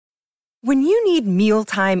When you need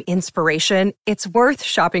mealtime inspiration, it's worth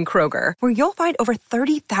shopping Kroger, where you'll find over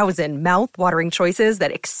 30,000 mouth-watering choices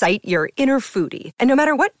that excite your inner foodie. And no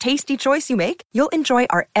matter what tasty choice you make, you'll enjoy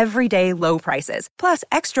our everyday low prices, plus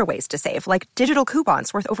extra ways to save, like digital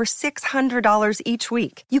coupons worth over $600 each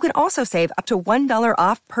week. You can also save up to $1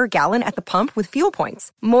 off per gallon at the pump with fuel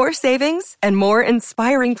points. More savings and more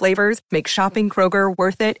inspiring flavors make shopping Kroger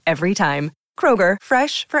worth it every time. Kroger,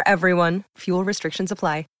 fresh for everyone. Fuel restrictions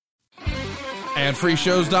apply.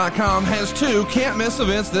 AdFreeShows.com has two can't-miss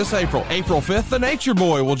events this April. April 5th, the Nature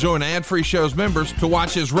Boy will join Ad Free Shows members to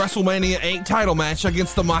watch his WrestleMania 8 title match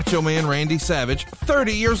against the Macho Man Randy Savage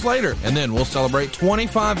 30 years later. And then we'll celebrate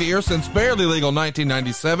 25 years since Barely Legal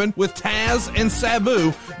 1997 with Taz and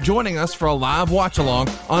Sabu joining us for a live watch-along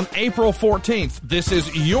on April 14th. This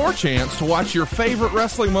is your chance to watch your favorite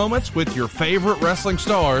wrestling moments with your favorite wrestling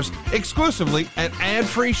stars exclusively at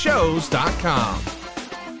AdFreeShows.com.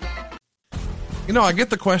 You know, I get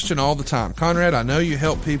the question all the time. Conrad, I know you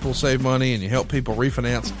help people save money and you help people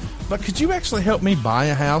refinance, but could you actually help me buy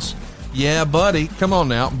a house? Yeah, buddy. Come on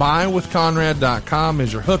now. Buywithconrad.com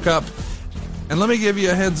is your hookup. And let me give you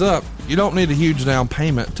a heads up. You don't need a huge down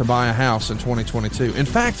payment to buy a house in 2022. In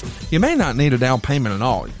fact, you may not need a down payment at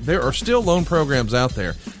all. There are still loan programs out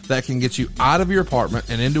there that can get you out of your apartment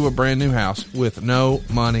and into a brand new house with no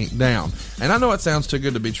money down. And I know it sounds too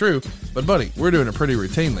good to be true, but buddy, we're doing it pretty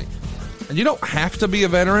routinely. And you don't have to be a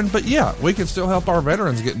veteran, but yeah, we can still help our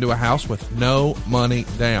veterans get into a house with no money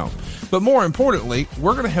down. But more importantly,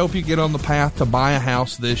 we're going to help you get on the path to buy a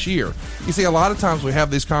house this year. You see, a lot of times we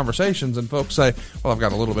have these conversations and folks say, well, I've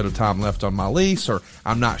got a little bit of time left on my lease, or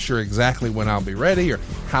I'm not sure exactly when I'll be ready, or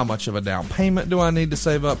how much of a down payment do I need to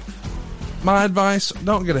save up? My advice,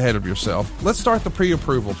 don't get ahead of yourself. Let's start the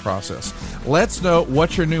pre-approval process. Let's know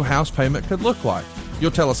what your new house payment could look like. You'll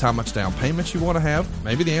tell us how much down payment you want to have.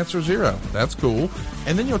 Maybe the answer is 0. That's cool.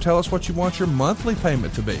 And then you'll tell us what you want your monthly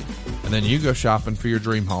payment to be. And then you go shopping for your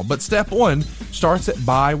dream home. But step 1 starts at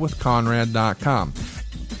buywithconrad.com.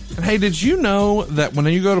 And hey, did you know that when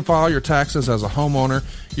you go to file your taxes as a homeowner,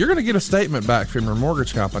 you're going to get a statement back from your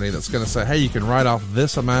mortgage company that's going to say, hey, you can write off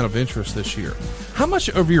this amount of interest this year. How much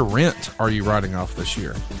of your rent are you writing off this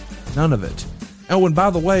year? None of it. Oh, and by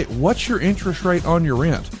the way, what's your interest rate on your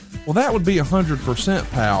rent? Well, that would be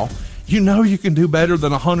 100%, pal. You know you can do better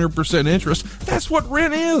than 100% interest. That's what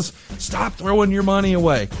rent is. Stop throwing your money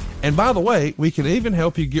away. And by the way, we can even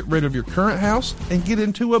help you get rid of your current house and get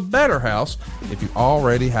into a better house if you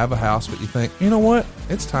already have a house, but you think, you know what?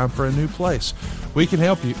 It's time for a new place. We can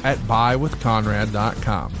help you at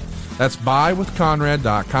buywithconrad.com. That's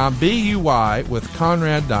buywithconrad.com, B-U-Y with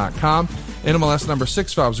Conrad.com. NMLS number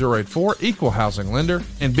 65084, equal housing lender.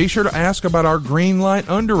 And be sure to ask about our green light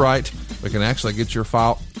underwrite. We can actually get your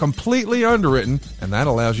file completely underwritten, and that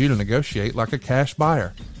allows you to negotiate like a cash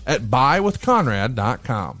buyer at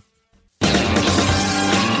buywithconrad.com.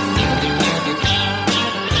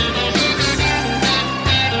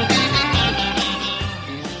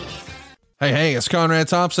 Hey, it's Conrad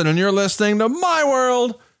Thompson, and you're listening to My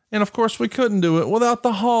World. And of course, we couldn't do it without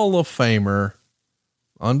the Hall of Famer.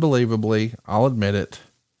 Unbelievably, I'll admit it,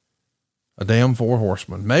 a damn 4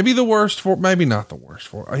 horseman. Maybe the worst for, maybe not the worst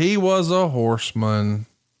for. He was a horseman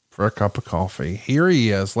for a cup of coffee. Here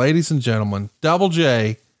he is, ladies and gentlemen, Double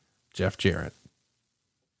J, Jeff Jarrett.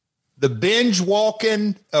 The binge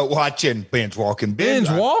walking. Yeah,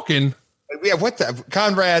 what the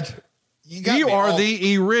Conrad? You are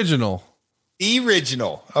the original.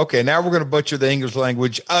 Okay, now we're going to butcher the English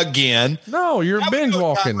language again. No, you're binge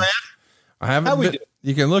walking. I haven't.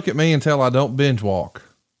 You can look at me and tell I don't binge walk.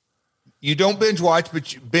 You don't binge watch,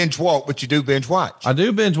 but you binge walk, but you do binge watch. I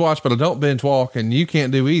do binge watch, but I don't binge walk, and you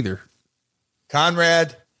can't do either.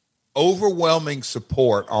 Conrad, overwhelming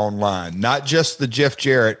support online, not just the Jeff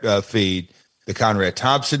Jarrett feed, the Conrad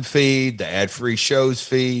Thompson feed, the Ad Free Shows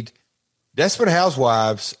feed. Desperate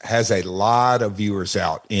Housewives has a lot of viewers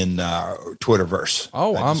out in Twitterverse.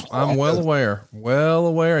 Oh, I'm well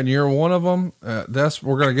aware, and you're one of them. We're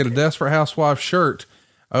going to get a Desperate Housewives shirt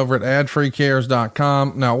over at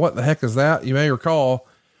adfreecares.com. Now, what the heck is that? You may recall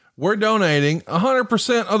we're donating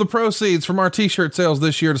 100% of the proceeds from our t-shirt sales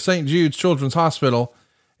this year to St. Jude's Children's Hospital.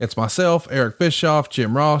 It's myself, Eric Bischoff,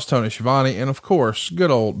 Jim Ross, Tony Schiavone, and of course, good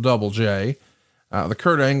old Double J. The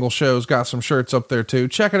Kurt Angle Show's got some shirts up there too.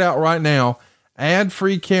 Check it out right now.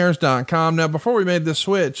 Adfreecares.com. Now, before we made this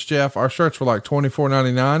switch, Jeff, our shirts were like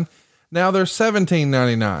 $24.99. Now they're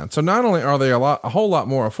 $17.99. So not only are they a whole lot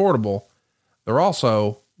more affordable, they're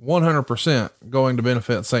also 100% going to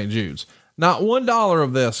benefit St. Jude's. Not $1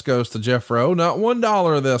 of this goes to Jeff Rowe. Not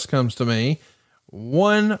 $1 of this comes to me.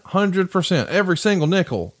 100%. Every single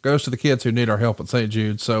nickel goes to the kids who need our help at St.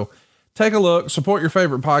 Jude. So take a look, support your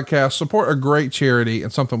favorite podcast, support a great charity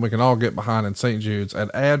and something we can all get behind in St. Jude's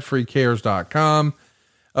at adfreecares.com.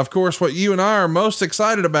 Of course, what you and I are most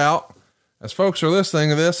excited about as folks are listening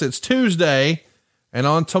to this, it's Tuesday, and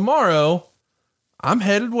on tomorrow, I'm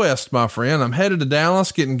headed west, my friend. I'm headed to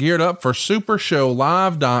Dallas, getting geared up for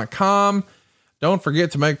supershowlive.com. Don't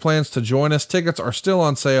forget to make plans to join us. Tickets are still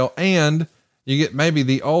on sale, and you get maybe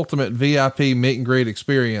the ultimate VIP meet and greet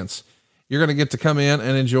experience. You're going to get to come in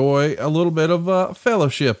and enjoy a little bit of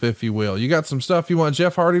fellowship, if you will. You got some stuff you want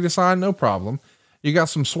Jeff Hardy to sign? No problem. You got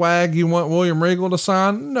some swag you want William Regal to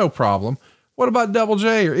sign? No problem. What about Double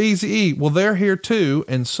J or Easy E? Well, they're here too,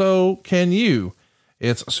 and so can you.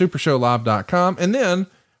 It's supershowlive.com. And then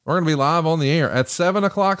we're going to be live on the air at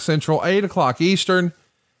 7:00 Central, 8:00 Eastern.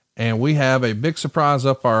 And we have a big surprise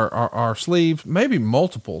up our sleeve, maybe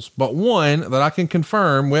multiples, but one that I can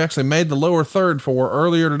confirm. We actually made the lower third for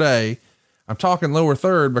earlier today. I'm talking lower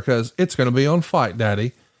third because it's going to be on Fight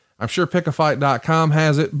Daddy. I'm sure pickafight.com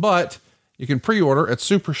has it, but you can pre-order at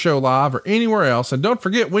Super Show Live or anywhere else. And don't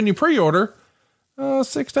forget, when you pre-order,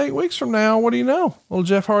 6 to 8 weeks from now, what do you know? A little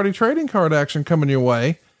Jeff Hardy trading card action coming your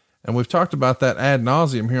way. And we've talked about that ad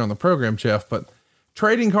nauseum here on the program, Jeff, but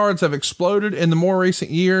trading cards have exploded in the more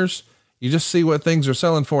recent years. You just see what things are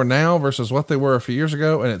selling for now versus what they were a few years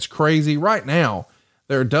ago. And it's crazy. Right now,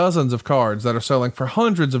 there are dozens of cards that are selling for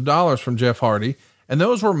hundreds of dollars from Jeff Hardy. And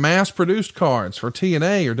those were mass produced cards for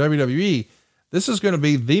TNA or WWE. This is going to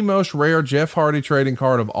be the most rare Jeff Hardy trading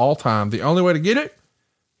card of all time. The only way to get it,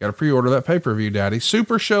 got to pre-order that pay-per-view, Daddy.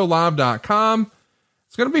 Supershowlive.com.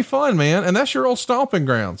 It's going to be fun, man. And that's your old stomping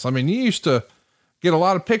grounds. I mean, you used to get a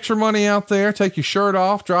lot of picture money out there, take your shirt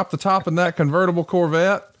off, drop the top in that convertible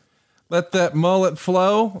Corvette, let that mullet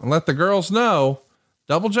flow, and let the girls know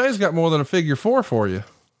Double J's got more than a figure four for you.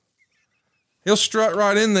 He'll strut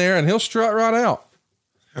right in there and he'll strut right out.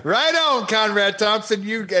 Right on, Conrad Thompson.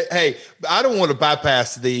 Hey, I don't want to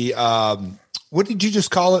bypass the, what did you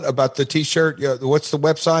just call it about the t-shirt? What's the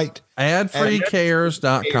website?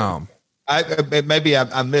 Adfreecares.com. Maybe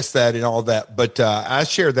I missed that and all that, but I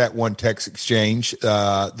shared that one text exchange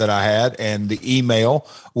that I had and the email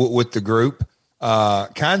with the group.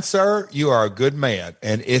 Kind sir, you are a good man,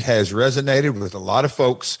 and it has resonated with a lot of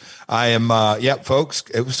folks. I am, folks,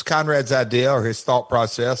 it was Conrad's idea or his thought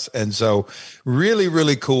process. And so really,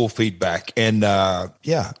 really cool feedback and,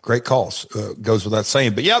 great calls, goes without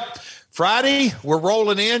saying, but Friday, we're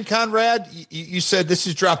rolling in. Conrad, you said this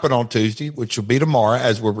is dropping on Tuesday, which will be tomorrow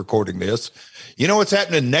as we're recording this. You know what's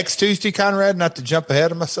happening next Tuesday, Conrad? Not to jump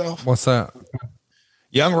ahead of myself. What's that?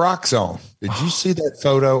 Young Rock's on. Did you see that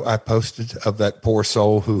photo I posted of that poor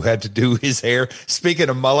soul who had to do his hair? Speaking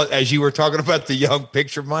of mullet, as you were talking about the young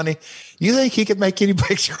picture money, you think he could make any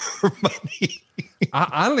picture money?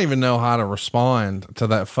 I don't even know how to respond to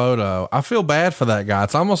that photo. I feel bad for that guy.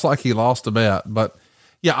 It's almost like he lost a bet, but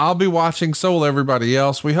yeah, I'll be watching Soul everybody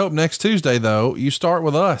else. We hope next Tuesday, though, you start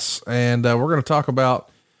with us, and we're going to talk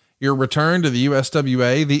about your return to the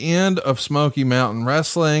USWA, the end of Smoky Mountain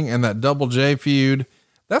Wrestling, and that Double J feud.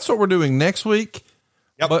 That's what we're doing next week.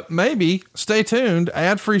 Yep. But maybe stay tuned.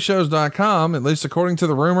 Adfreeshows.com, at least according to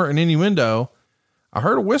the rumor and innuendo. I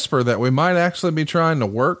heard a whisper that we might actually be trying to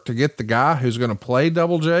work to get the guy who's going to play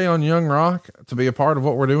Double J on Young Rock to be a part of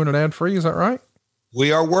what we're doing at Ad Free. Is that right?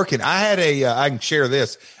 We are working. I had I can share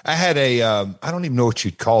this. I had I don't even know what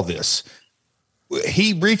you'd call this.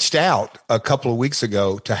 He reached out a couple of weeks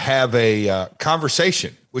ago to have a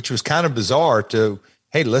conversation, which was kind of bizarre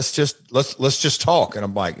hey, let's just talk. And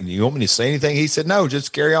I'm like, you want me to say anything? He said, no,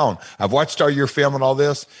 just carry on. I've watched all your film and all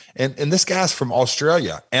this. And this guy's from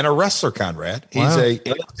Australia and a wrestler, Conrad. He's a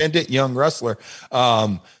independent young wrestler.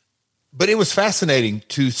 But it was fascinating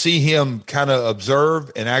to see him kind of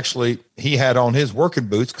observe, and actually he had on his working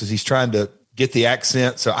boots because he's trying to get the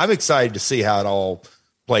accent. So I'm excited to see how it all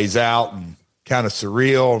plays out, and kind of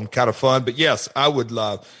surreal and kind of fun. But yes, I would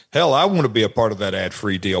love, I want to be a part of that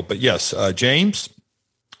ad-free deal. But yes, James,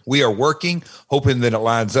 we are working, hoping that it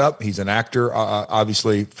lines up. He's an actor,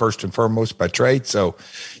 obviously first and foremost by trade. So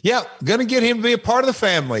going to get him to be a part of the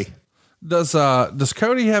family. Does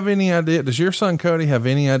Cody have any idea? Does your son Cody have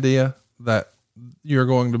any idea that you're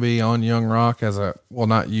going to be on Young Rock as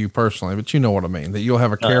not you personally, but you know what I mean, that you'll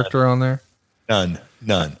have a character on there? None.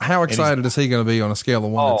 How excited is he going to be on a scale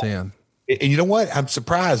of 1 to 10? And you know what? I'm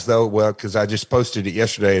surprised though. Well, cause I just posted it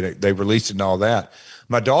yesterday and they released it and all that.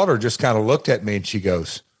 My daughter just kind of looked at me and she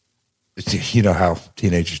goes, you know how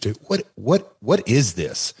teenagers do. What is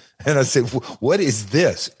this? And I said, what is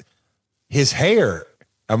this? His hair.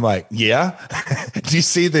 I'm like, yeah. Do you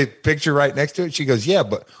see the picture right next to it? She goes, yeah,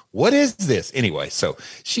 but what is this? Anyway, so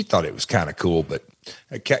she thought it was kind of cool, but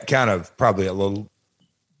kind of probably a little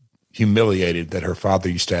humiliated that her father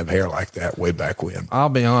used to have hair like that way back when. I'll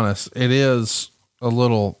be honest. It is a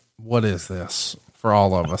little, what is this for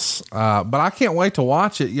all of us? But I can't wait to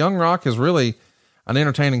watch it. Young Rock is really an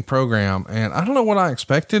entertaining program, and I don't know what I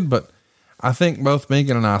expected, but I think both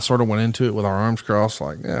Megan and I sort of went into it with our arms crossed,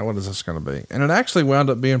 like, yeah, what is this going to be? And it actually wound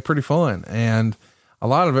up being pretty fun. And a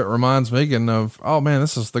lot of it reminds Megan of, oh man,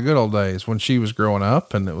 this is the good old days when she was growing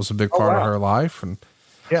up and it was a big part of her life. And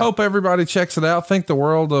hope everybody checks it out. Think the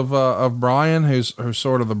world of Brian, who's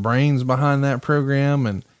sort of the brains behind that program.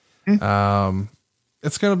 And,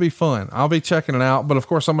 it's going to be fun. I'll be checking it out, but of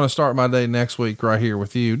course I'm going to start my day next week right here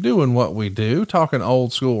with you doing what we do, talking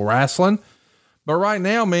old school wrestling. But right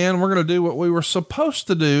now, man, we're going to do what we were supposed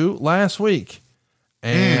to do last week.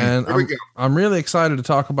 And I'm really excited to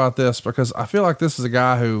talk about this because I feel like this is a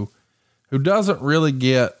guy who doesn't really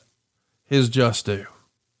get his just due.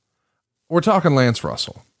 We're talking Lance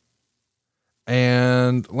Russell.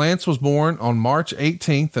 And Lance was born on March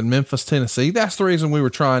 18th in Memphis, Tennessee. That's the reason we were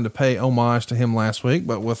trying to pay homage to him last week.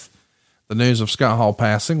 But with the news of Scott Hall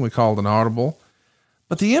passing, we called an audible.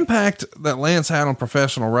 But the impact that Lance had on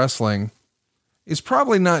professional wrestling is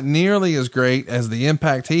probably not nearly as great as the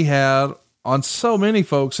impact he had on so many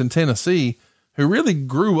folks in Tennessee who really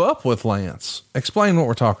grew up with Lance. Explain what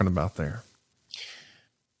we're talking about there.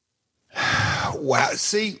 Wow.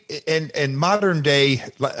 See, in modern day,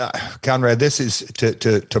 Conrad, this is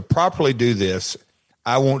to properly do this.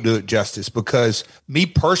 I won't do it justice because me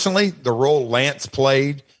personally, the role Lance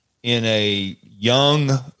played in a young,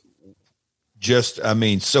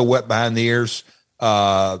 so wet behind the ears,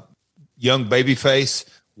 young baby face.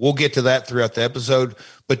 We'll get to that throughout the episode,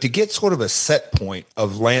 but to get sort of a set point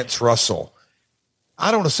of Lance Russell, I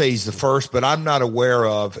don't want to say he's the first, but I'm not aware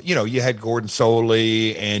of, you had Gordon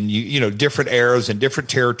Soley and different eras and different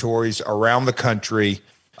territories around the country.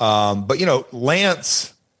 But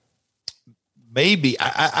Lance, maybe,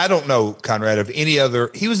 I don't know, Conrad, of any other,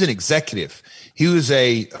 he was an executive. He was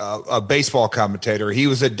a baseball commentator. He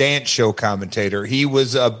was a dance show commentator. He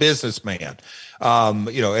was a businessman.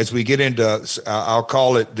 As we get into, I'll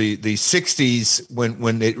call it the 60s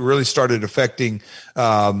when it really started affecting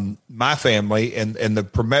my family and the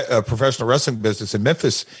professional wrestling business in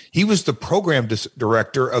Memphis. He was the program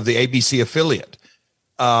director of the ABC affiliate.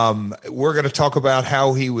 We're going to talk about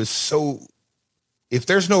how he was so, if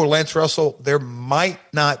there's no Lance Russell, there might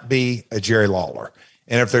not be a Jerry Lawler.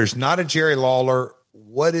 And if there's not a Jerry Lawler,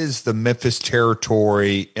 what is the Memphis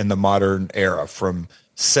territory in the modern era from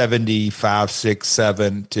 75, 6,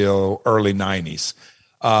 7 till early 90s?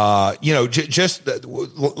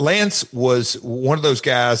 Lance was one of those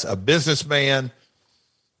guys, a businessman,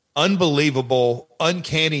 unbelievable,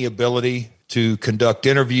 uncanny ability to conduct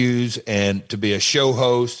interviews and to be a show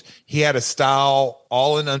host. He had a style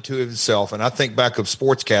all in unto himself. And I think back of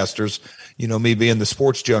sportscasters, me being the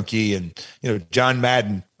sports junkie and, John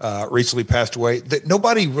Madden recently passed away, that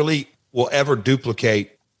nobody really will ever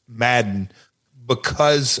duplicate Madden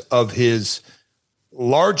because of his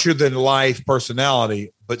larger than life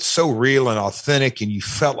personality, but so real and authentic. And you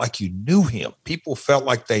felt like you knew him. People felt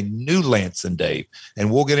like they knew Lance and Dave,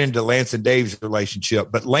 and we'll get into Lance and Dave's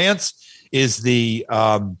relationship, but Lance is the,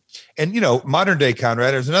 modern day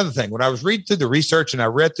Conrad. There's another thing. When I was reading through the research, and I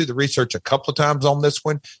read through the research a couple of times on this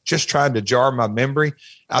one, just trying to jar my memory,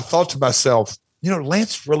 I thought to myself,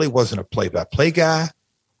 Lance really wasn't a play-by-play guy.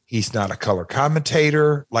 He's not a color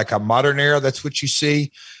commentator like a modern era. That's what you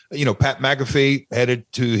see. Pat McAfee headed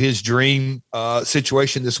to his dream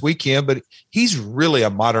situation this weekend, but he's really a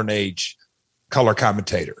modern age color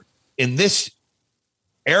commentator. In this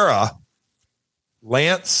era,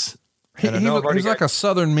 Lance, he's like a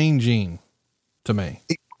Southern Mean Gene to me.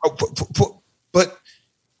 But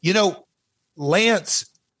Lance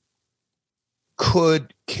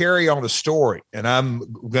could carry on a story, and I'm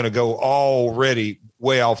going to go already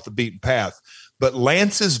way off the beaten path, but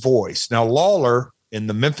Lance's voice. Now, Lawler in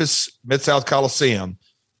the Memphis Mid-South Coliseum,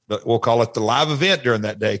 we'll call it the live event during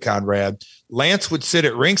that day, Conrad, Lance would sit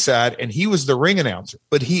at ringside and he was the ring announcer,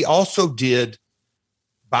 but he also did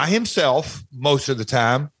by himself most of the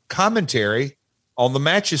time commentary on the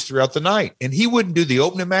matches throughout the night. And he wouldn't do the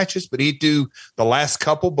opening matches, but he'd do the last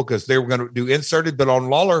couple because they were going to do inserted. But on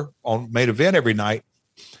Lawler, on main event every night,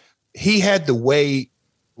 he had the way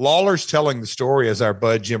Lawler's telling the story, as our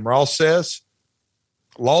bud Jim Ross says.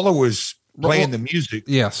 Lawler was playing the music.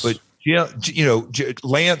 Yes. But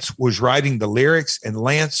Lance was writing the lyrics, and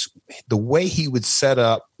Lance, the way he would set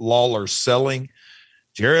up Lawler selling,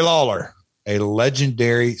 Jerry Lawler, a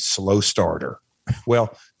legendary slow starter.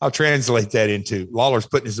 Well, I'll translate that into Lawler's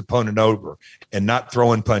putting his opponent over and not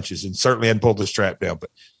throwing punches, and certainly hadn't pulled the strap down.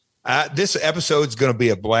 But this episode is going to be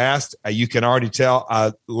a blast. You can already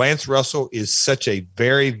tell Lance Russell is such a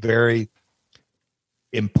very, very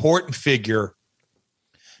important figure,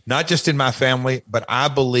 not just in my family, but I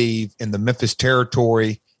believe in the Memphis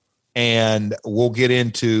territory. And we'll get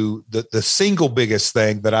into the single biggest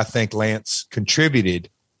thing that I think Lance contributed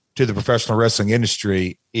to the professional wrestling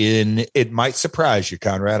industry. It might surprise you,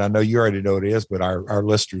 Conrad. I know you already know what it is, but our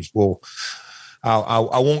listeners will. I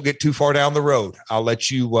won't get too far down the road. I'll let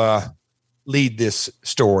you lead this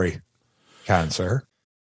story, kind sir.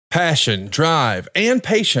 Passion, drive, and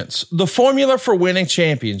patience. The formula for winning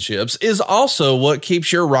championships is also what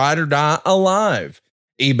keeps your ride or die alive.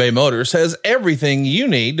 eBay Motors has everything you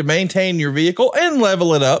need to maintain your vehicle and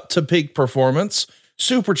level it up to peak performance.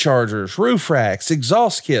 Superchargers, roof racks,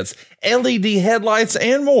 exhaust kits, LED headlights,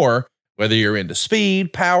 and more. Whether you're into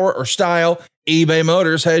speed, power, or style, eBay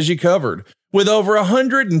Motors has you covered. With over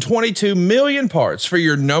 122 million parts for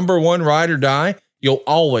your number one ride or die, you'll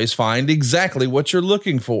always find exactly what you're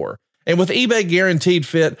looking for. And with eBay Guaranteed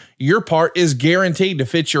Fit, your part is guaranteed to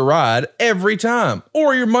fit your ride every time,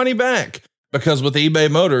 or your money back. Because with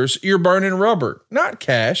eBay Motors, you're burning rubber, not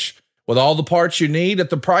cash. With all the parts you need at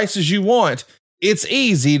the prices you want, it's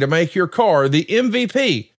easy to make your car the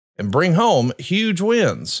MVP and bring home huge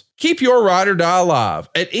wins. Keep your ride or die alive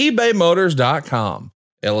at ebaymotors.com.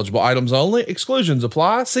 Eligible items only. Exclusions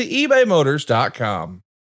apply. See ebaymotors.com.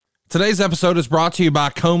 Today's episode is brought to you by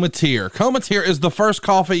Cometeer. Cometeer is the first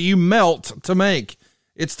coffee you melt to make.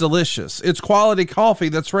 It's delicious. It's quality coffee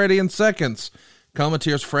that's ready in seconds.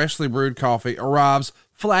 Cometeer's freshly brewed coffee arrives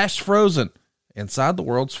flash frozen inside the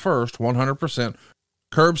world's first 100%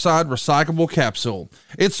 curbside recyclable capsule.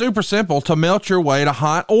 It's super simple to melt your way to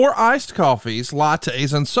hot or iced coffees,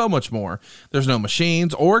 lattes, and so much more. There's no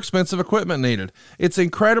machines or expensive equipment needed. It's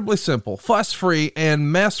incredibly simple, fuss-free,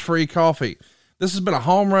 and mess-free coffee. This has been a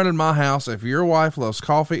home run in my house. If your wife loves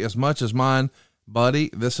coffee as much as mine, buddy,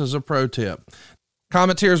 this is a pro tip.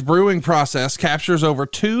 Cometeer's brewing process captures over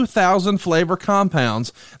 2,000 flavor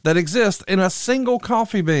compounds that exist in a single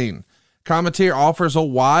coffee bean. Cometeer offers a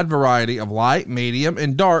wide variety of light, medium,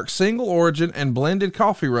 and dark single origin and blended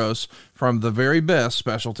coffee roasts from the very best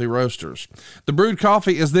specialty roasters. The brewed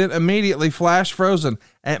coffee is then immediately flash frozen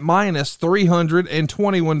at minus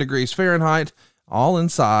 321 degrees Fahrenheit, all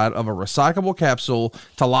inside of a recyclable capsule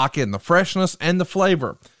to lock in the freshness and the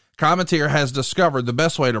flavor. Cometeer has discovered the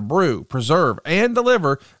best way to brew, preserve, and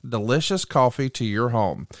deliver delicious coffee to your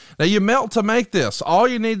home. Now, you melt to make this. All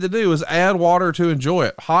you need to do is add water to enjoy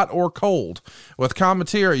it, hot or cold. With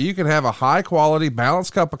Cometeer, you can have a high-quality,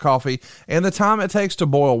 balanced cup of coffee in the time it takes to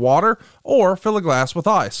boil water or fill a glass with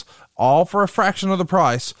ice, all for a fraction of the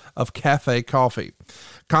price of cafe coffee.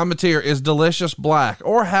 Cometeer is delicious black,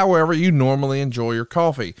 or however you normally enjoy your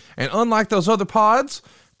coffee. And unlike those other pods,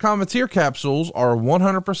 Cometeer capsules are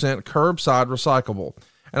 100% curbside recyclable.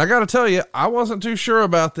 And I got to tell you, I wasn't too sure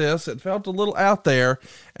about this. It felt a little out there.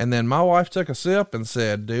 And then my wife took a sip and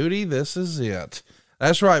said, "Duty, this is it."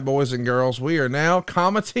 That's right, boys and girls. We are now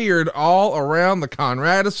Cometeered all around the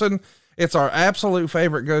Conradison. It's our absolute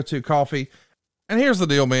favorite go-to coffee. And here's the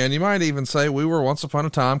deal, man. You might even say we were once upon a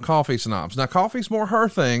time coffee snobs. Now, coffee's more her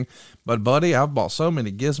thing, but buddy, I've bought so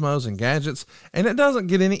many gizmos and gadgets, and it doesn't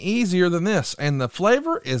get any easier than this. And the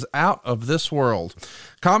flavor is out of this world.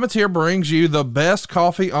 Cometeer brings you the best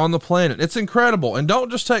coffee on the planet. It's incredible. And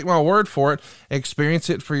don't just take my word for it. Experience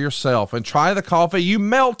it for yourself and try the coffee you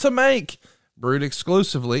melt to make. Brewed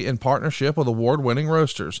exclusively in partnership with award-winning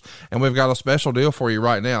roasters. And we've got a special deal for you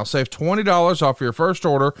right now. Save $20 off your first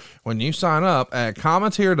order when you sign up at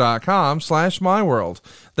Cometeer.com/myworld.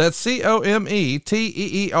 That's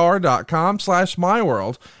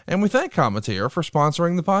COMETEER.com/myworld. And we thank Cometeer for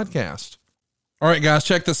sponsoring the podcast. All right, guys,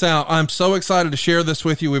 check this out. I'm so excited to share this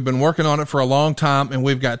with you. We've been working on it for a long time, and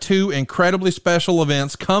we've got two incredibly special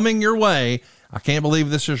events coming your way. I can't believe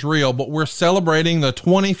this is real, but we're celebrating the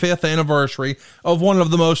 25th anniversary of one of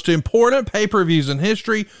the most important pay-per-views in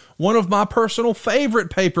history, one of my personal favorite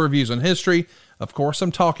pay-per-views in history. Of course,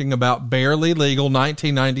 I'm talking about Barely Legal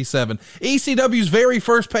 1997, ECW's very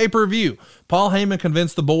first pay-per-view. Paul Heyman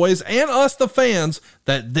convinced the boys and us, the fans,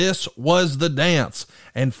 that this was the dance.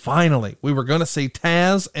 And finally, we were going to see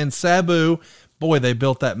Taz and Sabu. Boy, they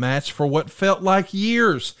built that match for what felt like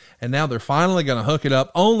years, and now they're finally going to hook it up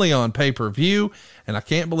only on pay-per-view, and I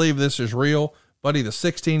can't believe this is real, Buddy, the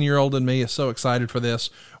 16-year-old in me is so excited for this.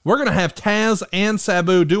 We're going to have Taz and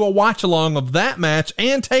Sabu do a watch along of that match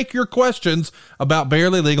and take your questions about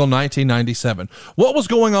Barely Legal 1997. What was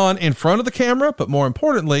going on in front of the camera, but more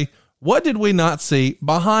importantly, what did we not see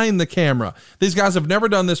behind the camera? These guys have never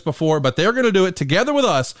done this before, but they're going to do it together with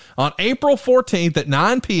us on April 14th at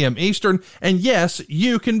 9 p.m. Eastern. And yes,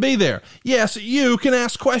 you can be there. Yes, you can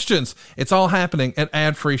ask questions. It's all happening at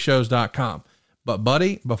adfreeshows.com. But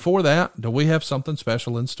buddy, before that, do we have something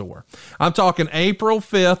special in store? I'm talking April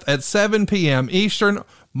 5th at 7 p.m. Eastern.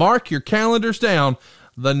 Mark your calendars down.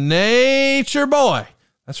 The Nature Boy.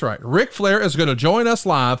 That's right. Ric Flair is going to join us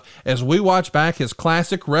live as we watch back his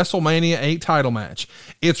classic WrestleMania 8 title match.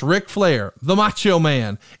 It's Ric Flair, the Macho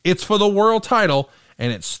Man. It's for the world title,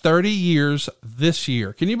 and it's 30 years this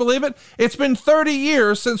year. Can you believe it? It's been 30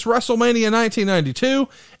 years since WrestleMania 1992,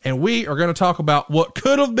 and we are going to talk about what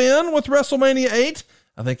could have been with WrestleMania 8.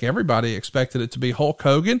 I think everybody expected it to be Hulk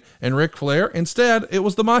Hogan and Ric Flair. Instead, it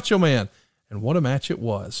was the Macho Man. And what a match it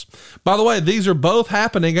was. By the way, these are both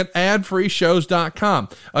happening at adfreeshows.com.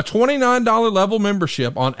 A $29 level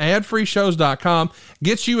membership on adfreeshows.com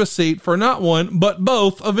gets you a seat for not one, but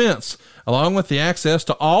both events, along with the access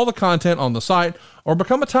to all the content on the site, or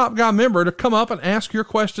become a Top Guy member to come up and ask your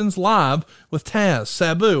questions live with Taz,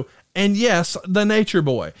 Sabu, and yes, the Nature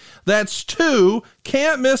Boy. That's 2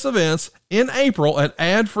 can't miss events in April at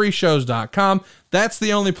adfreeshows.com. That's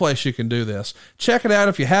the only place you can do this. Check it out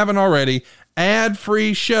if you haven't already.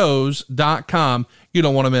 adfreeshows.com. You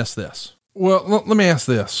don't want to miss this. Well, let me ask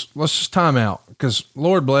this. Let's just time out, because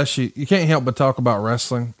Lord bless you, you can't help but talk about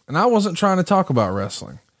wrestling. And I wasn't trying to talk about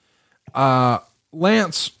wrestling.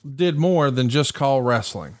 Lance did more than just call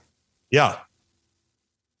wrestling. Yeah.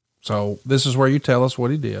 So this is where you tell us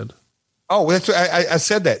what he did. Oh, that's I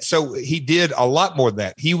said that. So he did a lot more than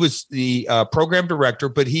that. He was the program director,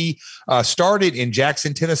 but he started in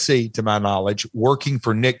Jackson, Tennessee, to my knowledge, working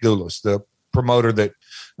for Nick Goulas, the promoter that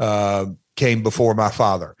came before my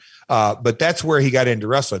father. But that's where he got into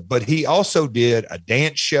wrestling. But he also did a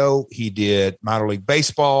dance show. He did minor league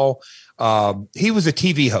baseball. He was a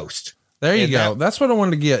TV host. There you go. That's what I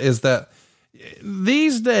wanted to get, is that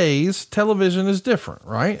these days television is different,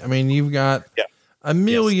 right? I mean, you've got a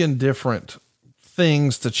million different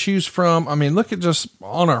things to choose from. I mean, look at just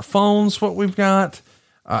on our phones, what we've got.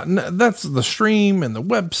 That's the stream and the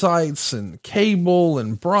websites and cable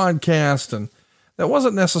and broadcast. And that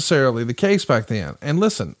wasn't necessarily the case back then. And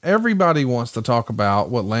listen, everybody wants to talk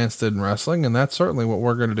about what Lance did in wrestling, and that's certainly what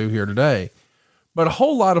we're going to do here today. But a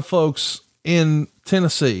whole lot of folks in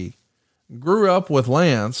Tennessee grew up with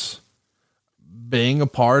Lance being a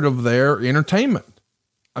part of their entertainment.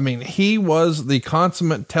 I mean, he was the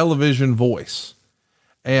consummate television voice.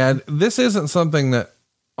 And this isn't something that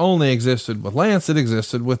only existed with Lance. It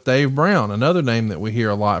existed with Dave Brown, another name that we hear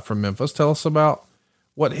a lot from Memphis. Tell us about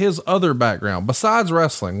what his other background, besides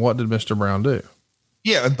wrestling, what did Mr. Brown do?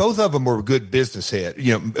 Yeah. And both of them were good business head,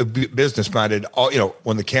 business minded,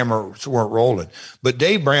 when the cameras weren't rolling. But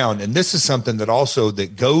Dave Brown, and this is something that also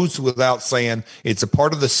that goes without saying, it's a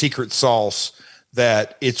part of the secret sauce,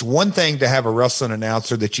 that it's one thing to have a wrestling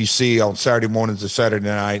announcer that you see on Saturday mornings or Saturday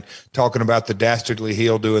night talking about the dastardly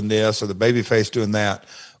heel doing this or the babyface doing that.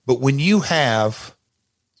 But when you have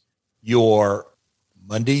your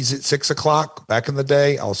Mondays at 6 o'clock back in the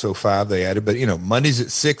day, also 5 they added, but Mondays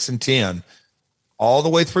at 6 and 10 all the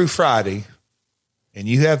way through Friday. And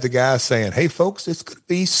you have the guy saying, hey folks, it's going to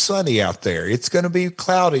be sunny out there. It's going to be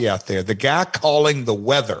cloudy out there. The guy calling the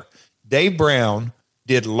weather, Dave Brown,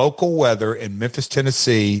 did local weather in Memphis,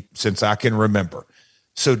 Tennessee since I can remember.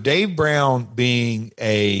 So Dave Brown being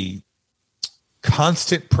a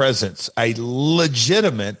constant presence, a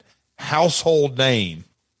legitimate household name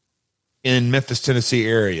in Memphis, Tennessee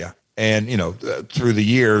area. And, through the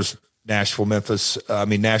years, Nashville,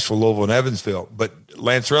 Louisville, and Evansville. But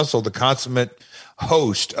Lance Russell, the consummate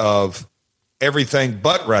host of everything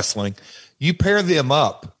but wrestling, you pair them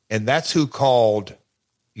up, and that's who called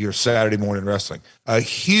your Saturday morning wrestling. A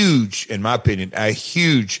huge, in my opinion, a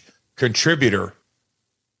huge contributor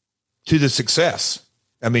to the success.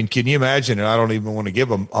 I mean, can you imagine? And I don't even want to give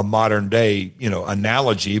a modern day,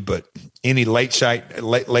 analogy, but any late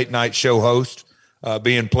night show host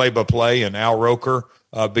being play-by-play, and Al Roker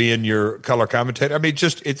being your color commentator. I mean,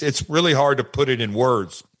 it's really hard to put it in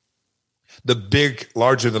words. The big,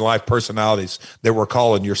 larger than life personalities that we're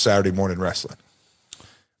calling your Saturday morning wrestling.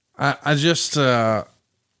 I just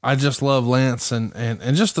love Lance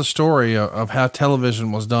and just the story of how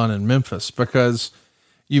television was done in Memphis, because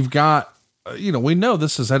you've got, we know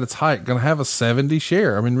this is at its height going to have a 70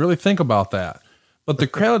 share. I mean, really think about that. But the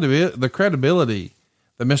credibility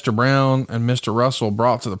that Mr. Brown and Mr. Russell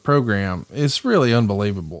brought to the program is really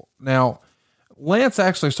unbelievable. Now, Lance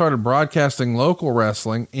actually started broadcasting local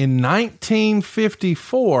wrestling in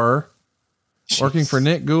 1954, working for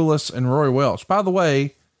Nick Gulas and Roy Welch. By the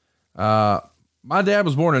way, my dad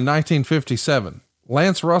was born in 1957.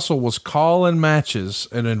 Lance Russell was calling matches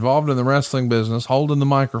and involved in the wrestling business, holding the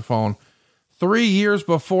microphone 3 years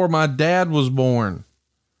before my dad was born.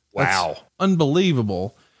 Wow. That's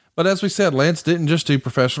unbelievable. But as we said, Lance didn't just do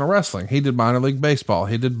professional wrestling. He did minor league baseball.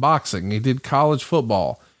 He did boxing. He did college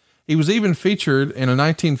football. He was even featured in a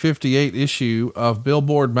 1958 issue of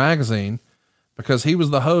Billboard magazine because he was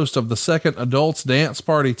the host of the second adults dance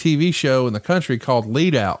party TV show in the country called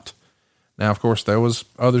Lead Out. Now, of course, there was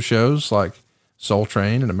other shows like Soul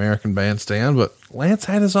Train and American Bandstand, but Lance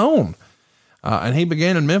had his own. And he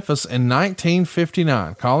began in Memphis in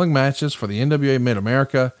 1959, calling matches for the NWA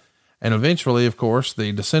Mid-America. And eventually, of course,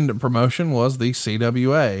 the descendant promotion was the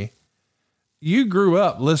CWA. You grew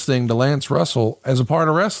up listening to Lance Russell as a part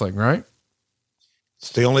of wrestling, right?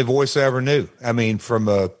 It's the only voice I ever knew. I mean, from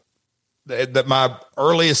my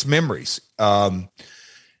earliest memories. I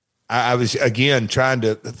was, again, trying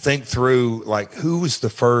to think through, like, who was the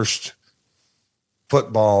first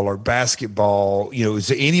football or basketball, is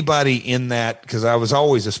there anybody in that? Cause I was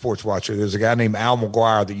always a sports watcher. There's a guy named Al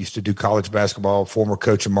McGuire that used to do college basketball, former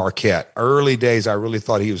coach of Marquette. Early days, I really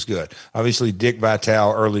thought he was good. Obviously Dick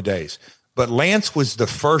Vitale, early days, but Lance was the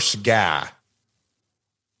first guy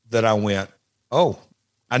that I went, oh,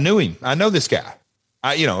 I knew him. I know this guy.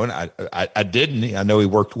 I didn't. I know he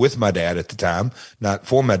worked with my dad at the time, not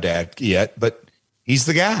for my dad yet, but he's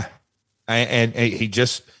the guy. And he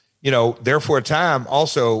just, there for a time.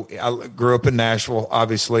 Also, I grew up in Nashville,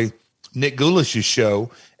 obviously, Nick Gulas's show,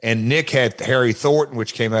 and Nick had Harry Thornton,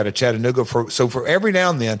 which came out of Chattanooga. So for every now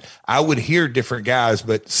and then I would hear different guys,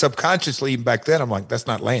 but subconsciously, even back then, I'm like, that's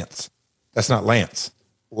not Lance. That's not Lance.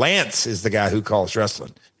 Lance is the guy who calls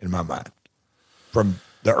wrestling in my mind from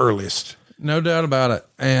the earliest. No doubt about it.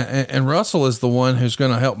 And Russell is the one who's going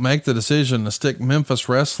to help make the decision to stick Memphis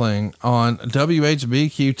wrestling on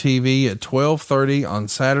WHBQ TV at 12:30 on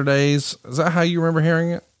Saturdays. Is that how you remember hearing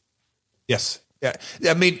it? Yes. Yeah.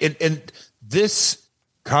 I mean, in this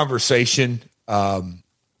conversation, it's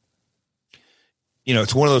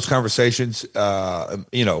one of those conversations,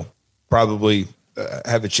 probably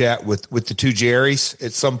have a chat with the two Jerrys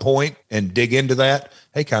at some point and dig into that.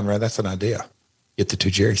 Hey, Conrad, that's an idea. Get the two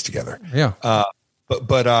Jerrys together. Yeah.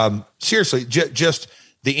 But seriously, just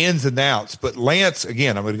the ins and outs. But Lance,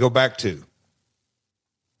 again, I'm going to go back to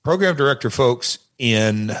program director folks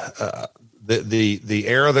in the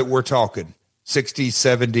era that we're talking, 60s,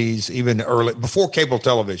 70s, even early, before cable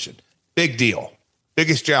television. Big deal.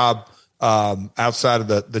 Biggest job outside of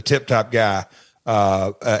the tip-top guy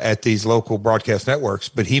at these local broadcast networks.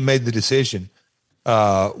 But he made the decision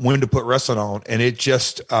when to put wrestling on. And it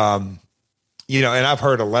just and I've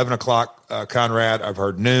heard 11 o'clock, Conrad. I've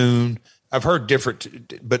heard noon. I've heard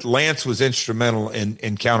different, but Lance was instrumental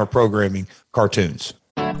in counter programming cartoons.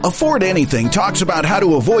 Afford Anything talks about how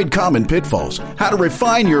to avoid common pitfalls, how to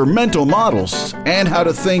refine your mental models, and how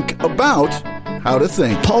to think about how to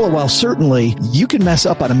think. Paula, while certainly you can mess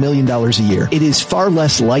up on $1 million a year, it is far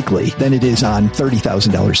less likely than it is on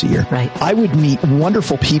 $30,000 a year. Right. I would meet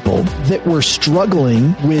wonderful people that were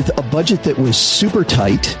struggling with a budget that was super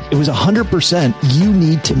tight. It was 100%. You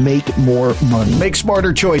need to make more money. Make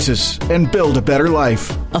smarter choices and build a better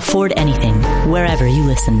life. Afford Anything, wherever you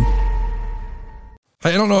listen.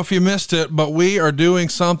 I don't know if you missed it, but we are doing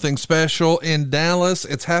something special in Dallas.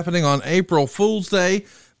 It's happening on April Fool's Day,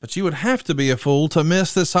 but you would have to be a fool to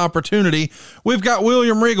miss this opportunity. We've got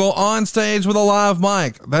William Regal on stage with a live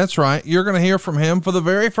mic. That's right. You're going to hear from him for the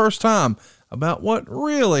very first time about what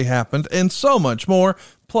really happened and so much more.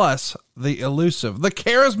 Plus the elusive, the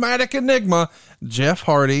charismatic enigma, Jeff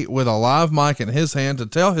Hardy, with a live mic in his hand to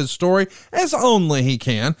tell his story as only he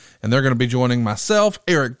can. And they're going to be joining myself,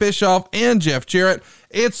 Eric Bischoff, and Jeff Jarrett.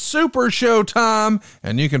 It's Super Show time,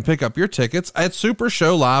 and you can pick up your tickets at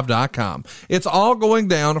supershowlive.com. It's all going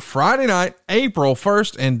down Friday night, April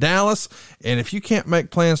 1st in Dallas. And if you can't make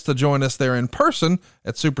plans to join us there in person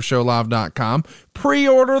at supershowlive.com,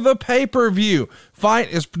 pre-order the pay-per-view.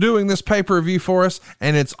 Fight is doing this pay-per-view for us,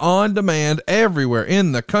 and it's on demand everywhere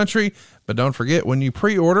in the country. But don't forget, when you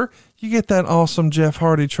pre-order, you get that awesome Jeff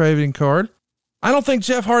Hardy trading card. I don't think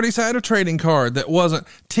Jeff Hardy's had a trading card that wasn't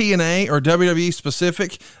TNA or WWE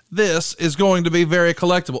specific. This is going to be very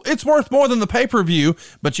collectible. It's worth more than the pay-per-view,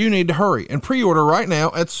 but you need to hurry and pre-order right now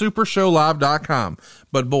at supershowlive.com.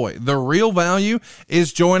 But boy, the real value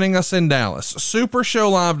is joining us in Dallas.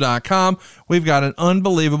 Supershowlive.com. We've got an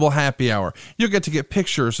unbelievable happy hour. You'll get to get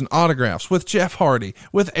pictures and autographs with Jeff Hardy,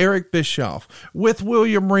 with Eric Bischoff, with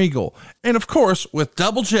William Regal, and of course with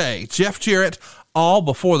Double J, Jeff Jarrett, all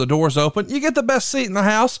before the doors open. You get the best seat in the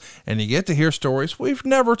house, and you get to hear stories we've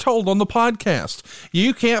never told on the podcast.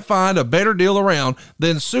 You can't find a better deal around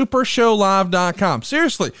than supershowlive.com.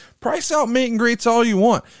 Seriously, price out meet and greets all you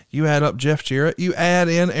want. You add up Jeff Jarrett, you add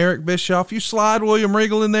in Eric Bischoff, you slide William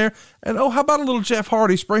Regal in there, and oh, how about a little Jeff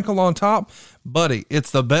Hardy sprinkle on top? Buddy,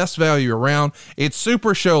 it's the best value around. It's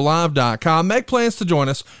supershowlive.com. Make plans to join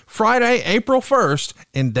us Friday, April 1st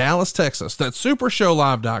in Dallas, Texas. That's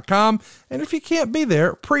supershowlive.com. And if you can't be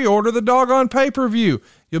there, pre-order the doggone pay-per-view.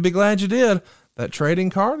 You'll be glad you did. That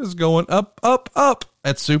trading card is going up, up, up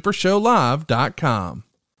at supershowlive.com.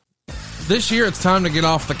 This year, it's time to get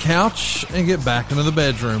off the couch and get back into the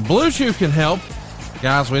bedroom. Blue Chew can help.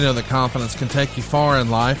 Guys, we know that confidence can take you far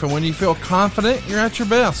in life, and when you feel confident, you're at your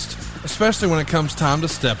best, especially when it comes time to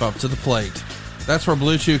step up to the plate. That's where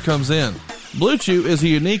Blue Chew comes in. Blue Chew is a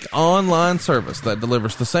unique online service that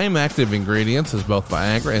delivers the same active ingredients as both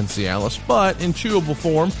Viagra and Cialis, but in chewable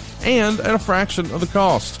form and at a fraction of the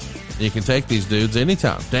cost. You can take these dudes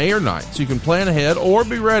anytime, day or night, so you can plan ahead or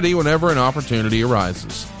be ready whenever an opportunity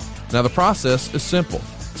arises. Now, the process is simple.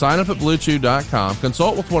 Sign up at BlueChew.com,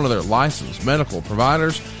 consult with one of their licensed medical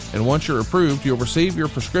providers, and once you're approved, you'll receive your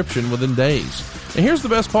prescription within days. And here's the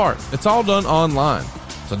best part. It's all done online.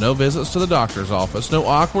 So no visits to the doctor's office, no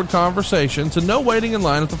awkward conversations, and no waiting in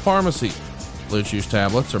line at the pharmacy. Blue Chew's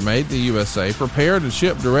tablets are made in the USA, prepared and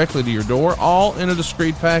shipped directly to your door, all in a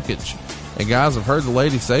discreet package. And guys, I've heard the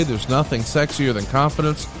ladies say there's nothing sexier than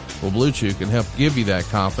confidence. Well, Blue Chew can help give you that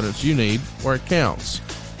confidence you need where it counts.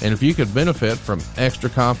 And if you could benefit from extra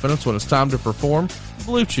confidence when it's time to perform,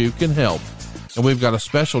 Blue Chew can help. And we've got a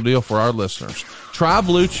special deal for our listeners. Try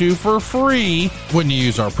Blue Chew for free when you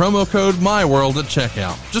use our promo code MyWorld at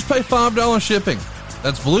checkout. Just pay $5 shipping.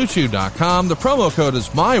 That's BlueChew.com. The promo code is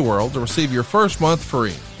MyWorld to receive your first month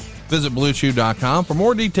free. Visit BlueChew.com for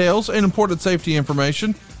more details and important safety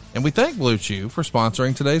information. And we thank Blue Chew for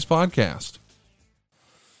sponsoring today's podcast.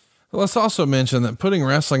 Let's also mention that putting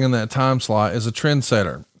wrestling in that time slot is a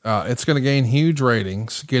trendsetter. It's going to gain huge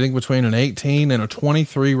ratings, getting between an 18 and a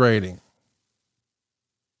 23 rating.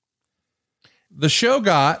 The show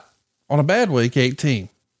got, on a bad week, 18.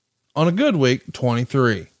 On a good week,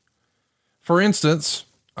 23. For instance,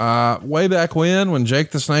 way back when Jake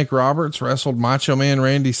the Snake Roberts wrestled Macho Man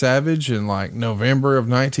Randy Savage in like November of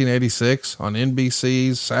 1986 on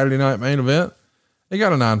NBC's Saturday Night Main Event, it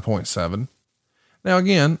got a 9.7. Now,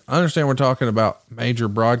 again, I understand we're talking about major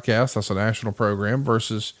broadcast. That's a national program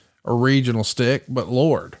versus a regional stick, but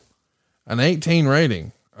Lord, an 18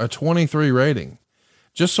 rating, a 23 rating.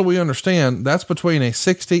 Just so we understand, that's between a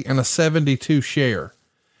 60 and a 72 share.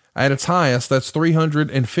 At its highest, that's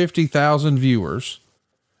 350,000 viewers,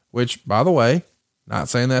 which, by the way, not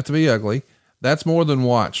saying that to be ugly, that's more than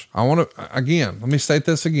watch. Let me state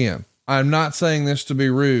this again. I'm not saying this to be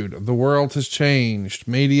rude. The world has changed.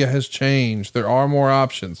 Media has changed. There are more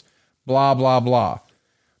options, blah, blah, blah.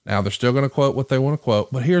 Now they're still going to quote what they want to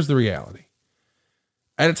quote, but here's the reality.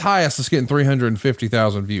 At its highest, it's getting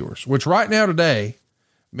 350,000 viewers, which right now today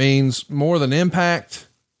means more than Impact,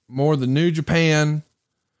 more than New Japan.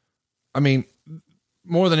 I mean,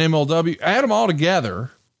 more than MLW. Add them all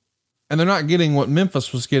together, and they're not getting what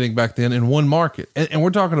Memphis was getting back then in one market. And we're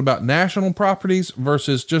talking about national properties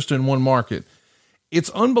versus just in one market. It's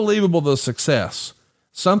unbelievable, the success.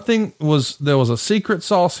 There was a secret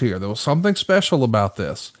sauce here. There was something special about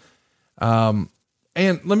this. And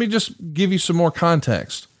let me just give you some more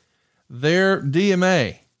context. Their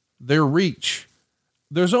DMA, their reach,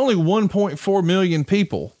 there's only 1.4 million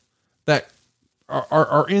people that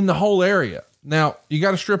are in the whole area. Now you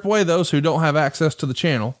got to strip away those who don't have access to the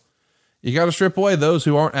channel. You got to strip away those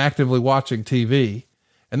who aren't actively watching TV.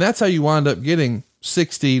 And that's how you wind up getting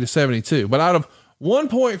 60 to 72. But out of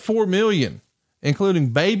 1.4 million, including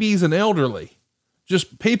babies and elderly,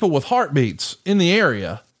 just people with heartbeats in the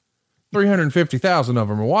area, 350,000 of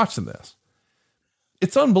them are watching this.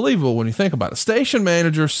 It's unbelievable when you think about it. Station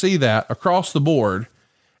managers see that across the board,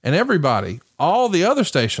 and everybody, all the other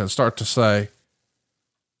stations start to say,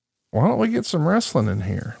 why don't we get some wrestling in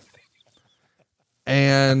here?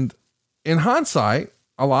 And in hindsight,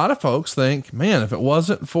 a lot of folks think, man, if it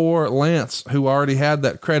wasn't for Lance, who already had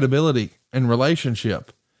that credibility and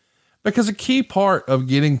relationship, Because a key part of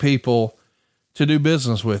getting people to do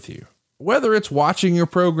business with you, whether it's watching your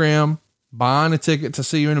program, buying a ticket to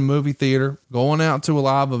see you in a movie theater, going out to a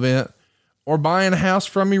live event, or buying a house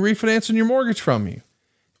from you, refinancing your mortgage from you,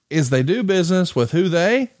 is they do business with who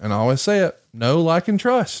they, and I always say it, know, like, and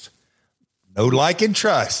trust. No, like, and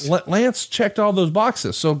trust. Lance checked all those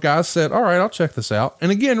boxes. So guys said, all right, I'll check this out.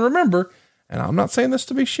 And again, remember, and I'm not saying this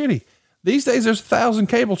to be shitty, these days there's 1,000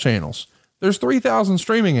 cable channels. There's 3,000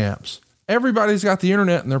 streaming apps. Everybody's got the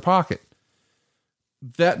internet in their pocket.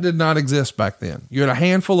 That did not exist back then. You had a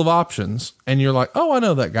handful of options and you're like, oh, I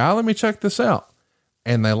know that guy. Let me check this out.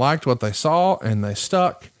 And they liked what they saw and they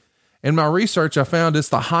stuck. In my research, I found it's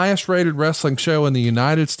the highest rated wrestling show in the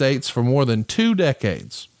United States for more than 2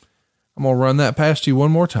 decades. I'm going to run that past you one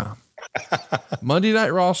more time. Monday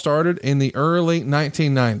Night Raw started in the early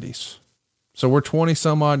 1990s. So we're 20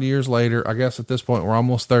 some odd years later. I guess at this point, we're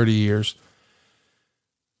almost 30 years.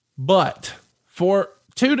 But for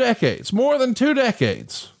 2 decades, more than 2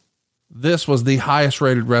 decades, this was the highest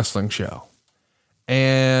rated wrestling show.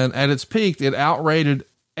 And at its peak, it outrated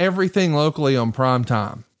everything locally on prime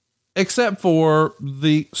time, except for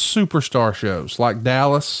the superstar shows like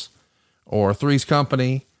Dallas or Three's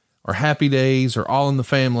Company or Happy Days or All in the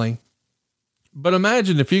Family. But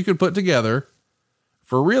imagine if you could put together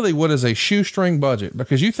for really what is a shoestring budget,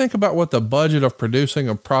 because you think about what the budget of producing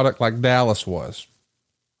a product like Dallas was.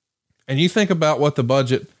 And you think about what the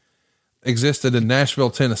budget existed in Nashville,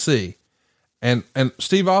 Tennessee. And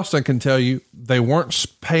Steve Austin can tell you they weren't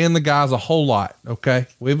paying the guys a whole lot. Okay.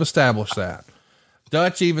 We've established that.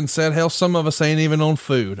 Dutch even said, hell, some of us ain't even on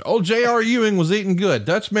food. Old J.R. Ewing was eating good.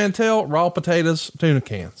 Dutch Mantell, raw potatoes, tuna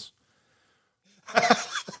cans.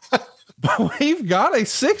 But we've got a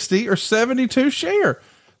 60 or 72 share,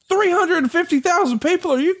 350,000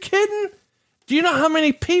 people. Are you kidding? Do you know how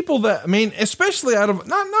many people that, I mean, especially out of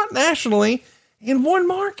not nationally, in one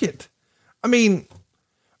market? I mean,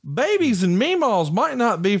 Babies and Meemaws might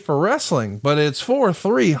not be for wrestling, but it's for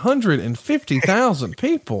 350,000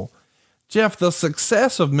 people. Jeff, the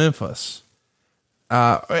success of Memphis,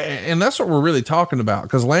 and that's what we're really talking about,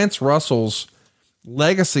 because Lance Russell's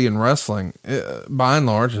legacy in wrestling, by and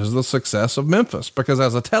large, is the success of Memphis, because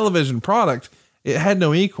as a television product, it had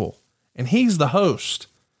no equal, and he's the host.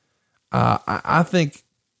 I think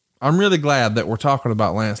I'm really glad that we're talking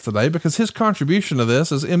about Lance today, because his contribution to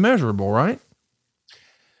this is immeasurable, right?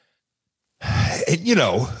 You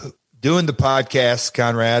know, doing the podcast,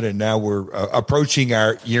 Conrad, and now we're approaching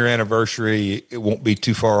our year anniversary. It won't be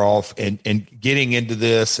too far off, and getting into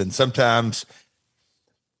this. And sometimes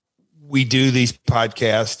we do these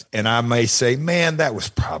podcasts and I may say, man, that was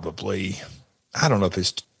probably, I don't know if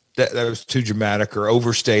it's that was too dramatic or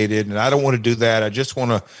overstated. And I don't want to do that. I just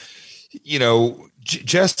want to, you know,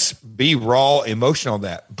 just be raw emotional on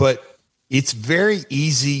that. But it's very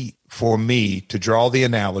easy for me to draw the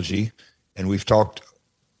analogy. And we've talked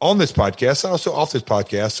on this podcast, also off this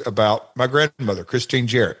podcast, about my grandmother, Christine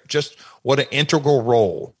Jarrett, just what an integral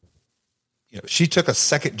role. You know, she took a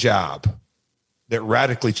second job that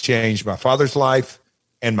radically changed my father's life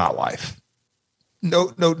and my life. No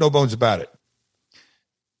bones about it.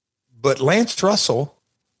 But Lance Russell,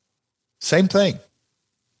 same thing.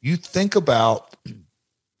 You think about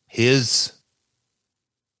his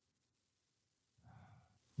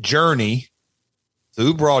journey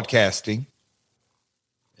through broadcasting,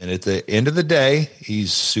 and at the end of the day,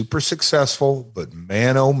 he's super successful, but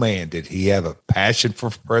man, oh man, did he have a passion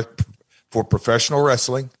for professional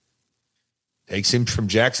wrestling. Takes him from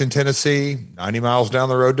Jackson, Tennessee, 90 miles down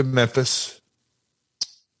the road to Memphis.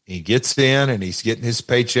 He gets in and he's getting his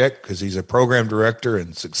paycheck because he's a program director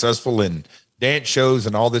and successful in dance shows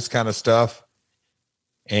and all this kind of stuff.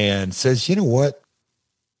 And says, you know what?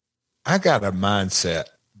 I got a mindset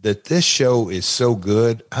that this show is so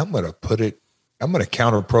good. I'm going to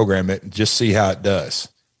counter program it and just see how it does.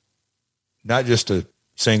 Not just a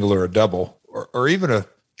single or a double or even a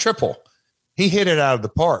triple. He hit it out of the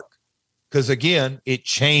park. Because, again, it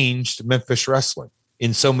changed Memphis wrestling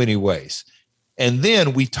in so many ways. And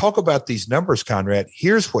then we talk about these numbers, Conrad.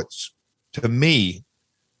 Here's what's, to me,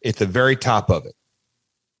 at the very top of it.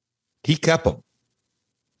 He kept them.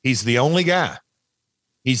 He's the only guy.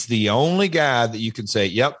 He's the only guy that you can say,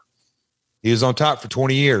 yep, he was on top for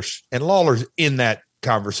 20 years. And Lawler's in that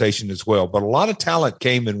conversation as well. But a lot of talent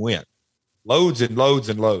came and went. Loads and loads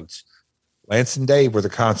and loads. Lance and Dave were the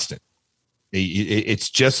constant. It's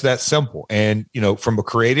just that simple. And, you know, from a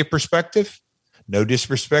creative perspective, no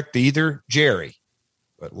disrespect to either Jerry,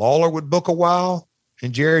 but Lawler would book a while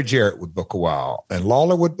and Jerry Jarrett would book a while and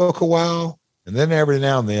Lawler would book a while. And then every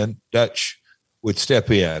now and then Dutch would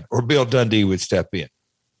step in or Bill Dundee would step in.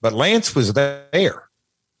 but Lance was there.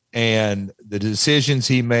 And the decisions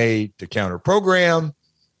he made to counter program,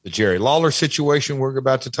 the Jerry Lawler situation we're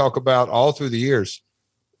about to talk about all through the years,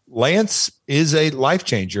 Lance is a life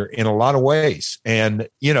changer in a lot of ways. And,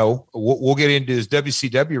 we'll get into his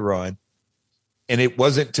WCW run. And it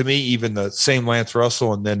wasn't, to me, even the same Lance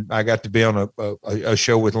Russell. And then I got to be on a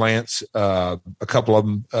show with Lance, a couple of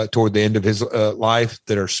them toward the end of his life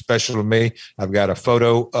that are special to me. I've got a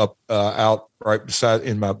photo up out right beside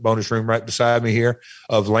in my bonus room right beside me here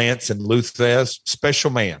of Lance and Lou Thesz.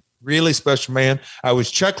 Special man, really special man. I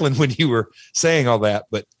was chuckling when you were saying all that,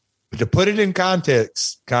 but to put it in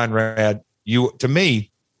context, Conrad, to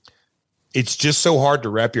me, it's just so hard to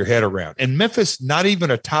wrap your head around. And Memphis, not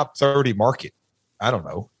even a top 30 market. I don't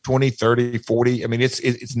know, 20, 30, 40. I mean,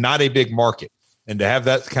 it's not a big market. And to have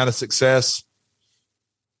that kind of success,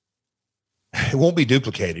 it won't be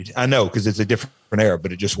duplicated. I know, because it's a different era,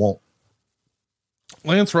 but it just won't.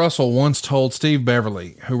 Lance Russell once told Steve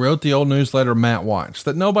Beverly, who wrote the old newsletter Matt Watch,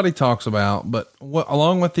 that nobody talks about, but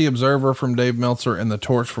along with the Observer from Dave Meltzer and the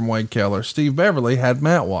Torch from Wade Keller, Steve Beverly had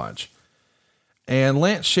Matt Watch. And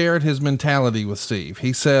Lance shared his mentality with Steve.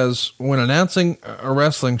 He says, when announcing a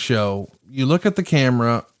wrestling show, you look at the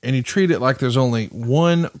camera and you treat it like there's only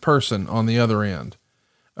one person on the other end,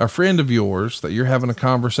 a friend of yours that you're having a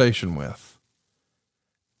conversation with.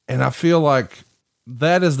 And I feel like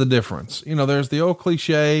that is the difference. There's the old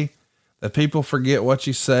cliche that people forget what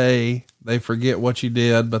you say, they forget what you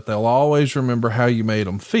did, but they'll always remember how you made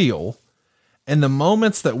them feel. And the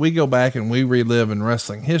moments that we go back and we relive in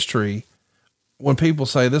wrestling history, when people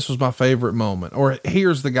say this was my favorite moment, or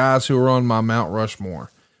here's the guys who are on my Mount Rushmore,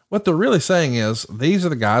 what they're really saying is these are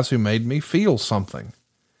the guys who made me feel something.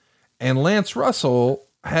 And Lance Russell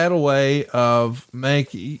had a way of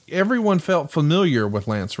everyone felt familiar with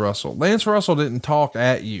Lance Russell. Lance Russell didn't talk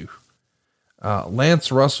at you.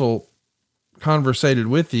 Lance Russell conversated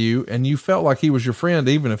with you and you felt like he was your friend,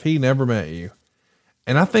 even if he never met you.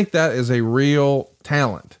 And I think that is a real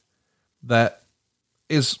talent that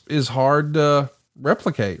is hard to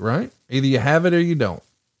replicate, right? Either you have it or you don't.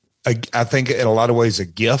 I think in a lot of ways a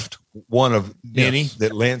gift, one of many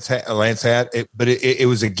that Lance had, but it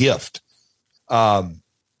was a gift. And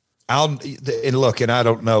look, and I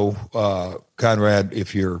don't know, Conrad,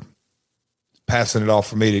 if you're passing it off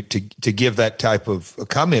for me to give that type of a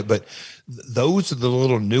comment, but those are the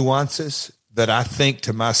little nuances that I think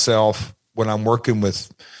to myself when I'm working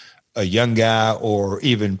with a young guy, or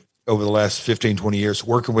even over the last 15, 20 years,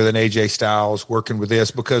 working with an AJ Styles, working with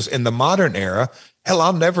this, because in the modern era, hell,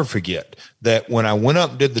 I'll never forget that when I went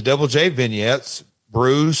up and did the Double J vignettes,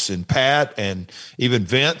 Bruce and Pat and even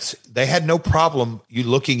Vince, they had no problem you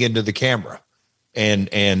looking into the camera and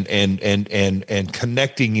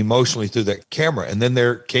connecting emotionally through that camera. And then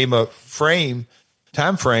there came a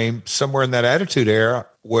time frame somewhere in that Attitude Era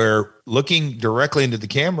where looking directly into the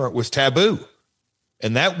camera was taboo.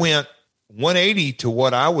 And that went 180 to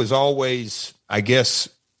what I was always, I guess,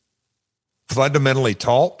 fundamentally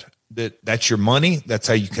taught, that's your money. That's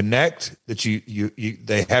how you connect, that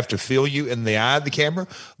they have to feel you in the eye of the camera.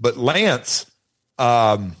 But Lance,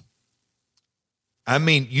 you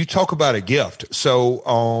talk about a gift. So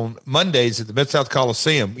on Mondays at the Mid-South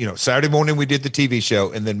Coliseum, Saturday morning we did the TV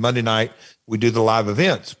show, and then Monday night we do the live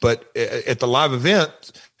events. But at the live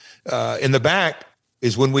event, in the back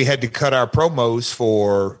is when we had to cut our promos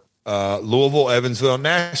for Louisville, Evansville, and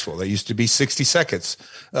Nashville. They used to be 60 seconds,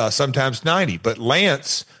 sometimes 90. But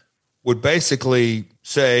Lance would basically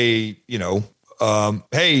say,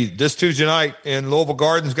 hey, this Tuesday night in Louisville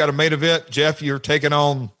Gardens got a main event. Jeff, you're taking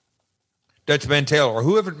on Dutch Mantell or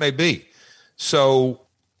whoever it may be. So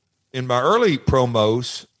in my early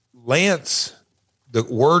promos, Lance, the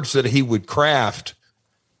words that he would craft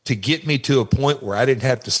to get me to a point where I didn't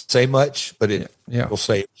have to say much, but we'll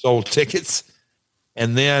say sold tickets.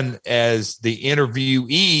 And then as the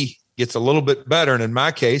interviewee gets a little bit better, and in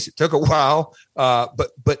my case, it took a while,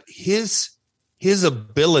 but his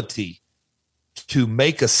ability to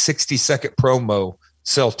make a 60-second promo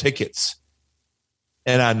sell tickets,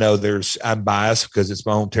 and I know I'm biased because it's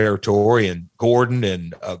my own territory, and Gordon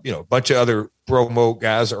and a bunch of other promo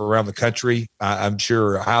guys around the country, I'm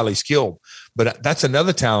sure are highly skilled, but that's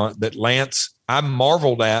another talent that Lance, I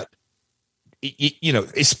marveled at.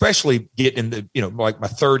 Especially getting into, like my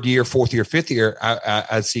third year, fourth year, fifth year,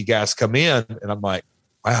 I see guys come in and I'm like,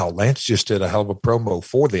 wow, Lance just did a hell of a promo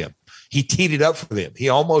for them. He teed it up for them. He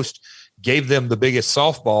almost gave them the biggest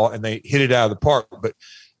softball and they hit it out of the park. But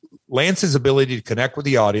Lance's ability to connect with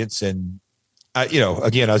the audience, and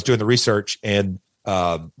again, I was doing the research, and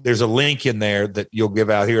there's a link in there that you'll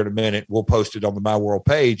give out here in a minute. We'll post it on the My World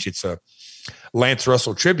page. It's Lance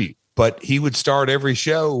Russell tribute, but he would start every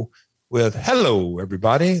show with, "Hello,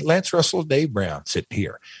 everybody. Lance Russell, Dave Brown sitting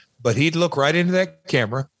here." But he'd look right into that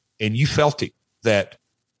camera, and you felt it that,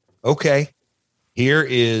 okay, here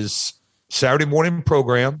is Saturday morning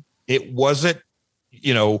program. It wasn't,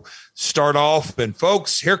 start off and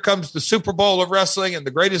folks, here comes the Super Bowl of wrestling and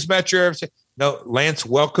the greatest match you've ever seen. No, Lance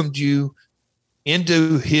welcomed you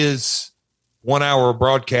into his 1 hour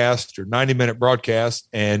broadcast or 90-minute broadcast,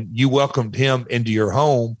 and you welcomed him into your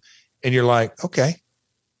home, and you're like, okay,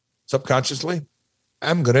 subconsciously,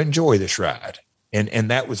 I'm going to enjoy this ride.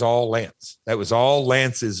 And that was all Lance. That was all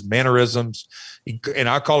Lance's mannerisms. And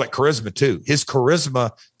I call it charisma too. His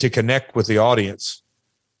charisma to connect with the audience.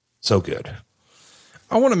 So good.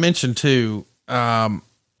 I want to mention too, the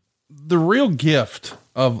real gift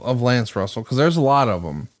of Lance Russell, because there's a lot of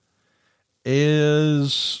them,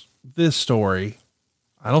 is this story.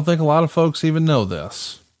 I don't think a lot of folks even know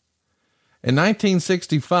this. In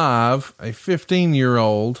 1965, a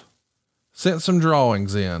 15-year-old sent some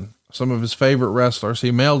drawings in, some of his favorite wrestlers.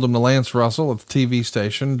 He mailed them to Lance Russell at the TV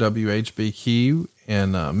station WHBQ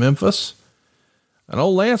in Memphis. And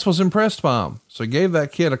old Lance was impressed by him. So he gave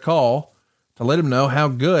that kid a call to let him know how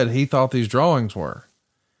good he thought these drawings were.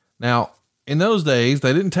 Now, in those days,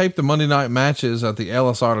 they didn't tape the Monday night matches at the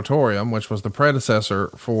Ellis Auditorium, which was the predecessor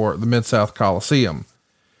for the Mid-South Coliseum.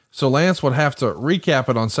 So Lance would have to recap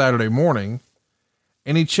it on Saturday morning.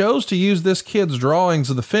 And he chose to use this kid's drawings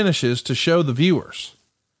of the finishes to show the viewers.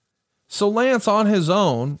 So Lance on his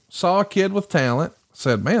own saw a kid with talent,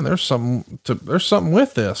 said, man, there's something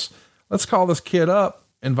with this. Let's call this kid up,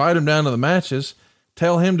 invite him down to the matches,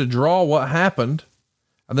 tell him to draw what happened,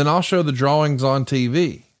 and then I'll show the drawings on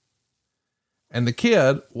TV. And the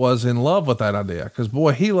kid was in love with that idea because,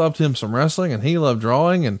 boy, he loved him some wrestling and he loved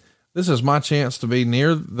drawing. And this is my chance to be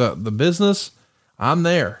near the business. I'm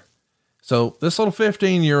there. So this little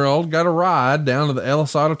 15-year-old got a ride down to the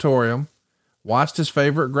Ellis Auditorium, watched his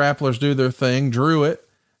favorite grapplers do their thing, drew it,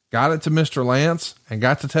 got it to Mr. Lance, and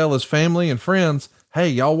got to tell his family and friends, hey,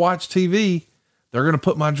 y'all watch TV. They're going to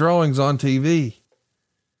put my drawings on TV.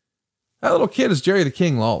 That little kid is Jerry the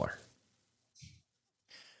King Lawler.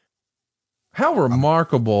 How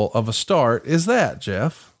remarkable of a start is that,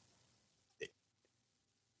 Jeff?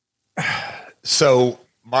 So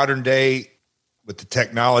modern day with the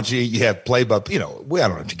technology, you have play by, I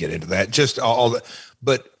don't have to get into that, just all the,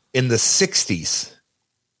 but in the 60s,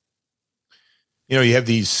 you have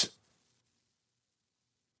these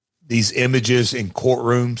images in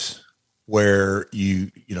courtrooms where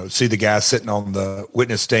you see the guy sitting on the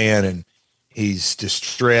witness stand and he's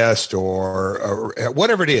distressed or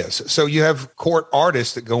whatever it is. So you have court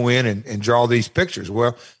artists that go in and draw these pictures.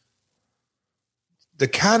 Well, the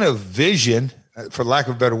kind of vision, for lack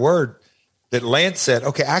of a better word, that Lance said,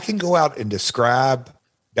 okay, I can go out and describe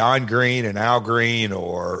Don Green and Al Green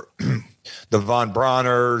or the Von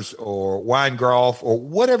Brauners or Weingroff or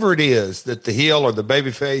whatever it is that the heel or the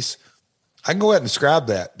babyface, I can go out and describe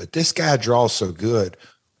that. But this guy draws so good.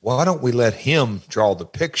 Why don't we let him draw the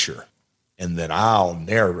picture and then I'll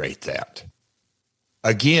narrate that?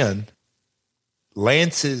 Again,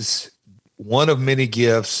 Lance's one of many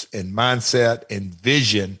gifts and mindset and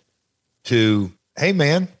vision to, hey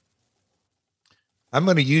man, I'm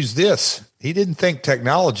going to use this. He didn't think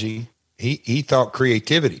technology. He thought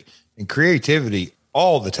creativity, and creativity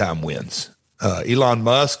all the time wins. Elon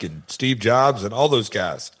Musk and Steve Jobs and all those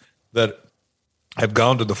guys that have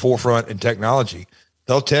gone to the forefront in technology,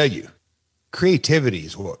 they'll tell you creativity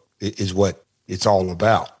is what it's all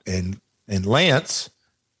about. And Lance,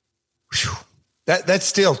 that's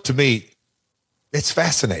still, to me, it's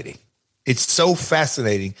fascinating. It's so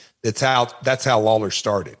fascinating. That's how Lawler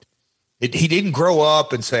started. He didn't grow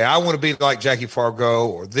up and say, I want to be like Jackie Fargo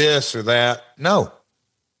or this or that. No,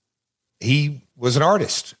 he was an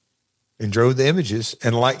artist and drove the images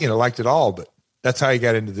and liked it all, but that's how he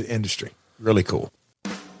got into the industry. Really cool.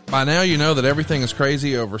 By now, you know that everything is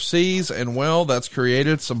crazy overseas, and well, that's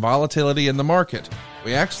created some volatility in the market.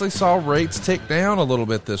 We actually saw rates tick down a little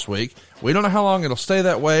bit this week. We don't know how long it'll stay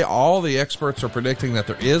that way. All the experts are predicting that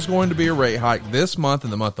there is going to be a rate hike this month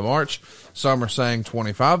in the month of March. Some are saying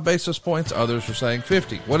 25 basis points. Others are saying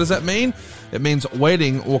 50. What does that mean? It means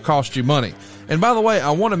waiting will cost you money. And by the way,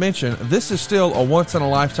 I want to mention this is still a once in a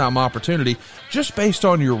lifetime opportunity just based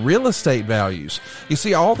on your real estate values. You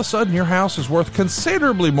see, all of a sudden your house is worth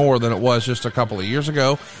considerably more than it was just a couple of years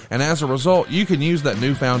ago. And as a result, you can use that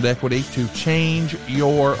newfound equity to change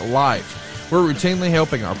your life. We're routinely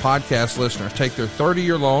helping our podcast listeners take their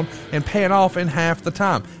 30-year loan and pay it off in half the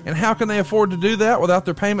time. And how can they afford to do that without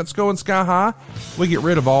their payments going sky high? We get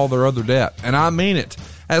rid of all their other debt. And I mean it.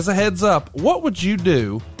 As a heads up, what would you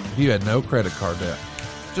do if you had no credit card debt?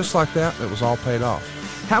 Just like that, it was all paid off.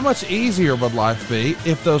 How much easier would life be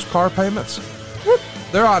if those car payments, whoop,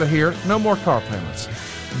 they're out of here, no more car payments.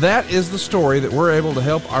 That is the story that we're able to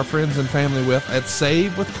help our friends and family with at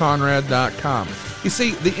SaveWithConrad.com. You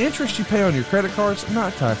see, the interest you pay on your credit cards,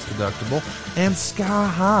 not tax deductible, and sky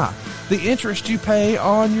high. The interest you pay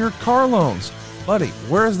on your car loans, buddy,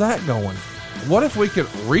 where is that going? What if we could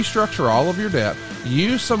restructure all of your debt,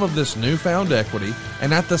 use some of this newfound equity,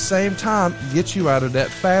 and at the same time get you out of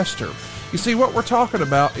debt faster? You see, what we're talking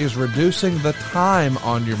about is reducing the time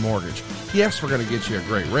on your mortgage. Yes, we're going to get you a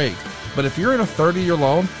great rate, but if you're in a 30-year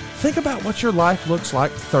loan, think about what your life looks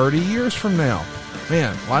like 30 years from now.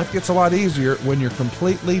 Man, life gets a lot easier when you're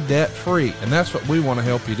completely debt-free, and that's what we want to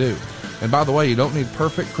help you do. And by the way, you don't need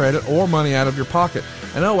perfect credit or money out of your pocket.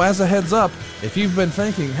 And oh, as a heads up, if you've been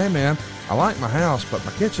thinking, hey man, I like my house, but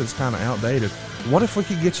my kitchen's kind of outdated, what if we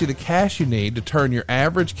could get you the cash you need to turn your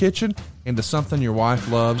average kitchen into something your wife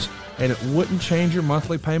loves, and it wouldn't change your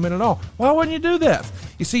monthly payment at all? Why wouldn't you do that?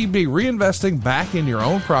 You see, you'd be reinvesting back in your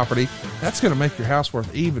own property. That's going to make your house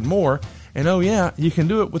worth even more. And oh yeah, you can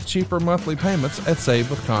do it with cheaper monthly payments at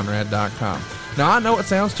SaveWithConrad.com. Now, I know it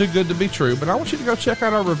sounds too good to be true, but I want you to go check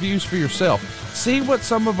out our reviews for yourself. See what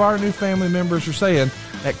some of our new family members are saying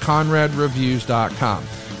at ConradReviews.com.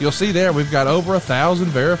 You'll see there we've got over 1,000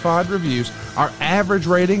 verified reviews. Our average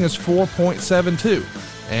rating is 4.72.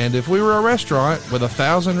 And if we were a restaurant with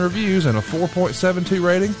 1,000 reviews and a 4.72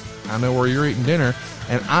 rating, I know where you're eating dinner,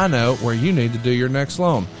 and I know where you need to do your next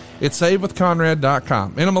loan. It's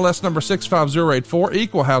SaveWithConrad.com. NMLS number 65084,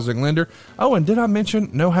 equal housing lender. Oh, and did I mention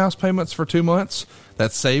no house payments for 2 months?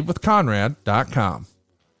 That's SaveWithConrad.com.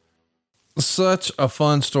 Such a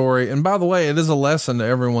fun story. And by the way, it is a lesson to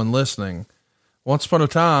everyone listening. Once upon a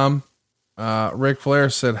time, Ric Flair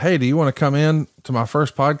said, hey, do you want to come in to my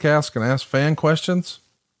first podcast and ask fan questions?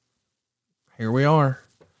 Here we are.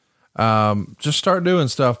 Just start doing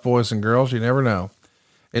stuff, boys and girls. You never know.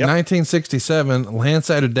 In 1967, Lance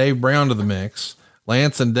added Dave Brown to the mix.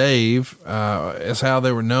 Lance and Dave is how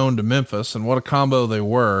they were known to Memphis, and what a combo they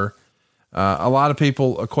were. A lot of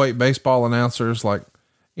people equate baseball announcers like,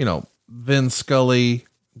 Vin Scully,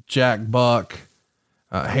 Jack Buck,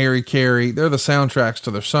 Harry Carey. They're the soundtracks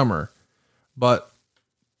to their summer. But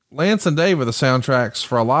Lance and Dave are the soundtracks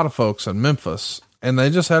for a lot of folks in Memphis, and they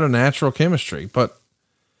just had a natural chemistry. But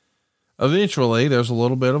eventually there's a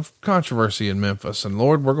little bit of controversy in Memphis, and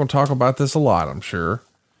Lord, we're going to talk about this a lot, I'm sure.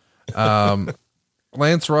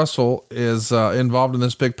 Lance Russell is involved in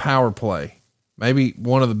this big power play, maybe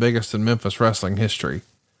one of the biggest in Memphis wrestling history.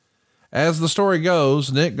 As the story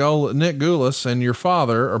goes, Nick Gulas and your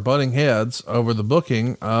father are butting heads over the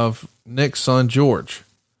booking of Nick's son, George.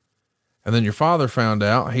 And then your father found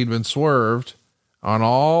out he'd been swerved on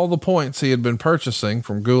all the points he had been purchasing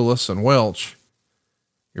from Gulas and Welch.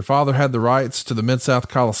 Your father had the rights to the Mid-South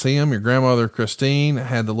Coliseum. Your grandmother, Christine,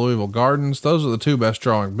 had the Louisville Gardens. Those are the two best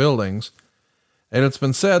drawing buildings. And it's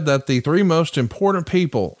been said that the three most important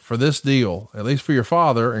people for this deal, at least for your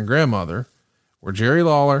father and grandmother, were Jerry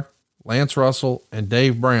Lawler, Lance Russell, and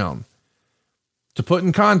Dave Brown. To put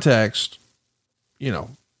in context,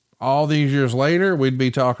 all these years later, we'd be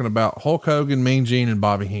talking about Hulk Hogan, Mean Gene, and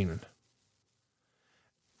Bobby Heenan.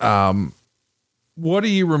 What do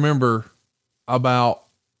you remember about,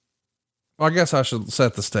 I guess I should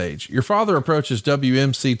set the stage. Your father approaches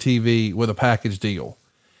WMC TV with a package deal.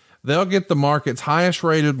 They'll get the market's highest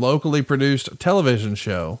rated locally produced television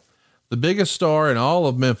show, the biggest star in all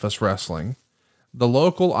of Memphis wrestling, the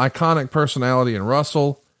local iconic personality in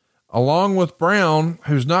Russell, along with Brown,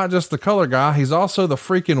 who's not just the color guy, he's also the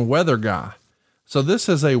freaking weather guy. So this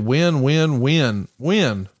is a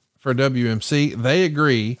win-win-win-win for WMC. They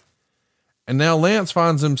agree. And now Lance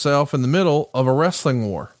finds himself in the middle of a wrestling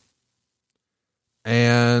war.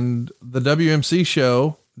 And the WMC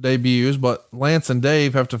show debuts, but Lance and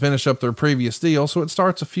Dave have to finish up their previous deal, so it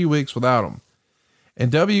starts a few weeks without them. And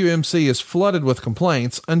WMC is flooded with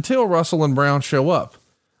complaints until Russell and Brown show up.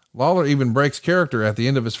 Lawler even breaks character at the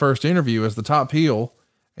end of his first interview as the top heel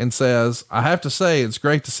and says, I have to say, it's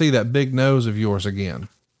great to see that big nose of yours again.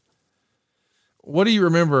 What do you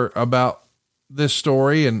remember about this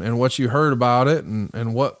story and what you heard about it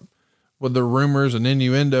and what the rumors and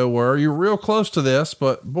innuendo were? You're real close to this,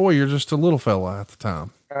 but boy, you're just a little fella at the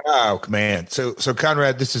time. Oh man. So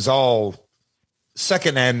Conrad, this is all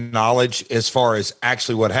secondhand knowledge as far as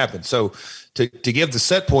actually what happened. So to give the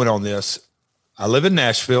set point on this, I live in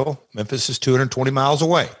Nashville. Memphis is 220 miles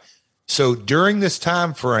away. So during this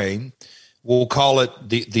time frame, we'll call it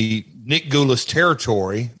the Nick Gulas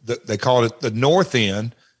territory. They call it the North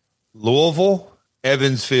End, Louisville,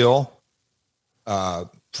 Evansville, for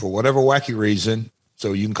whatever wacky reason,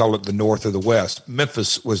 so you can call it the North or the West.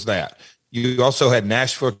 Memphis was that. You also had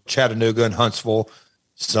Nashville, Chattanooga, and Huntsville.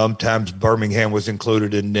 Sometimes Birmingham was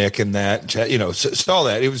included in Nick and that, saw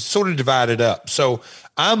that. It was sort of divided up. So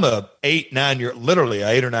I'm literally an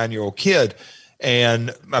 8 or 9 year old kid,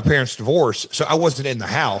 and my parents divorced. So I wasn't in the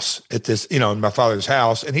house at this, in my father's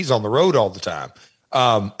house, and he's on the road all the time.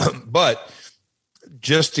 But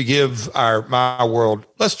just to give my world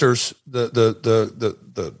listeners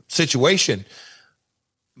the situation,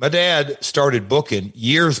 my dad started booking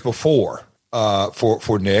years before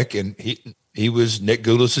for Nick, and he was Nick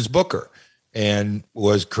Gulas's booker and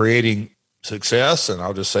was creating success. And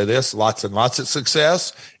I'll just say this, lots and lots of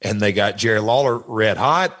success. And they got Jerry Lawler red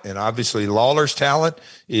hot. And obviously Lawler's talent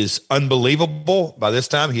is unbelievable. By this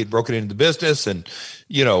time he had broken into the business and,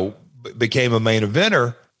 became a main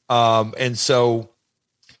eventer. And so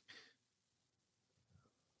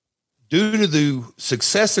due to the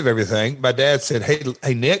success of everything, my dad said,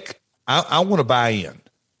 Hey, Nick, I want to buy in.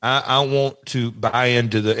 I want to buy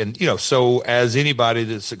into so as anybody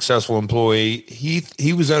that's a successful employee,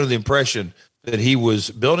 he was under the impression that he was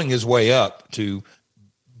building his way up to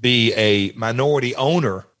be a minority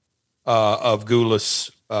owner of Gulas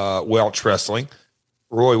Welch Wrestling,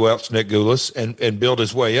 Roy Welch, Nick Gulas, and build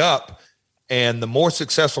his way up. And the more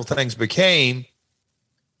successful things became,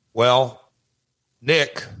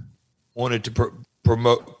 Nick wanted to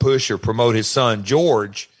promote his son,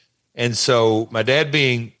 George. And so my dad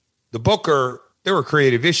being the booker, there were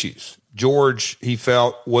creative issues. George, he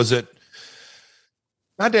felt my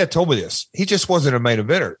dad told me this. He just wasn't a main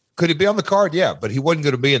eventer. Could he be on the card? Yeah, but he wasn't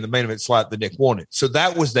going to be in the main event slot that Nick wanted. So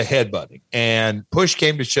that was the headbutting, and push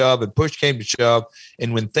came to shove.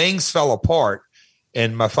 And when things fell apart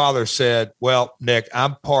and my father said, well, Nick,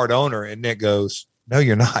 I'm part owner. And Nick goes, no,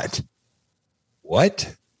 you're not.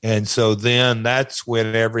 What? And so then that's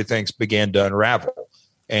when everything began to unravel.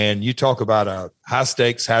 And you talk about a high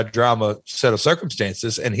stakes, high drama set of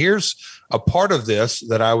circumstances. And here's a part of this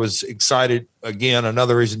that I was excited. Again,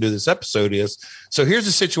 another reason to do this episode is, so here's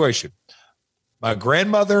the situation. My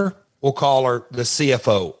grandmother, we'll call her the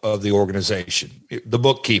CFO of the organization, the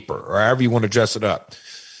bookkeeper, or however you want to dress it up.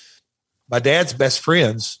 My dad's best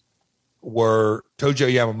friends were Tojo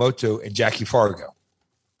Yamamoto and Jackie Fargo.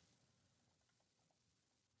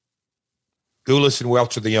 Gulas and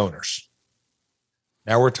Welch are the owners.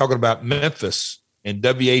 Now we're talking about Memphis and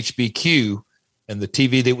WHBQ and the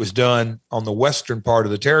TV that was done on the western part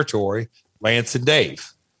of the territory, Lance and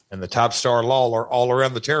Dave, and the top star Lawler all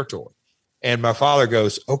around the territory. And my father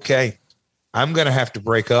goes, okay, I'm going to have to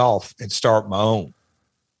break off and start my own.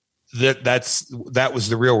 That was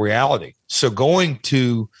the real reality. So going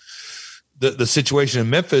to the situation in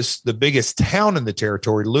Memphis, the biggest town in the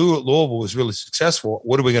territory, Louisville was really successful.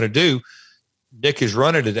 What are we going to do? Nick is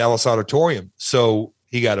running at Ellis Auditorium. So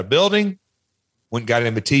he got a building, went and got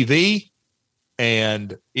him a TV,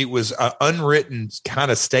 and it was an unwritten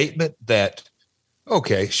kind of statement that,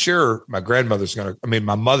 okay, sure, my mother's going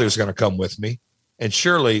to come with me, and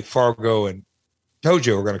surely Fargo and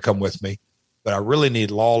Tojo are going to come with me, but I really need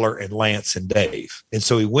Lawler and Lance and Dave. And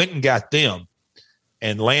so he went and got them,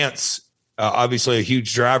 and Lance, obviously a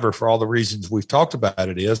huge driver for all the reasons we've talked about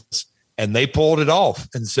it is, and they pulled it off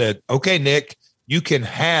and said, okay, Nick, you can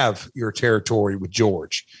have your territory with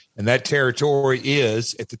George. And that territory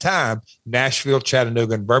is, at the time, Nashville,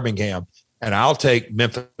 Chattanooga, and Birmingham. And I'll take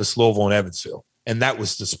Memphis, Louisville, and Evansville. And that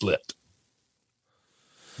was the split.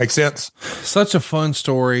 Make sense? Such a fun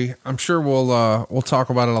story. I'm sure we'll talk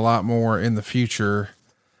about it a lot more in the future.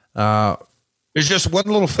 There's just one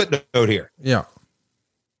little footnote here. Yeah.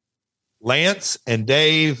 Lance and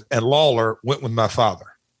Dave and Lawler went with my father.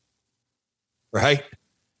 Right?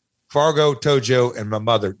 Fargo, Tojo, and my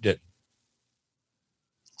mother didn't.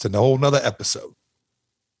 It's a whole nother episode.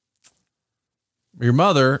 Your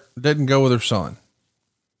mother didn't go with her son.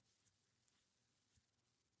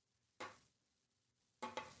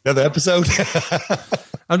 Another episode?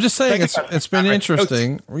 I'm just saying it's been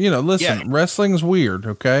interesting. Listen, Wrestling's weird.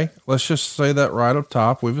 Okay. Let's just say that right up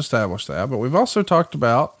top. We've established that, but we've also talked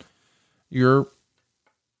about your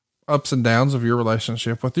ups and downs of your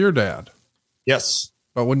relationship with your dad. Yes.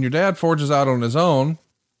 But when your dad forges out on his own,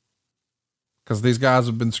 because these guys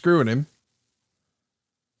have been screwing him,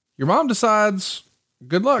 your mom decides,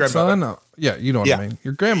 good luck, son. Yeah. You know what I mean?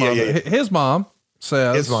 Your grandmother, his mom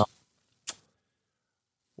says,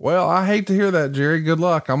 well, I hate to hear that, Jerry. Good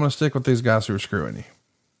luck. I'm going to stick with these guys who are screwing you.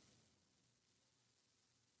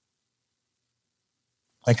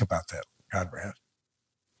 Think about that, Conrad.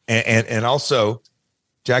 And also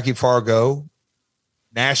Jackie Fargo,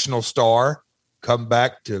 national star, come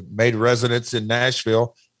back to made residence in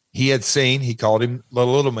Nashville. He called him the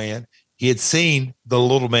little man. He had seen the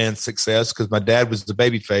little man's success because my dad was the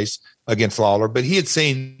babyface against Lawler, but he had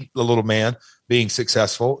seen the little man being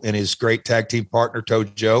successful and his great tag team partner,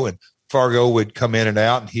 Tojo, and Fargo would come in and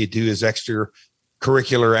out and he'd do his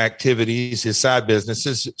extracurricular activities, his side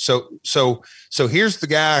businesses. So here's the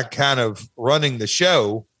guy kind of running the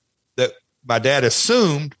show that my dad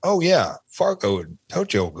assumed, oh yeah, Fargo and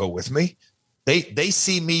Tojo will go with me. They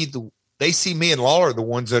see me and Lawler, the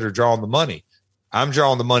ones that are drawing the money. I'm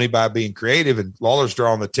drawing the money by being creative, and Lawler's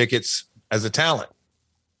drawing the tickets as a talent.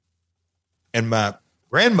 And my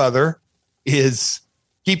grandmother is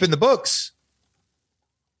keeping the books.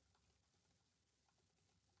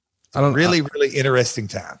 Really interesting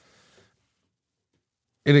time.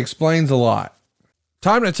 It explains a lot.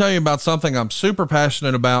 Time to tell you about something I'm super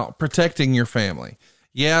passionate about: protecting your family.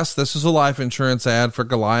 Yes, this is a life insurance ad for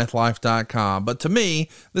GoliathLife.com, but to me,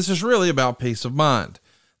 this is really about peace of mind.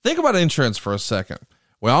 Think about insurance for a second.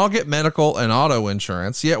 We all get medical and auto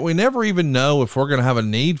insurance, yet we never even know if we're going to have a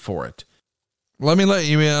need for it. Let me let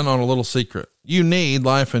you in on a little secret. You need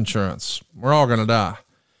life insurance. We're all going to die.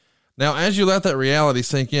 Now, as you let that reality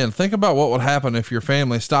sink in, think about what would happen if your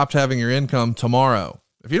family stopped having your income tomorrow.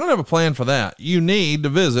 If you don't have a plan for that, you need to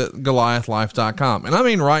visit GoliathLife.com. And I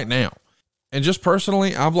mean right now. And just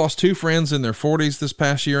personally, I've lost 2 friends in their 40s this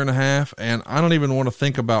past year and a half, and I don't even want to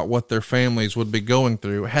think about what their families would be going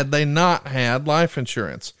through had they not had life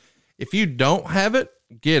insurance. If you don't have it,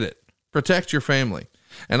 get it. Protect your family.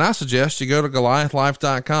 And I suggest you go to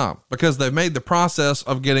GoliathLife.com because they've made the process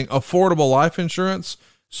of getting affordable life insurance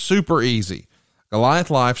super easy. Goliath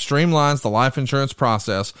Life streamlines the life insurance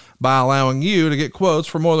process by allowing you to get quotes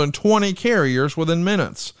for more than 20 carriers within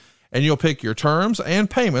minutes. And you'll pick your terms and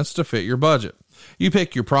payments to fit your budget. You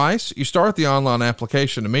pick your price, you start the online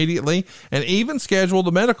application immediately, and even schedule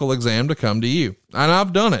the medical exam to come to you. And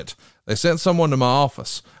I've done it. They sent someone to my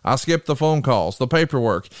office. I skipped the phone calls, the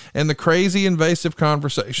paperwork, and the crazy invasive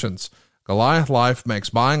conversations. Goliath Life makes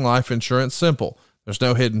buying life insurance simple. There's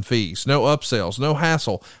no hidden fees, no upsells, no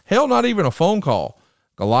hassle, hell, not even a phone call.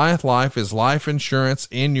 Goliath Life is life insurance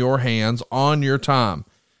in your hands on your time.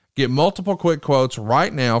 Get multiple quick quotes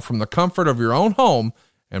right now from the comfort of your own home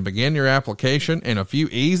and begin your application in a few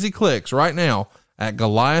easy clicks right now at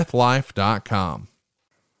GoliathLife.com.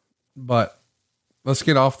 But let's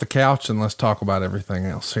get off the couch and let's talk about everything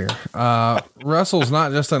else here. Russell's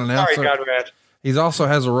not just an announcer. Sorry, Conrad. He also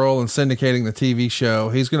has a role in syndicating the TV show.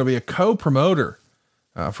 He's going to be a co-promoter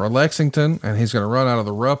for Lexington, and he's going to run out of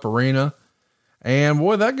the Rupp Arena. And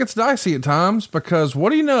boy, that gets dicey at times because what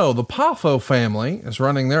do you know? The Poffo family is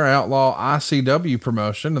running their outlaw ICW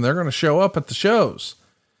promotion, and they're going to show up at the shows.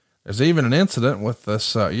 There's even an incident with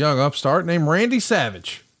this young upstart named Randy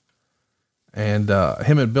Savage, and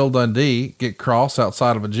him and Bill Dundee get cross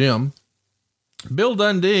outside of a gym. Bill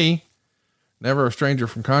Dundee, never a stranger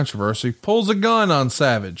from controversy, pulls a gun on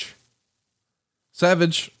Savage.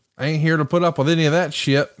 Savage ain't here to put up with any of that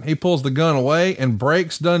shit. He pulls the gun away and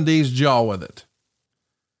breaks Dundee's jaw with it.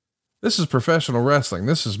 This is professional wrestling.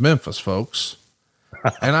 This is Memphis, folks.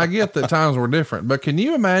 And I get that times were different, but can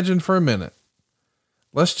you imagine for a minute?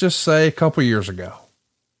 Let's just say a couple years ago,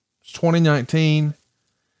 it's 2019.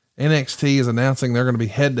 NXT is announcing they're going to be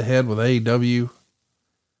head to head with AEW.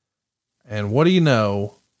 And what do you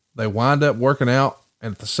know? They wind up working out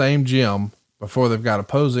at the same gym before they've got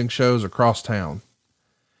opposing shows across town.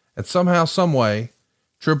 And somehow, some way,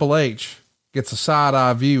 Triple H gets a side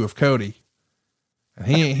eye view of Cody. And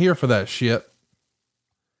he ain't here for that shit.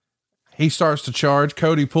 He starts to charge.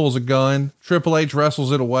 Cody pulls a gun. Triple H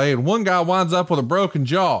wrestles it away. And one guy winds up with a broken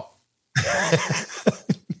jaw.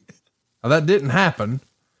 Now, that didn't happen,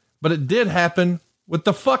 but it did happen with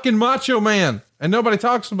the fucking Macho Man. And nobody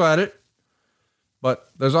talks about it. But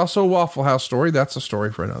there's also a Waffle House story. That's a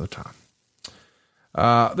story for another time.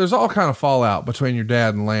 There's all kind of fallout between your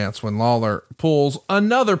dad and Lance when Lawler pulls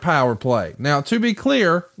another power play. Now, to be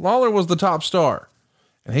clear, Lawler was the top star.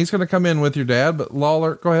 And he's going to come in with your dad, but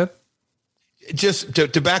Lawler, go ahead. Just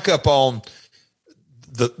to back up on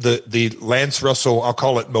the Lance Russell, I'll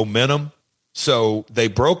call it momentum. So they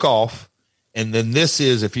broke off. And then this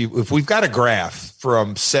is, if we've got a graph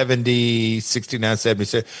from 70, 69,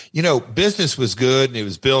 77, business was good and it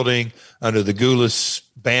was building under the Goulas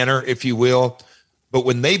banner, if you will. But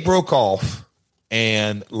when they broke off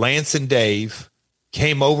and Lance and Dave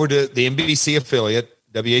came over to the NBC affiliate,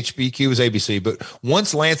 WHBQ was ABC, but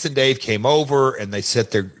once Lance and Dave came over and they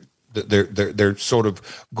set their sort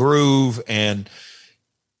of groove, and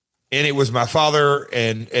And it was my father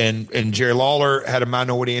and Jerry Lawler had a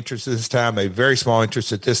minority interest at this time, a very small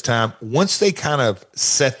interest at this time. Once they kind of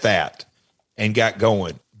set that and got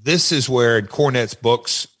going, this is where Cornette's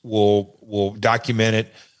books will document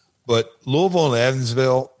it. But Louisville and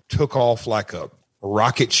Evansville took off like a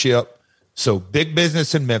rocket ship. So big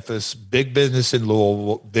business in Memphis, big business in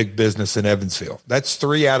Louisville, big business in Evansville. That's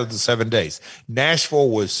 3 out of the 7 days. Nashville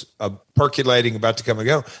was percolating, about to come and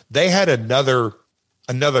go. They had another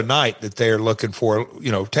night that they're looking for,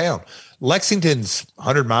 town. Lexington's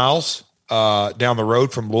 100 miles down the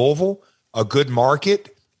road from Louisville, a good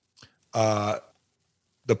market. The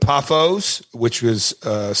Paphos, which was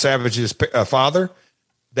Savage's father,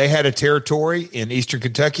 they had a territory in Eastern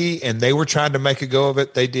Kentucky, and they were trying to make a go of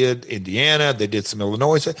it. They did Indiana. They did some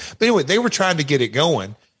Illinois. But anyway, they were trying to get it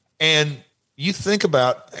going. And you think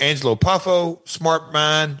about Angelo Paffo, smart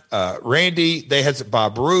mind, Randy. They had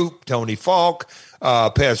Bob Roop, Tony Falk,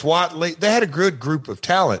 Pez Watley. They had a good group of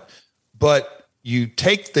talent. But you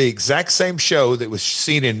take the exact same show that was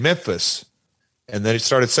seen in Memphis, and then it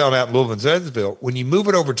started selling out in Louisville and Evansville. When you move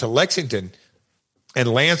it over to Lexington, and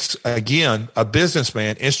Lance, again, a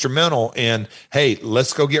businessman, instrumental in, hey,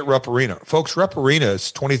 let's go get Rupp Arena. Folks, Rupp Arena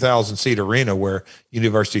is 20,000-seat arena where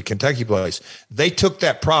University of Kentucky plays. They took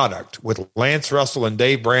that product with Lance Russell and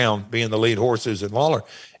Dave Brown being the lead horses and Lawler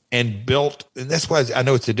and built, and that's why I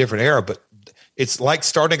know it's a different era, but it's like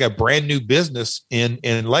starting a brand new business in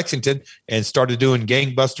Lexington and started doing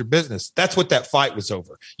gangbuster business. That's what that fight was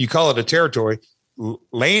over. You call it a territory.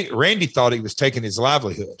 Randy thought he was taking his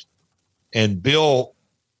livelihood. And Bill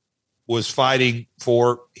was fighting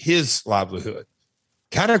for his livelihood.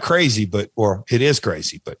 Kind of crazy, or it is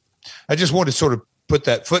crazy. But I just wanted to sort of put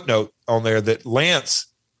that footnote on there that Lance,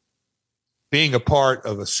 being a part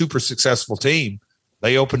of a super successful team,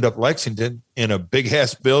 they opened up Lexington in a big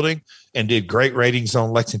ass building and did great ratings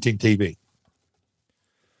on Lexington TV.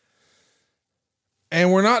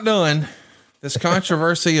 And we're not done. This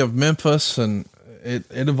controversy of Memphis, and it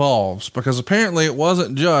evolves, because apparently it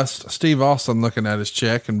wasn't just Steve Austin looking at his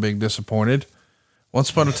check and being disappointed.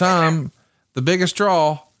 Once upon a time, the biggest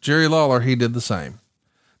draw, Jerry Lawler, he did the same.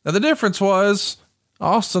 Now the difference was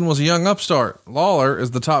Austin was a young upstart. Lawler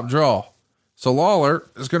is the top draw. So Lawler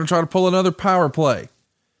is going to try to pull another power play,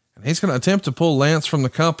 and he's going to attempt to pull Lance from the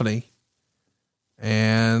company.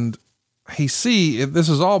 And this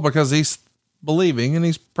is all because he's believing, and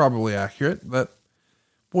he's probably accurate, that,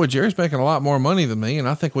 boy, Jerry's making a lot more money than me, and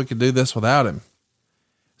I think we could do this without him.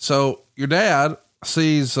 So your dad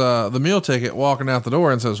sees the meal ticket walking out the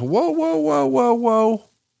door and says, whoa.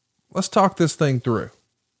 Let's talk this thing through.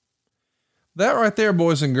 That right there,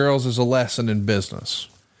 boys and girls, is a lesson in business.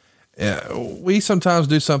 We sometimes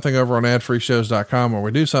do something over on adfreeshows.com where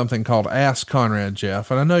we do something called Ask Conrad Jeff.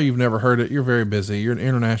 And I know you've never heard it. You're very busy. You're an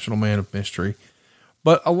international man of mystery,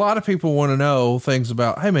 but a lot of people want to know things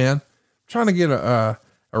about, hey man, I'm trying to get a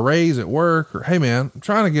raise at work, or, hey man, I'm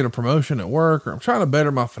trying to get a promotion at work, or I'm trying to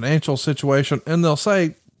better my financial situation. And they'll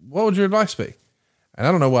say, what would your advice be? And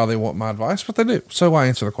I don't know why they want my advice, but they do. So I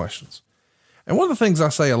answer the questions. And one of the things I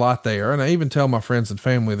say a lot there, and I even tell my friends and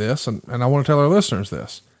family this, and I want to tell our listeners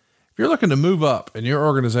this: if you're looking to move up in your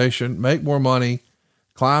organization, make more money,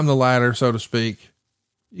 climb the ladder, so to speak,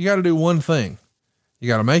 you got to do one thing. You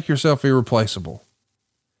got to make yourself irreplaceable.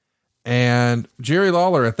 And Jerry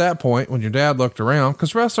Lawler, at that point, when your dad looked around,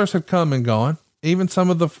 because wrestlers had come and gone, even some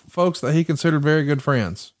of the folks that he considered very good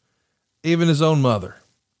friends, even his own mother.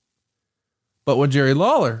 But when Jerry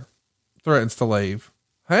Lawler threatens to leave,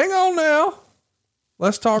 hang on now,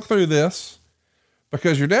 let's talk through this,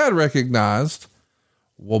 because your dad recognized,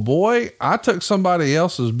 well, boy, I took somebody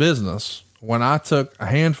else's business when I took a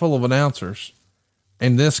handful of announcers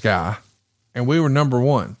and this guy, and we were number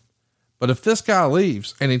one. But if this guy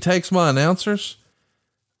leaves and he takes my announcers,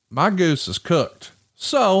 my goose is cooked.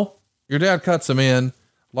 So your dad cuts him in.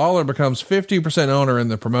 Lawler becomes 50% owner in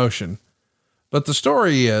the promotion. But the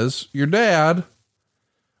story is your dad,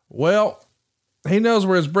 well, he knows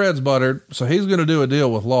where his bread's buttered, so he's going to do a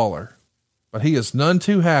deal with Lawler. But he is none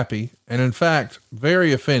too happy, and in fact,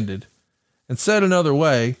 very offended. And said another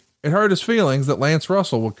way, it hurt his feelings that Lance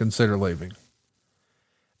Russell would consider leaving.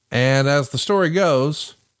 And as the story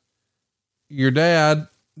goes, your dad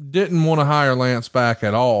didn't want to hire Lance back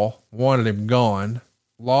at all, wanted him gone.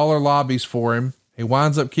 Lawler lobbies for him. He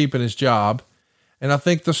winds up keeping his job. And I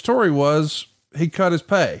think the story was he cut his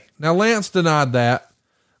pay. Now, Lance denied that.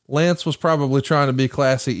 Lance was probably trying to be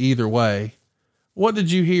classy either way. What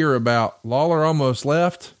did you hear about Lawler almost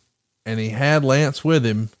left and he had Lance with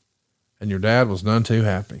him and your dad was none too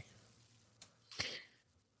happy?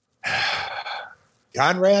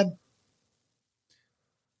 Conrad,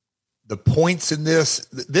 the points in this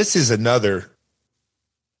is another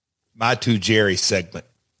My Two Jerry segment,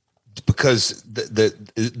 because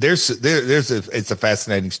it's a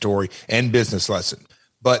fascinating story and business lesson.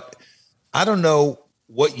 But I don't know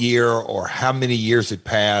what year or how many years had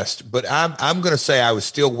passed, but I'm going to say I was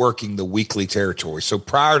still working the weekly territory. So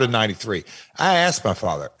prior to 93, I asked my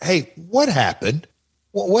father, hey, what happened?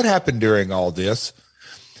 What happened during all this?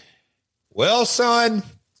 Well, son,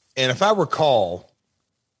 and if I recall,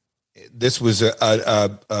 this was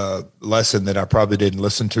a lesson that I probably didn't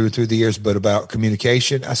listen to through the years, but about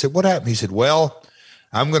communication. I said, what happened? He said, well,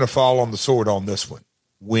 I'm going to fall on the sword on this one.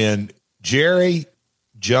 When Jerry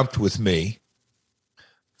jumped with me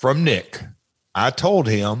from Nick, I told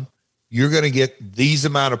him, you're going to get these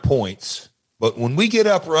amount of points, but when we get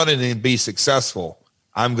up running and be successful,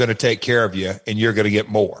 I'm going to take care of you and you're going to get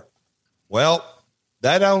more. Well,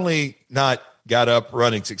 that only not got up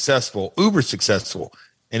running successful, uber successful.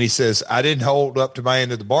 And he says, I didn't hold up to my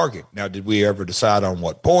end of the bargain. Now, did we ever decide on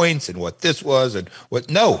what points and what this was and what?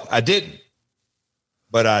 No, I didn't.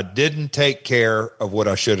 But I didn't take care of what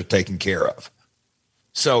I should have taken care of.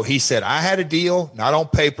 So he said, I had a deal, not on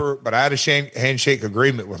paper, but I had a handshake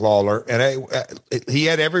agreement with Lawler, and he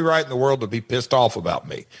had every right in the world to be pissed off about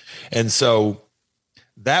me. And so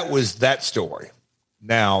that was that story.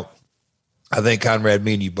 Now, I think, Conrad,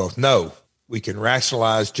 me and you both know we can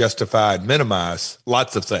rationalize, justify, and minimize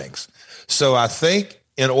lots of things. So I think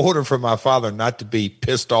in order for my father not to be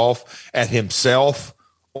pissed off at himself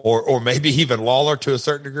or maybe even Lawler to a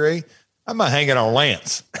certain degree, I'm not hanging on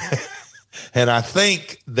Lance. And I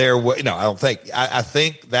think I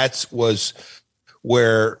think was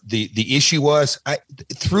where the issue was.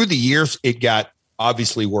 Through the years, it got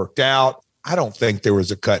obviously worked out. I don't think there was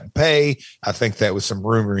a cut in pay. I think that was some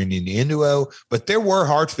rumor in the innuendo, but there were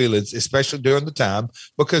hard feelings, especially during the time,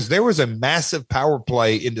 because there was a massive power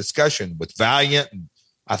play in discussion with Valiant and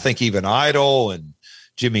I think even Idol and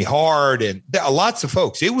Jimmy Hart and lots of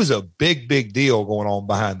folks. It was a big, big deal going on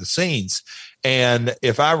behind the scenes. And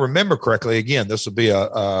if I remember correctly, again, this will be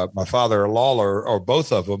my father or Lawler or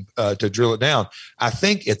both of them to drill it down. I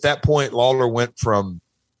think at that point, Lawler went from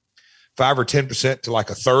 5 or 10% to like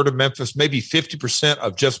a third of Memphis, maybe 50%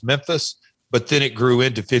 of just Memphis, but then it grew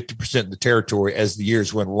into 50% of the territory as the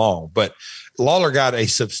years went along. But Lawler got a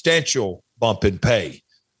substantial bump in pay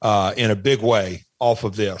in a big way off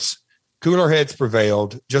of this. Cooler heads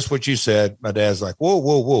prevailed. Just what you said. My dad's like, whoa,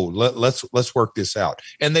 let's work this out.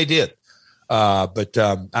 And they did. But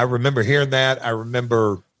I remember hearing that. I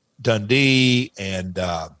remember Dundee and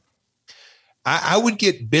I would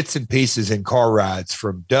get bits and pieces in car rides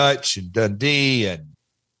from Dutch and Dundee and,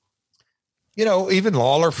 even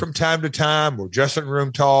Lawler from time to time or dressing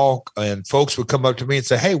room talk. And folks would come up to me and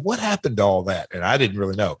say, hey, what happened to all that? And I didn't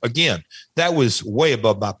really know. Again, that was way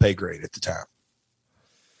above my pay grade at the time.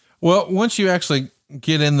 Well, once you actually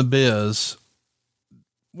get in the biz,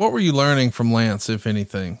 what were you learning from Lance, if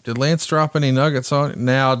anything? Did Lance drop any nuggets on it?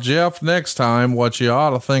 Now, Jeff, next time, what you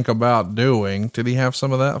ought to think about doing, did he have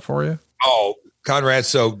some of that for you? Oh, Conrad.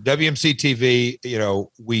 So WMC TV,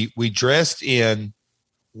 we dressed in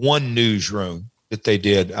one newsroom that they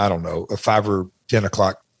did, I don't know, a 5 or 10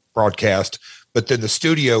 o'clock broadcast. But then the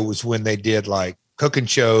studio was when they did like cooking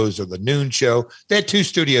shows or the noon show. They had 2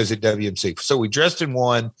 studios at WMC. So we dressed in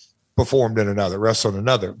one, performed in another, wrestled in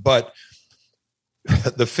another. But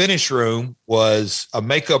the finish room was a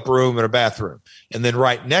makeup room and a bathroom. And then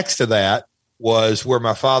right next to that was where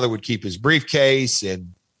my father would keep his briefcase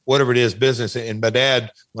and whatever it is, business. And my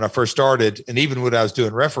dad, when I first started, and even when I was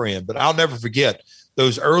doing refereeing, but I'll never forget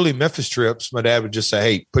those early Memphis trips, my dad would just say,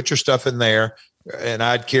 hey, put your stuff in there. And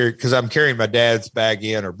I'd carry, because I'm carrying my dad's bag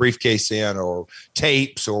in or briefcase in or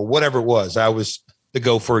tapes or whatever it was. I was the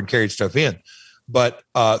gopher and carried stuff in. But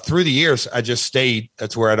through the years, I just stayed.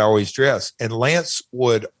 That's where I'd always dress. And Lance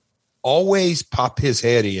would always pop his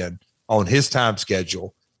head in on his time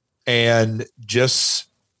schedule. And just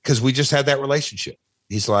because we just had that relationship.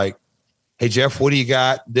 He's like, hey, Jeff, what do you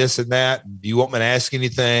got? This and that. Do you want me to ask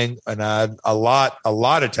anything? And a lot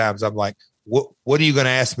of times I'm like, what are you going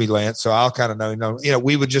to ask me, Lance? So I'll kind of know,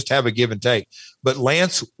 we would just have a give and take. But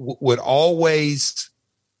Lance would always,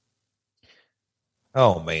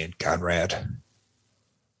 oh man, Conrad,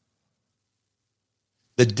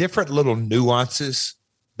 the different little nuances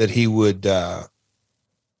that he would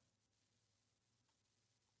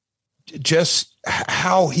just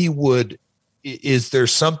how he would, is there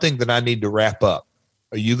something that I need to wrap up?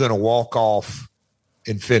 Are you going to walk off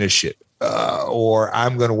and finish it? Or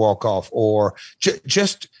I'm going to walk off, or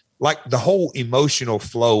just like the whole emotional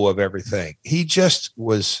flow of everything. He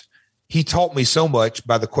taught me so much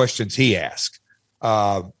by the questions he asked.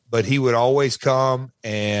 but he would always come.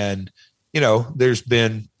 And, there's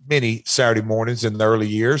been many Saturday mornings in the early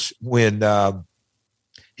years when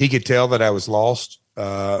he could tell that I was lost,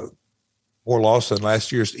 more lost than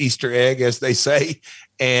last year's Easter egg, as they say.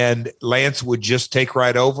 And Lance would just take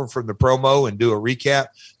right over from the promo and do a recap.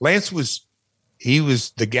 Lance was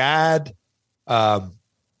the guide,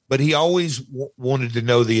 but he always wanted to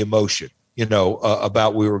know the emotion,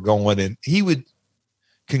 about we were going. And he would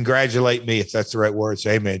congratulate me, if that's the right word,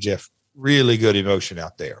 say, "Hey man, Jeff, really good emotion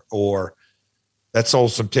out there," or "that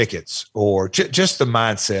sold some tickets," or just the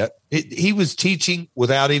mindset. He was teaching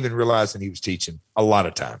without even realizing he was teaching a lot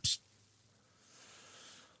of times.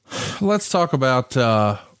 Let's talk about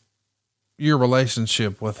your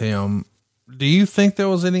relationship with him. Do you think there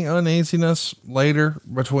was any uneasiness later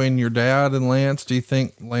between your dad and Lance? Do you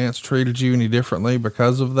think Lance treated you any differently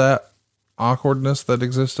because of that awkwardness that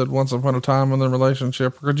existed once upon a time in the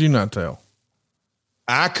relationship? Or could you not tell?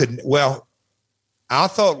 I couldn't. Well, I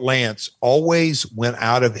thought Lance always went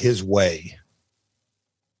out of his way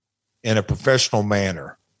in a professional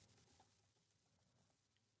manner.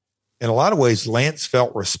 In a lot of ways, Lance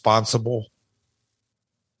felt responsible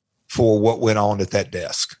for what went on at that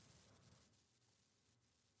desk.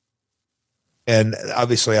 And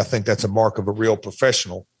obviously, I think that's a mark of a real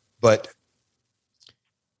professional. But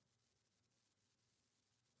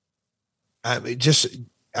I mean,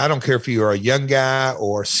 I don't care if you're a young guy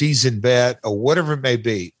or a seasoned vet or whatever it may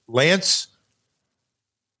be. Lance,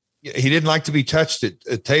 he didn't like to be touched at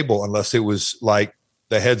a table unless it was like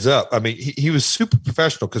the heads up. I mean, he was super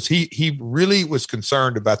professional because he really was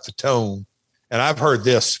concerned about the tone. And I've heard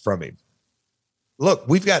this from him. Look,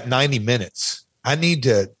 we've got 90 minutes. I need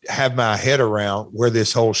to have my head around where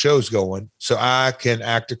this whole show's going so I can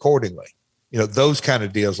act accordingly. Those kind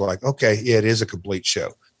of deals like, okay, yeah, it is a complete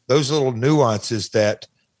show. Those little nuances that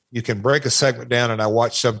you can break a segment down. And I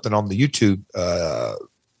watched something on the YouTube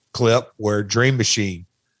clip where Dream Machine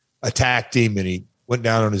attacked him and he went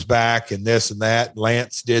down on his back and this and that.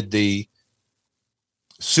 Lance did the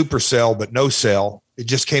super sell, but no sell. It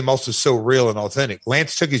just came also so real and authentic.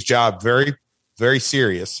 Lance took his job very, very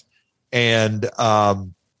serious. And I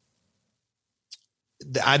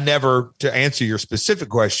never, to answer your specific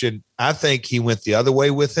question, I think he went the other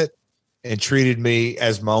way with it and treated me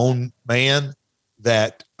as my own man,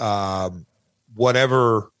 that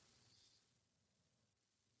whatever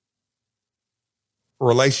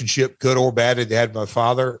relationship, good or bad, it had with my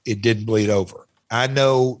father, it didn't bleed over. I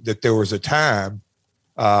know that there was a time,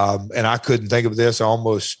 and I couldn't think of this. I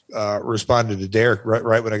almost responded to Derek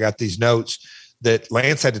right when I got these notes, that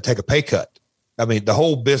Lance had to take a pay cut. I mean, the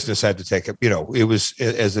whole business had to take it. It was,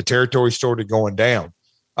 as the territory started going down,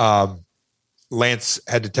 Lance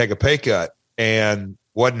had to take a pay cut and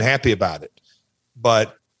wasn't happy about it.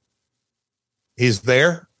 But he's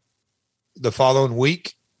there the following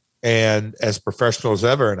week and as professional as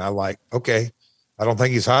ever. And I okay, I don't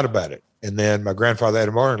think he's hot about it. And then my grandfather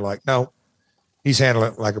Adam Martin, no, he's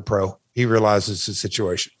handling it like a pro. He realizes the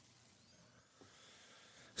situation.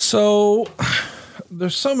 So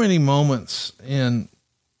there's so many moments in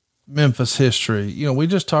Memphis history. We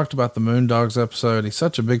just talked about the Moondogs episode. He's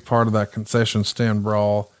such a big part of that concession stand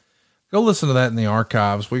brawl. Go listen to that in the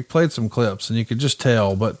archives. We played some clips and you could just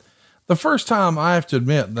tell, but the first time, I have to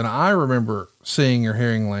admit, that I remember seeing or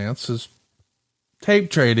hearing Lance is tape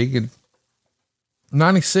trading in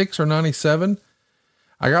 96 or 97.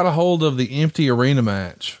 I got a hold of the empty arena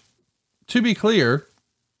match. To be clear,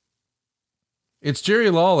 it's Jerry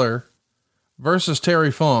Lawler versus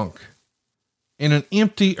Terry Funk in an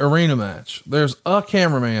empty arena match. There's a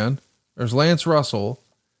cameraman, there's Lance Russell,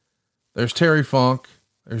 there's Terry Funk,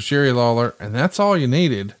 there's Jerry Lawler, and that's all you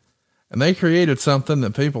needed. And they created something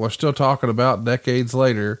that people are still talking about decades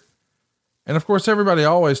later. And of course, everybody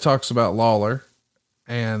always talks about Lawler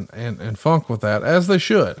and Funk with that, as they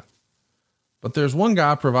should. But there's one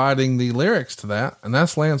guy providing the lyrics to that, and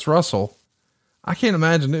that's Lance Russell. I can't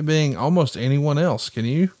imagine it being almost anyone else. Can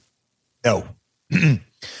you? No.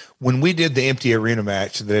 When we did the empty arena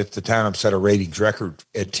match, that at the time set a ratings record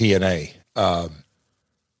at TNA,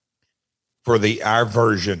 for our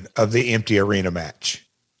version of the empty arena match,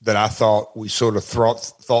 that I thought we sort of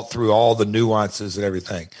thought through all the nuances and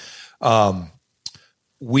everything.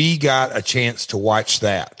 We got a chance to watch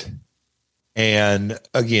that. And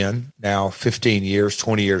again, now 15 years,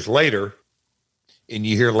 20 years later, and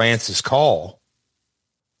you hear Lance's call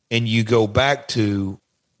and you go back to,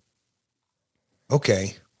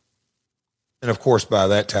 okay. And of course, by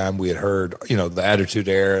that time we had heard, the Attitude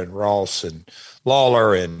Era and Ross and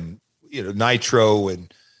Lawler and, Nitro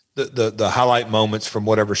and the highlight moments from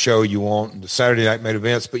whatever show you want and the Saturday night main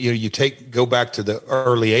events. But, you go back to the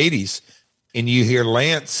early 80s and you hear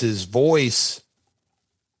Lance's voice,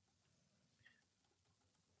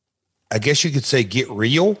 I guess you could say, get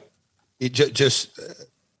real. It just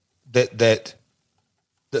that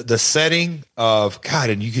the setting of God,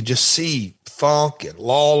 and you could just see Funk and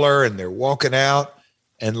Lawler, and they're walking out,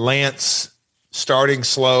 and Lance starting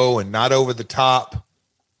slow and not over the top,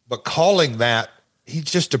 but calling that he's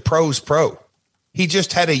just a pro's pro. He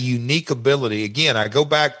just had a unique ability. Again, I go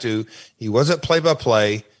back to, he wasn't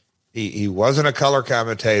play-by-play. He wasn't a color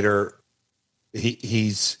commentator.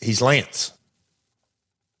 He's Lance.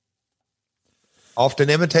 Often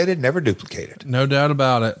imitated, never duplicated. No doubt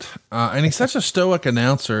about it. And he's such a stoic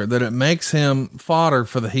announcer that it makes him fodder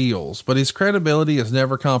for the heels, but his credibility is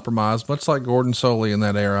never compromised, much like Gordon Soley in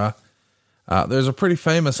that era. There's a pretty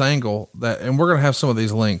famous angle that, and we're going to have some of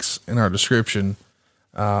these links in our description.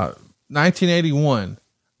 1981,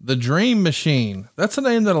 The Dream Machine. That's a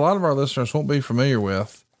name that a lot of our listeners won't be familiar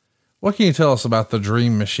with. What can you tell us about The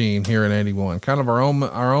Dream Machine here in 81? Kind of our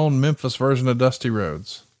own Memphis version of Dusty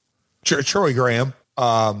Rhodes. Troy Graham.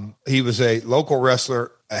 He was a local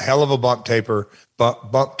wrestler, a hell of a bump taker,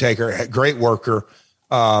 great worker.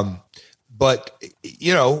 But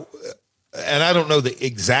and I don't know the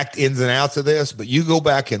exact ins and outs of this, but you go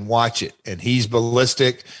back and watch it, and he's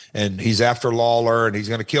ballistic, and he's after Lawler, and he's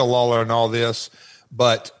going to kill Lawler and all this.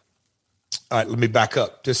 But all right, let me back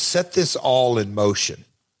up to set this all in motion.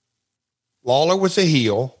 Lawler was a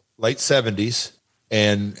heel, late 70s,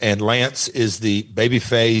 and Lance is the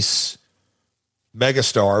babyface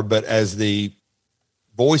megastar, but as the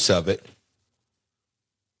voice of it,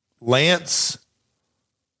 Lance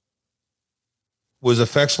was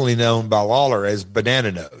affectionately known by Lawler as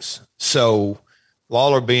Banana Nose. So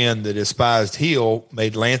Lawler, being the despised heel,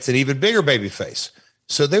 made Lance an even bigger babyface.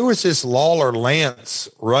 So there was this Lawler-Lance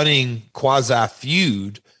running quasi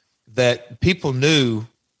feud that people knew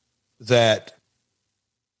that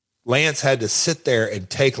Lance had to sit there and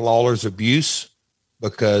take Lawler's abuse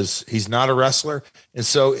because he's not a wrestler. And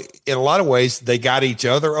so in a lot of ways, they got each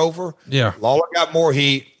other over. Yeah. Lawler got more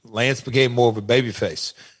heat. Lance became more of a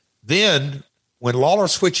babyface. Then when Lawler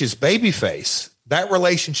switches babyface, that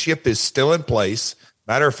relationship is still in place.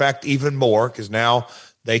 Matter of fact, even more, because now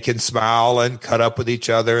they can smile and cut up with each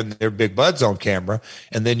other and they're big buds on camera.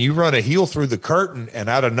 And then you run a heel through the curtain, and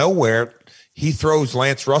out of nowhere, he throws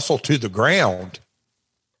Lance Russell to the ground.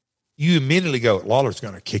 You immediately go, Lawler's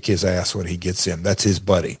going to kick his ass when he gets in. That's his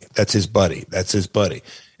buddy. That's his buddy. That's his buddy.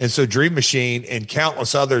 And so Dream Machine and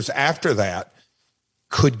countless others after that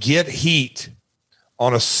could get heat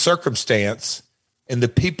on a circumstance, and the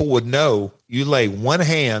people would know you lay one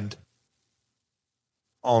hand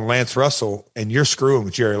on Lance Russell and you're screwing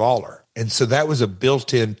with Jerry Lawler. And so that was a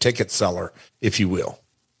built-in ticket seller, if you will.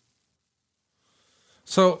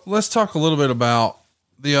 So let's talk a little bit about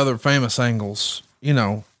the other famous angles.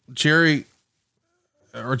 Jimmy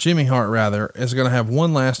Hart rather, is going to have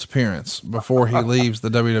one last appearance before he leaves the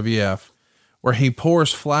WWF, where he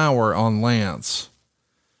pours flour on Lance.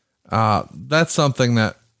 That's something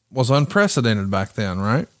that was unprecedented back then,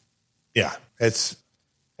 right? Yeah. It's,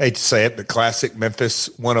 hate to say it, but classic Memphis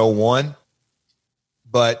 101.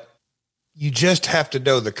 But you just have to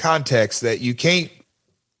know the context that you can't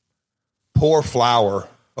pour flour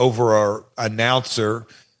over an announcer's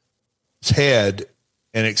head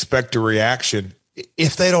and expect a reaction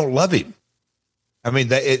if they don't love him. I mean,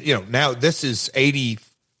 now this is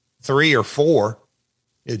 83 or 4.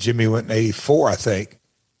 Yeah, Jimmy went in 84, I think.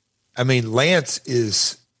 I mean, Lance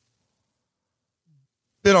is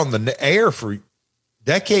been on the air for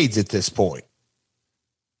decades at this point.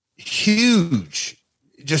 Huge,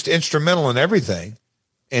 just instrumental in everything.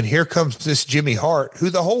 And here comes this Jimmy Hart,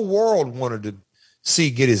 who the whole world wanted to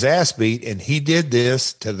see get his ass beat, and he did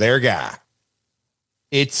this to their guy.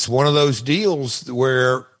 It's one of those deals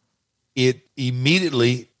where it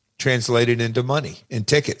immediately translated into money and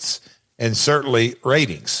tickets and certainly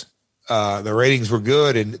ratings. The ratings were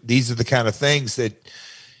good, and these are the kind of things that,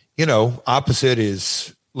 opposite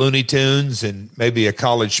is Looney Tunes and maybe a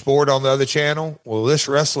college sport on the other channel. Well, this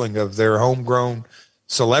wrestling of their homegrown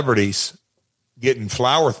celebrities getting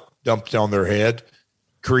flour dumped on their head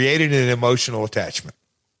created an emotional attachment.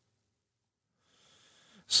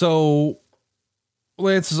 So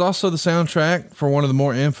Lance is also the soundtrack for one of the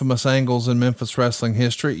more infamous angles in Memphis wrestling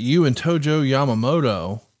history. You and Tojo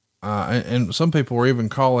Yamamoto, and some people were even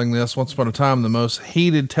calling this once upon a time the most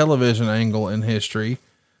heated television angle in history.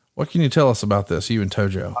 What can you tell us about this, you and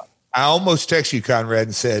Tojo? I almost texted you, Conrad,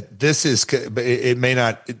 and said, this is, it may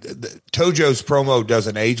not, Tojo's promo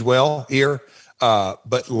doesn't age well here.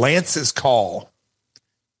 But Lance's call,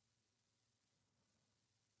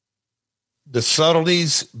 the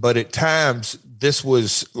subtleties, but at times this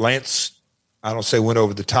was Lance. I don't say went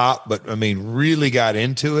over the top, but I mean, really got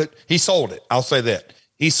into it. He sold it. I'll say that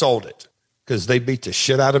he sold it because they beat the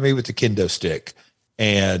shit out of me with the kendo stick.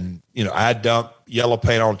 And, you know, I dump yellow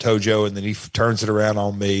paint on Tojo and then he turns it around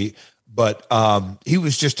on me. But he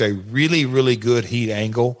was just a really, really good heat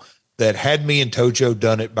angle that had me and Tojo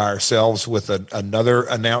done it by ourselves with another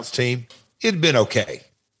announced team, it'd been okay.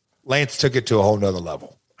 Lance took it to a whole nother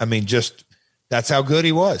level. I mean, just that's how good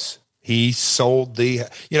he was. He sold the,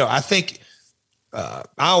 you know, I think I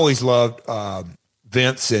always loved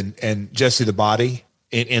Vince and Jesse the Body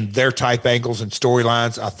in their type angles and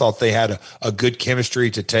storylines. I thought they had a good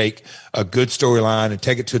chemistry to take a good storyline and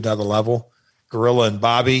take it to another level. Gorilla and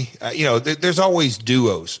Bobby, you know, there's always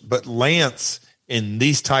duos, but Lance in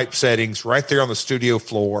these type settings right there on the studio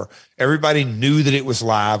floor, everybody knew that it was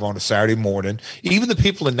live on a Saturday morning. Even the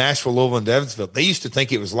people in Nashville, Louisville, and Evansville, they used to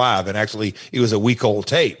think it was live, and actually it was a week old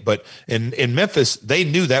tape. But in Memphis, they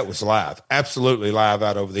knew that was live, absolutely live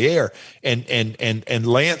out over the air. And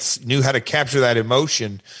Lance knew how to capture that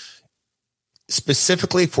emotion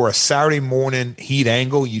specifically for a Saturday morning heat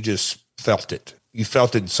angle. You just felt it. You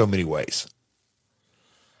felt it in so many ways.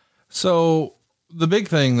 So the big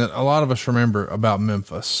thing that a lot of us remember about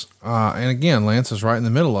Memphis, and again, Lance is right in the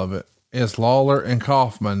middle of it, is Lawler and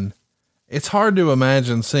Kaufman. It's hard to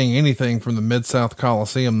imagine seeing anything from the Mid-South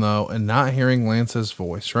Coliseum though, and not hearing Lance's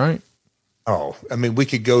voice, right? Oh, I mean, we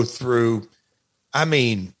could go through,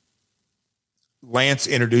 Lance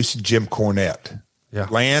introducing Jim Cornette. Yeah.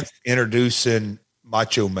 Lance introducing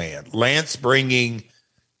Macho Man. Lance bringing,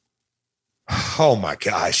 oh my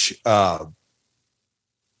gosh,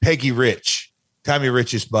 Peggy Rich, Tommy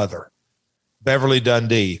Rich's mother, Beverly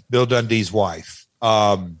Dundee, Bill Dundee's wife,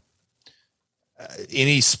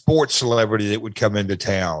 any sports celebrity that would come into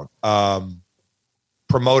town,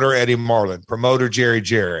 promoter Eddie Marlin, promoter Jerry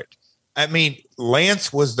Jarrett. I mean,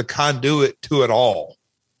 Lance was the conduit to it all.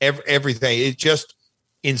 Everything. It just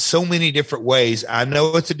in so many different ways. I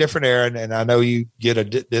know it's a different era, and I know you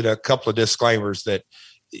did a couple of disclaimers that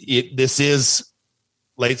this is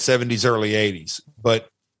late 70s, early 80s, but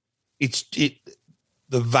the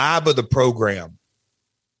vibe of the program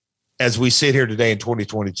as we sit here today in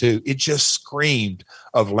 2022, it just screamed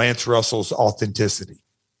of Lance Russell's authenticity,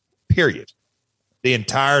 period. The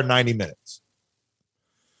entire 90 minutes.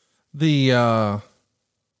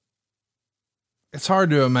 It's hard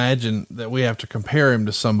to imagine that we have to compare him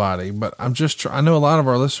to somebody, but I know a lot of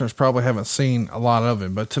our listeners probably haven't seen a lot of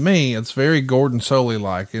him, but to me, it's very Gordon Solie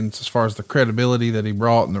like, and as far as the credibility that he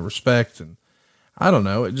brought and the respect, and I don't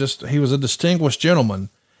know, he was a distinguished gentleman.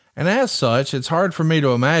 And as such, it's hard for me to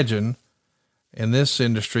imagine in this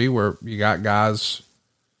industry where you got guys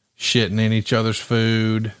shitting in each other's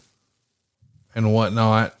food and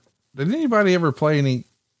whatnot. Did anybody ever play any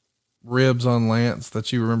ribs on Lance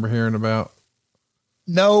that you remember hearing about?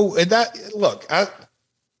 No. And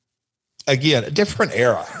again, a different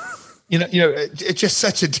era, it's just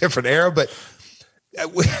such a different era, but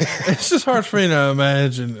it's just hard for me to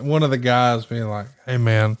imagine one of the guys being like, "Hey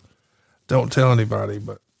man, don't tell anybody,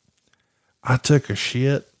 but I took a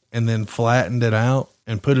shit and then flattened it out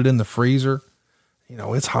and put it in the freezer.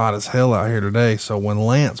 It's hot as hell out here today. So when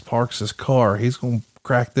Lance parks his car, he's going to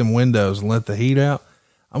crack them windows and let the heat out.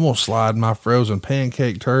 I'm going to slide my frozen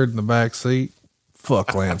pancake turd in the back seat.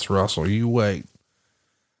 Fuck Lance Russell. You wait."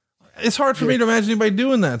 It's hard for me to imagine anybody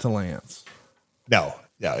doing that to Lance. No,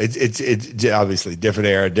 it's obviously different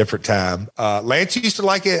era, different time. Lance used to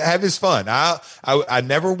have his fun. I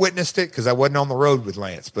never witnessed it because I wasn't on the road with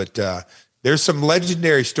Lance, but there's some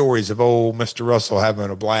legendary stories of old Mr. Russell having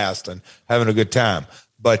a blast and having a good time.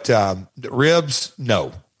 But the ribs,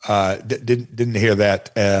 no, didn't hear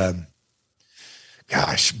that.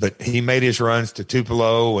 Gosh, but he made his runs to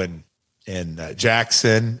Tupelo and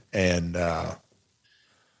Jackson and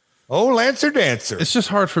Lancer Dancer. It's just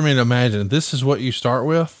hard for me to imagine this is what you start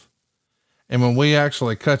with. And when we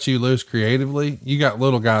actually cut you loose creatively, you got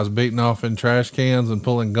little guys beating off in trash cans and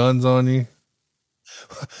pulling guns on you.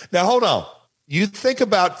 Now, hold on. You think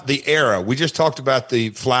about the era. We just talked about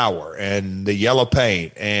the flour and the yellow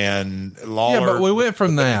paint and Lawler. Yeah, but we went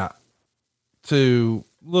from that to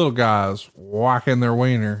little guys whacking their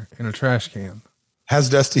wiener in a trash can. How's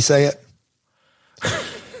Dusty say it?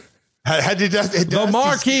 How did Dusty? The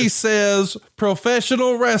marquee says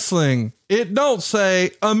professional wrestling. It don't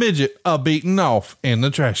say a midget beaten off in the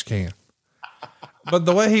trash can. But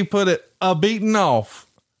the way he put it, beaten off.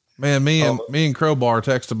 Man, me and Crowbar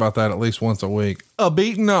text about that at least once a week.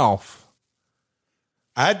 Beaten off.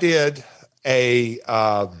 I did.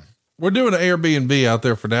 We're doing an Airbnb out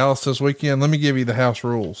there for Dallas this weekend. Let me give you the house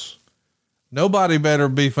rules. Nobody better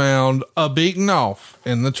be found beaten off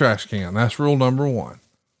in the trash can. That's rule number 1.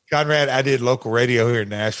 Conrad, I did local radio here in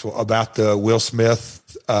Nashville about the Will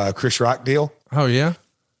Smith, Chris Rock deal. Oh yeah.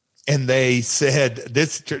 And they said,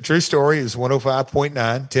 this true story is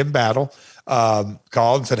 105.9. Tim Battle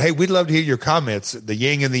called and said, hey, we'd love to hear your comments. The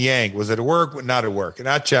yin and the yang. Was it at work? Not at work. And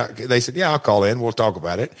I checked. They said, yeah, I'll call in. We'll talk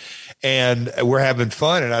about it. And we're having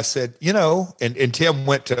fun. And I said, and Tim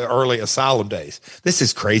went to early asylum days. This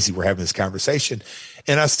is crazy. We're having this conversation.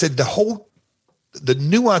 And I said, the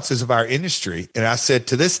nuances of our industry. And I said,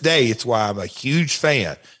 to this day, it's why I'm a huge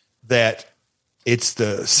fan that it's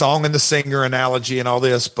the song and the singer analogy and all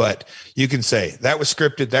this, but you can say that was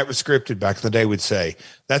scripted. Back in the day, we'd say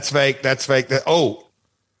that's fake. Now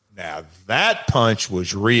that punch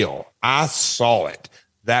was real. I saw it.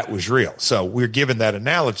 That was real. So we're given that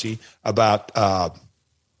analogy about, Will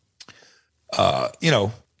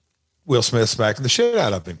Smith smacking the shit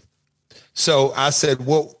out of him. So I said,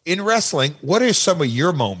 well, in wrestling, what are some of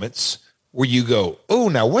your moments where you go, oh,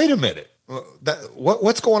 now wait a minute.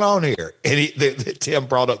 What's going on here? And Tim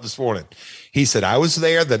brought up this morning. He said, I was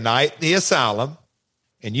there the night in the asylum,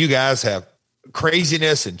 and you guys have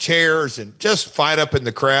craziness and chairs and just fight up in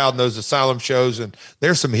the crowd and those asylum shows. And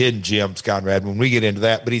there's some hidden gems, Conrad, when we get into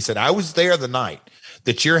that. But he said, I was there the night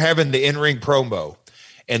that you're having the in-ring promo,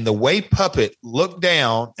 and the way Puppet looked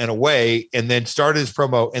down and away and then started his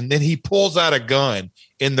promo, and then he pulls out a gun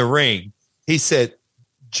in the ring. He said,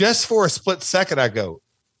 just for a split second, I go,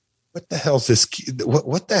 what the hell's this?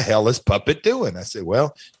 What the hell is Puppet doing? I said,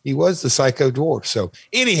 well, he was the Psycho Dwarf. So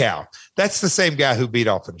anyhow, that's the same guy who beat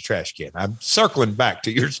off in a trash can. I'm circling back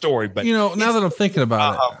to your story, but now that I'm thinking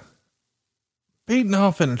about it, beating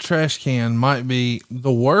off in a trash can might be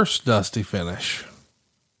the worst Dusty finish,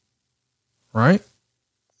 right?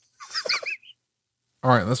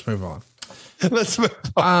 All right, let's move on.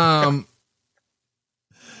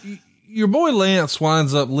 Your boy Lance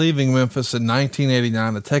winds up leaving Memphis in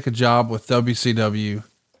 1989 to take a job with WCW.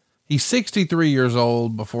 He's 63 years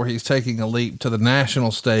old before he's taking a leap to the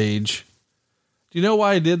national stage. Do you know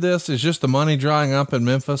why he did this? Is just the money drying up in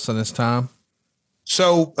Memphis and his time?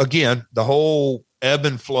 So again, the whole ebb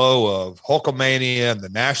and flow of Hulkamania and the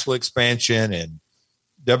national expansion, and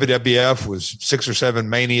WWF was 6 or 7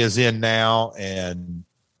 manias in now. And,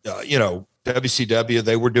 WCW,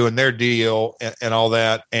 they were doing their deal and all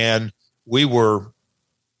that. And we were,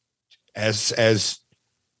 as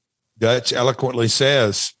Dutch eloquently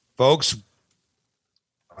says, folks,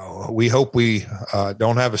 we hope we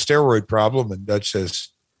don't have a steroid problem. And Dutch says,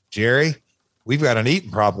 Jerry, we've got an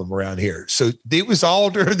eating problem around here. So it was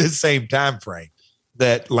all during the same time frame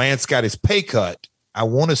that Lance got his pay cut. I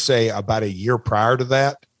want to say about a year prior to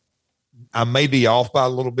that. I may be off by a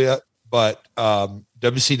little bit, but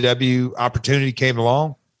WCW opportunity came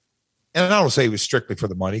along. And I don't say it was strictly for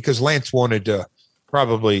the money, because Lance wanted to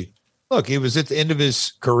probably look, he was at the end of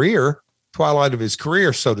his career, twilight of his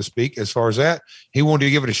career, so to speak, as far as that. He wanted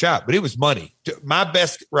to give it a shot, but it was money. My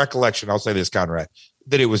best recollection, I'll say this, Conrad,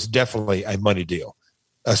 that it was definitely a money deal,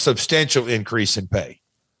 a substantial increase in pay.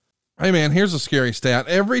 Hey man, here's a scary stat.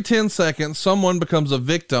 Every 10 seconds, someone becomes a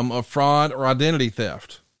victim of fraud or identity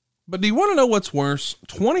theft. But do you want to know what's worse?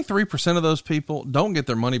 23% of those people don't get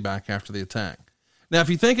their money back after the attack. Now, if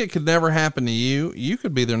you think it could never happen to you, you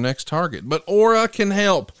could be their next target, but Aura can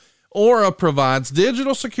help. Aura provides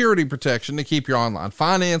digital security protection to keep your online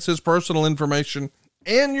finances, personal information,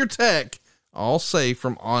 and your tech all safe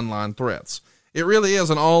from online threats. It really is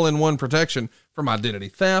an all-in-one protection from identity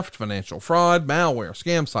theft, financial fraud, malware,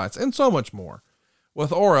 scam sites, and so much more.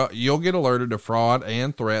 With Aura, you'll get alerted to fraud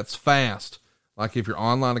and threats fast, like if your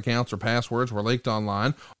online accounts or passwords were leaked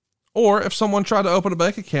online, or if someone tried to open a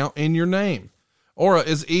bank account in your name. Aura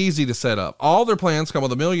is easy to set up. All their plans come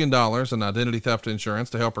with $1 million in identity theft insurance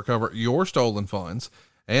to help recover your stolen funds,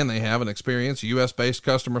 and they have an experienced U.S.-based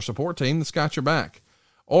customer support team that's got your back.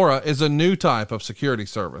 Aura is a new type of security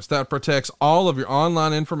service that protects all of your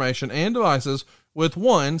online information and devices with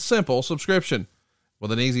one simple subscription.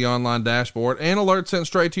 With an easy online dashboard and alerts sent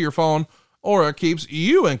straight to your phone, Aura keeps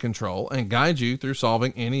you in control and guides you through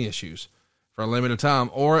solving any issues. For a limited time,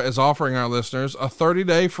 Aura is offering our listeners a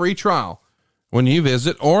 30-day free trial when you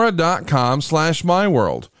visit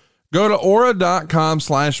aura.com/myworld. Go to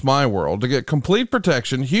aura.com/myworld to get complete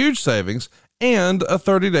protection, huge savings, and a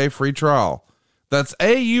 30-day free trial. That's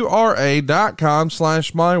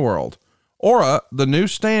aura.com/myworld. Aura, the new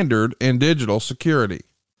standard in digital security.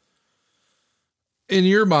 In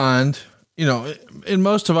your mind, you know, in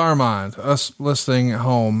most of our mind, us listening at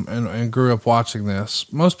home and grew up watching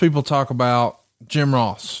this, most people talk about Jim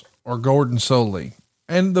Ross or Gordon Solie,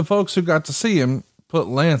 and the folks who got to see him put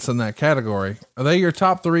Lance in that category. Are they your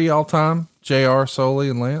top three all time? JR, Solie,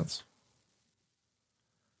 and Lance?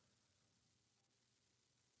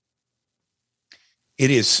 It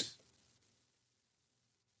is,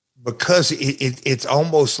 because it's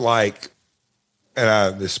almost like,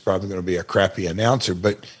 and this is probably going to be a crappy announcer,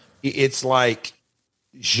 but it's like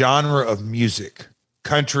genre of music: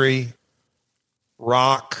 country,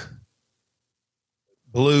 rock,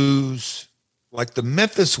 blues. Like the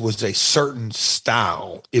Memphis was a certain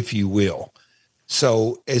style, if you will.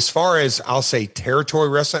 So as far as, I'll say, territory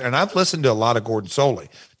wrestling, and I've listened to a lot of Gordon Solie.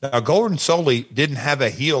 Now, Gordon Solie didn't have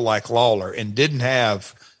a heel like Lawler and didn't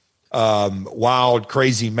have wild,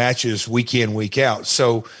 crazy matches week in, week out.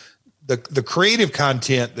 So the creative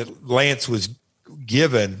content that Lance was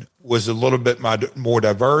given was a little bit more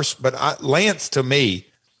diverse. But Lance, to me,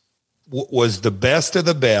 was the best of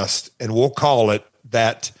the best, and we'll call it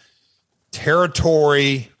that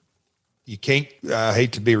territory. You can't, I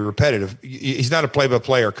hate to be repetitive. He's not a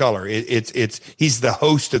play-by-play or color. He's the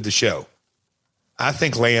host of the show. I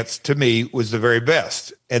think Lance, to me, was the very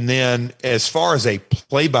best. And then as far as a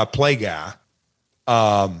play-by-play guy,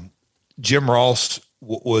 Jim Ross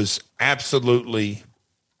was absolutely,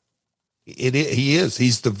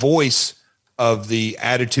 he's the voice of the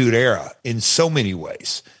Attitude Era in so many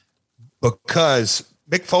ways, because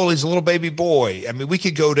Mick Foley's a little baby boy. I mean, we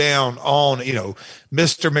could go down on,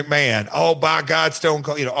 Mr. McMahon, oh, by God, Stone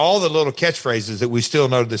Cold, all the little catchphrases that we still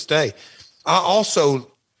know to this day. I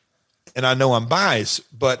also, and I know I'm biased,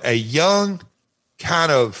 but a young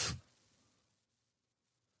kind of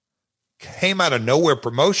came out of nowhere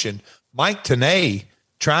promotion, Mike Tenay,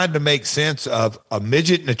 trying to make sense of a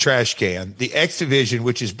midget in a trash can, the X Division,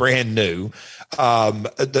 which is brand new,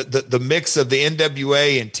 the mix of the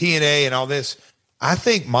NWA and TNA and all this. I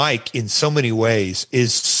think Mike, in so many ways,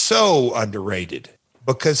 is so underrated,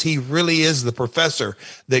 because he really is the professor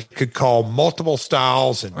that could call multiple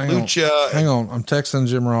styles and lucha. Hang on. I'm texting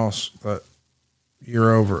Jim Ross, but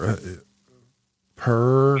you're over.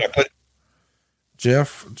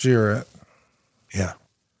 Jeff Jarrett. Yeah.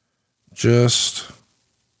 Just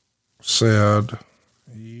said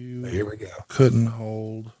here we go. Couldn't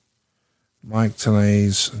hold Mike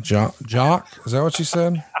Tenay's jock. Is that what you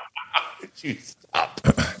said?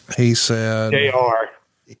 He said, JR,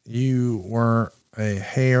 you weren't a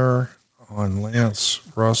hair on Lance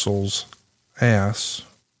Russell's ass.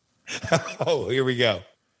 Oh, here we go.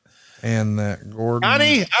 And that Gordon.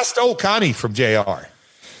 Connie, I stole Connie from JR.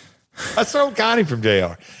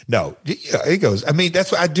 No, it goes. I mean,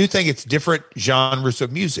 that's what I do think. It's different genres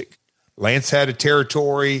of music. Lance had a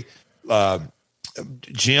territory.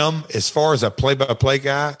 Jim, as far as a play-by-play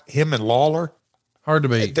guy, him and Lawler, hard to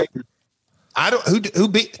beat. I don't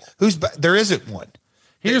who's there isn't one.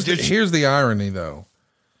 Here's the irony though.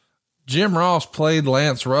 Jim Ross played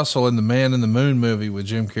Lance Russell in the Man in the Moon movie with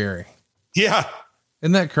Jim Carrey. Yeah.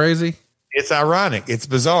 Isn't that crazy? It's ironic. It's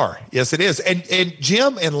bizarre. Yes, it is. And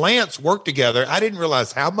Jim and Lance worked together. I didn't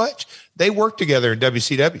realize how much they worked together in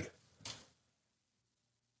WCW.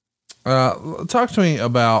 Talk to me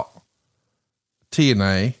about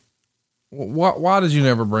TNA. Why did you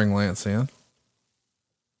never bring Lance in?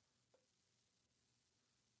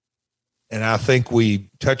 And I think we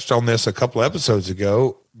touched on this a couple episodes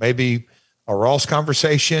ago, maybe a Ross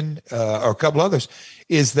conversation, or a couple others,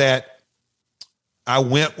 is that I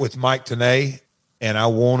went with Mike Tenay, and I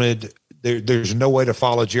wanted, there's no way to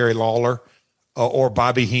follow Jerry Lawler or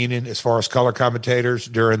Bobby Heenan as far as color commentators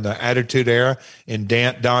during the Attitude Era, and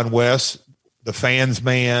Don West, the fans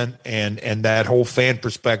man, and that whole fan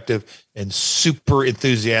perspective, and super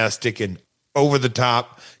enthusiastic and over the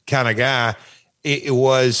top kind of guy. It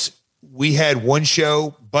was, we had one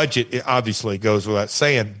show budget. It obviously goes without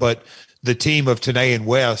saying, but the team of Tenay and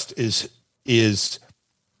West is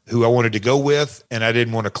who I wanted to go with, and I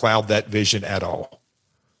didn't want to cloud that vision at all.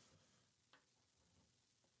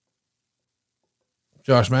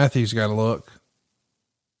 Josh Matthews got a look.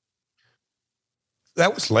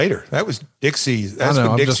 That was later. That was Dixie. I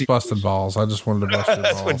know. I'm just busting balls. I just wanted to bust your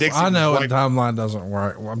balls. Dixie I know a timeline doesn't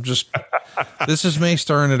work. This is me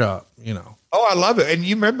stirring it up, Oh, I love it. And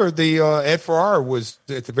you remember the Ed Farrar was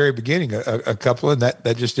at the very beginning, a couple, and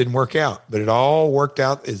that just didn't work out. But it all worked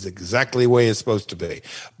out is exactly the way it's supposed to be.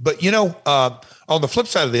 But, on the flip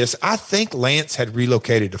side of this, I think Lance had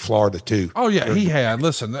relocated to Florida too. Oh, yeah, he had.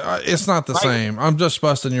 Listen, it's not the same. I'm just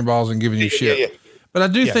busting your balls and giving you shit. Yeah. But I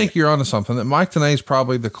do think you're onto something, that Mike Tenay is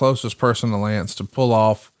probably the closest person to Lance to pull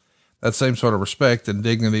off that same sort of respect and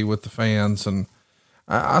dignity with the fans. And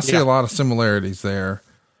I see a lot of similarities there.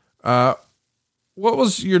 What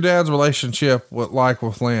was your dad's relationship like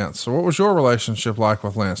with Lance? Or what was your relationship like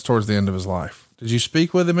with Lance towards the end of his life? Did you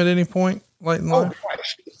speak with him at any point late in life?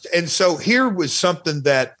 And so here was something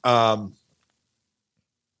that,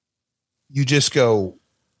 you just go,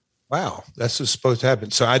 wow, that's what's supposed to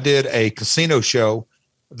happen. So I did a casino show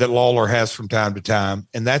that Lawler has from time to time.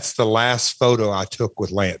 And that's the last photo I took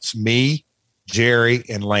with Lance, me, Jerry,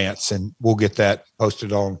 and Lance. And we'll get that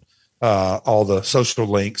posted on all the social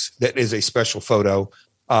links. That is a special photo.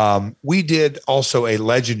 We did also a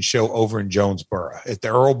legend show over in Jonesboro at the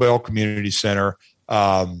Earl Bell Community Center.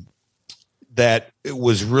 That it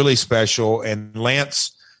was really special. And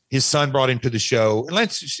Lance, his son brought him to the show,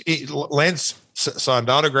 and Lance signed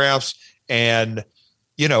autographs, and,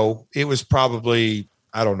 you know, it was probably,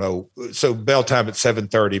 I don't know. So bell time at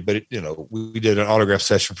 7:30, but we did an autograph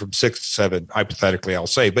session from 6 to 7, hypothetically, I'll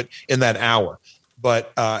say, but in that hour.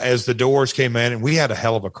 But as the doors came in, and we had a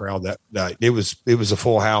hell of a crowd that night, it was a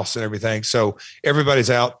full house and everything. So everybody's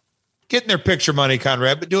out getting their picture money,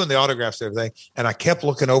 Conrad, but doing the autographs and everything. And I kept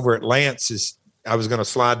looking over at Lance as I was going to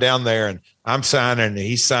slide down there, and I'm signing and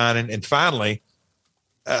he's signing. And finally,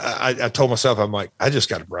 I told myself, I'm like, I just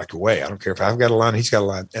got to break away. I don't care if I've got a line, he's got a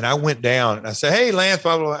line. And I went down and I said, hey, Lance,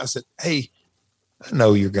 blah, blah, blah. I said, hey, I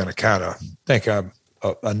know you're going to kind of think I'm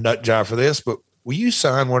a nut job for this, but will you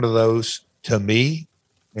sign one of those to me?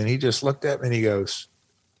 And he just looked at me and he goes,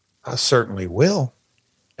 I certainly will.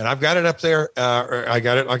 And I've got it up there. I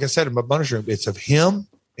got it, like I said, in my bonus room. It's of him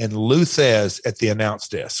and Lou Thez at the announce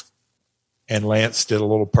desk. And Lance did a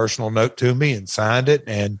little personal note to me and signed it.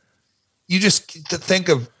 And you just to think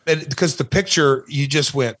of it, because the picture, you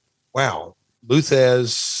just went, wow, Lou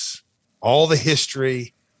Thez, all the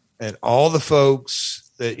history and all the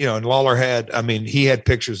folks that, and Lawler had, he had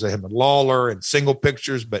pictures of him and Lawler and single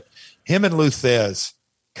pictures, but him and Lou Thez,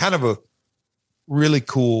 kind of a really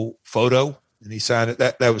cool photo. And he signed it.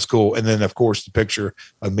 That was cool. And then, of course, the picture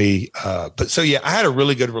of me. But so, yeah, I had a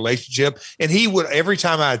really good relationship. And he would, every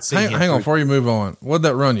time I'd see him. Hang on, before you move on. What'd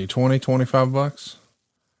that run you? 20, 25 bucks?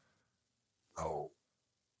 Oh.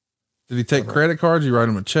 Did he take credit cards? You write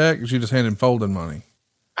him a check? Did you just hand him folding money?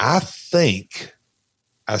 I think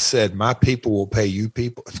I said, my people will pay you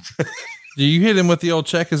people. Do you hit him with the old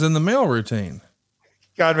check is in the mail routine?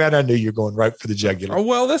 Conrad, I knew you're going right for the jugular. Oh,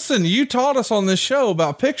 well, listen, you taught us on this show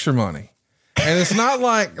about picture money. And it's not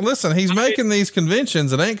like, listen, he's making these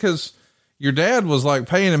conventions. It ain't because your dad was like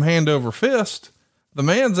paying him hand over fist. The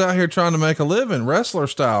man's out here trying to make a living, wrestler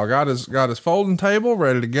style, got his folding table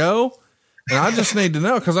ready to go. And I just need to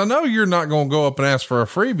know, because I know you're not going to go up and ask for a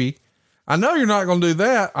freebie. I know you're not going to do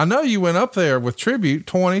that. I know you went up there with tribute,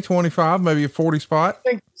 20, 25, maybe a 40 spot. I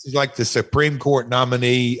think this is like the Supreme Court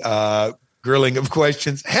nominee, grilling of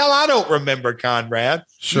questions. Hell, I don't remember, Conrad.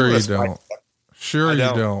 Sure you don't. Sure you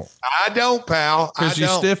don't. I don't, pal. Because you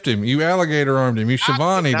stiffed him. You alligator armed him. You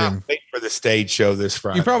Shivani'd him. Wait for the stage show this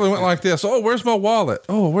Friday. You probably went like this. Oh, where's my wallet?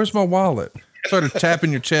 Oh, where's my wallet? Started tapping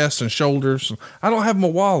your chest and shoulders. I don't have my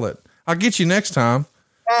wallet. I'll get you next time.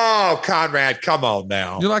 Oh, Conrad, come on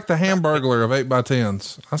now. You're like the Hamburglar of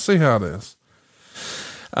 8x10s. I see how it is.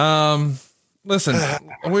 Listen,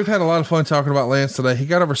 we've had a lot of fun talking about Lance today. He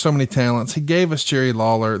got over so many talents. He gave us Jerry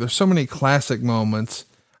Lawler. There's so many classic moments.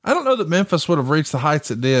 I don't know that Memphis would have reached the heights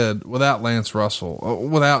it did without Lance Russell,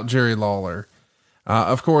 without Jerry Lawler.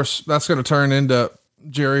 Of course, that's going to turn into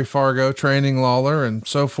Jerry Fargo training Lawler and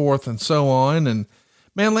so forth and so on. And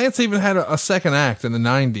man, Lance even had a second act in the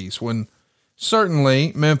 90s when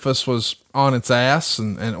certainly Memphis was on its ass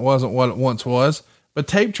and it wasn't what it once was, but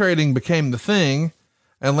tape trading became the thing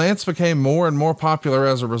and Lance became more and more popular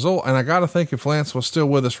as a result. And I got to think if Lance was still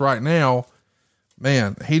with us right now,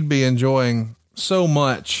 man, he'd be enjoying so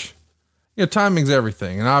much. Timing's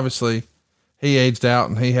everything. And obviously he aged out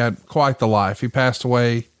and he had quite the life. He passed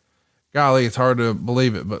away. Golly, it's hard to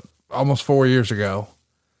believe it, but almost 4 years ago.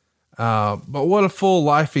 But what a full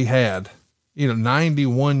life he had,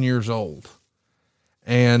 91 years old.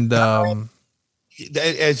 And,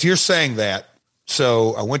 as you're saying that,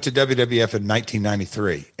 so I went to WWF in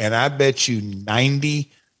 1993 and I bet you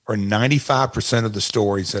 90 or 95% of the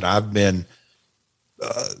stories that I've been,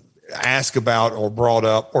 asked about or brought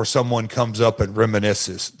up, or someone comes up and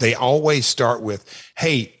reminisces, they always start with,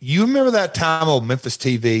 hey, you remember that time on Memphis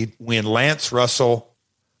TV when Lance Russell,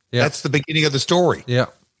 that's the beginning of the story. Yeah.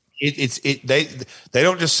 They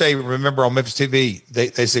don't just say, remember on Memphis TV.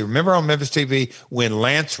 They say, remember on Memphis TV when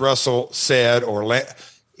Lance Russell said, or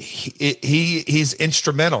he's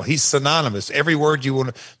instrumental. He's synonymous. Every word you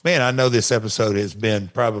want to, man, I know this episode has been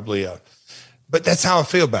probably but that's how I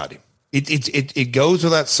feel about him. it goes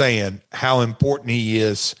without saying how important he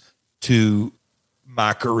is to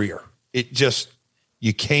my career.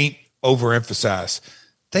 You can't overemphasize.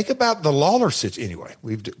 Think about the Lawler situation. Anyway,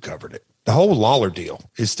 we've covered it. The whole Lawler deal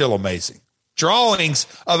is still amazing. Drawings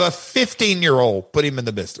of a 15-year-old put him in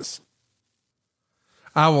the business.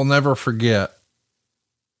 I will never forget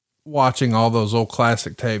watching all those old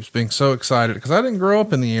classic tapes, being so excited because I didn't grow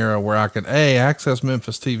up in the era where I could access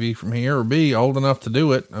Memphis TV from here, or B, old enough to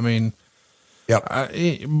do it. I mean, yep.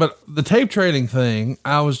 But the tape trading thing,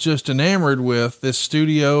 I was just enamored with this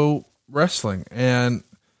studio wrestling. And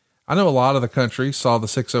I know a lot of the country saw the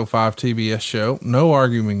 605 TBS show, no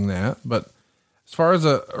arguing that, but as far as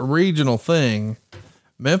a regional thing,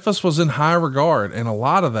 Memphis was in high regard, and a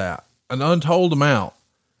lot of that, an untold amount,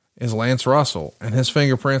 is Lance Russell, and his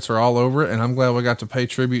fingerprints are all over it. And I'm glad we got to pay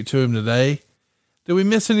tribute to him today. Did we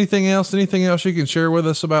miss anything else? Anything else you can share with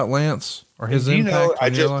us about Lance or his impact? I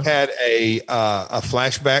just had a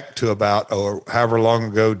flashback to about, or however long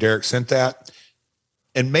ago Derek sent that.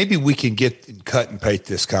 And maybe we can cut and paste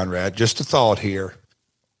this, Conrad. Just a thought here.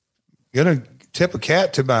 Going to tip a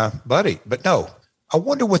cat to my buddy, but no, I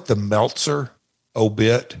wonder what the Meltzer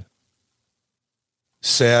obit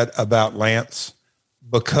said about Lance,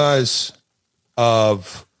 because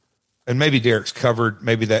of, and maybe Derek's covered,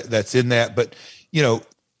 maybe that's in that, but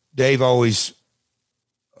Dave always,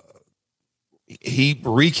 he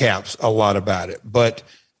recaps a lot about it, but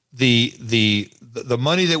the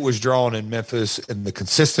money that was drawn in Memphis and the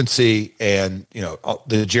consistency and,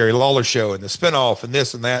 the Jerry Lawler show and the spinoff and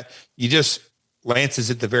this and that, Lance is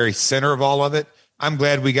at the very center of all of it. I'm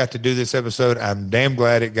glad we got to do this episode. I'm damn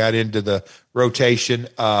glad it got into the rotation.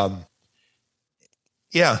 The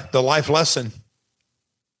life lesson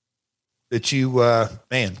that you,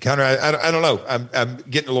 Conrad, I don't know. I'm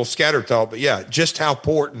getting a little scattered thought, but yeah, just how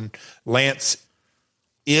important Lance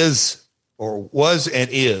is or was and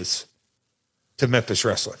is to Memphis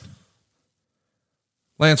wrestling.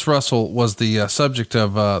 Lance Russell was the subject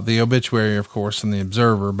of the obituary, of course, in the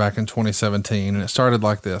Observer back in 2017. And it started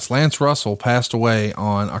like this. Lance Russell passed away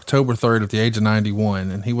on October 3rd at the age of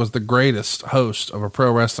 91. And he was the greatest host of a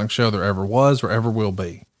pro wrestling show there ever was or ever will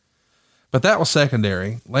be. But that was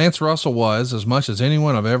secondary. Lance Russell was, as much as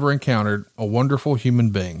anyone I've ever encountered, a wonderful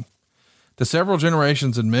human being. To several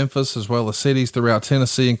generations in Memphis, as well as cities throughout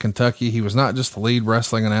Tennessee and Kentucky, he was not just the lead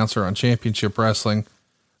wrestling announcer on Championship Wrestling,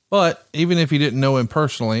 but even if you didn't know him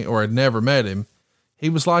personally or had never met him, he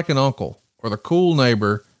was like an uncle or the cool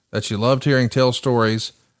neighbor that you loved hearing tell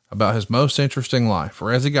stories about his most interesting life,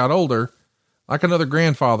 or as he got older, like another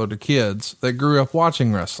grandfather to kids that grew up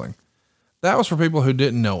watching wrestling. That was for people who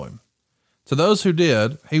didn't know him. To those who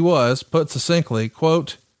did, he was, put succinctly,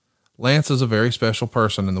 quote, Lance is a very special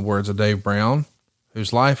person, in the words of Dave Brown,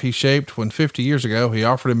 whose life he shaped when 50 years ago he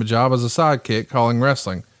offered him a job as a sidekick calling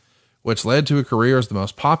wrestling, which led to a career as the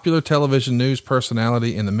most popular television news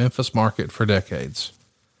personality in the Memphis market for decades.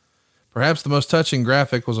 Perhaps the most touching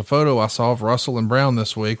graphic was a photo I saw of Russell and Brown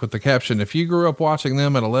this week with the caption, if you grew up watching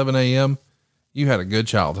them at 11 a.m., you had a good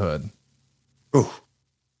childhood. Ooh.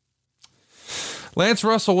 Lance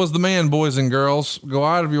Russell was the man, boys and girls. Go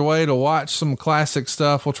out of your way to watch some classic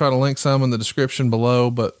stuff. We'll try to link some in the description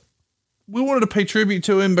below, but we wanted to pay tribute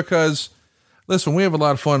to him because, listen, we have a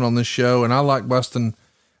lot of fun on this show, and I like busting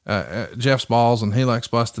Jeff's balls and he likes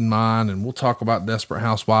busting mine, and we'll talk about Desperate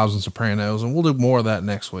Housewives and Sopranos, and we'll do more of that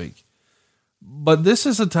next week. But this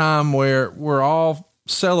is a time where we're all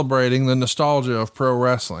celebrating the nostalgia of pro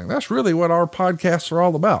wrestling. That's really what our podcasts are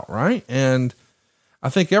all about, right? And I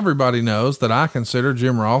think everybody knows that I consider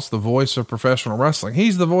Jim Ross the voice of professional wrestling.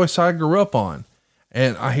 He's the voice I grew up on.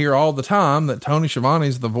 And I hear all the time that Tony Schiavone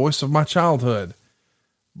is the voice of my childhood.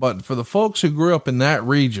 But for the folks who grew up in that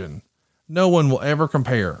region, no one will ever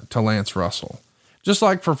compare to Lance Russell. Just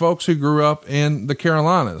like for folks who grew up in the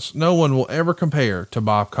Carolinas, no one will ever compare to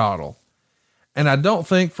Bob Caudle. And I don't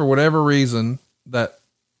think for whatever reason that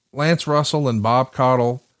Lance Russell and Bob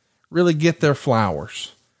Caudle really get their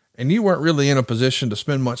flowers. And you weren't really in a position to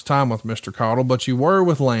spend much time with Mr. Caudle, but you were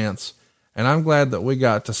with Lance. And I'm glad that we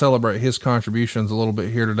got to celebrate his contributions a little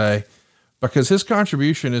bit here today, because his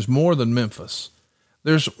contribution is more than Memphis.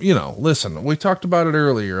 There's, listen, we talked about it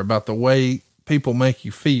earlier about the way people make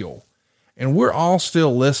you feel. And we're all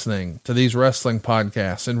still listening to these wrestling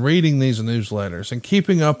podcasts and reading these newsletters and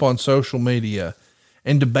keeping up on social media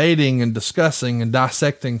and debating and discussing and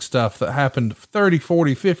dissecting stuff that happened 30,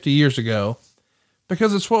 40, 50 years ago,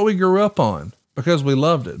 because it's what we grew up on, because we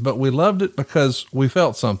loved it, but we loved it because we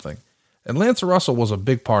felt something. And Lance Russell was a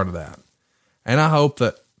big part of that. And I hope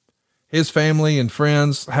that his family and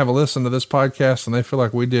friends have a listen to this podcast and they feel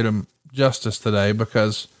like we did him justice today,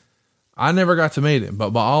 because I never got to meet him,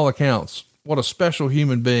 but by all accounts, what a special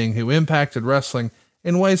human being who impacted wrestling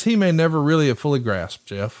in ways he may never really have fully grasped,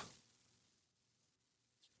 Jeff.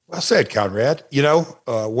 Well said, Conrad.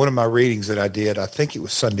 One of my readings that I did, I think it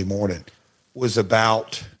was Sunday morning, was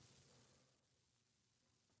about,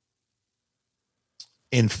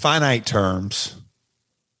 in finite terms,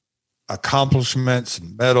 accomplishments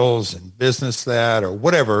and medals and business that, or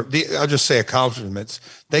whatever. I'll just say accomplishments,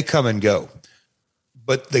 they come and go.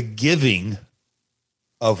 But the giving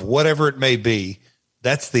of whatever it may be,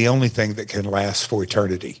 that's the only thing that can last for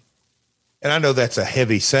eternity. And I know that's a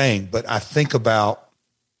heavy saying, but I think about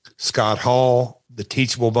Scott Hall, the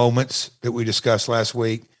teachable moments that we discussed last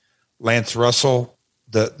week, Lance Russell,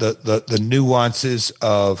 the nuances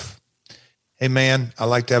of, hey man, I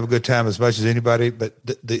like to have a good time as much as anybody, but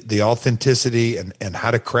the authenticity and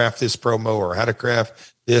how to craft this promo or how to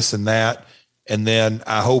craft this and that. And then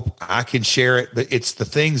I hope I can share it, but it's the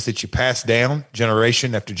things that you pass down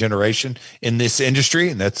generation after generation in this industry.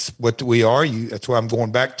 And that's what we are. That's why I'm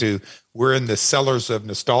going back to, we're in the cellars of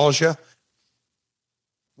nostalgia.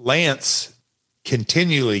 Lance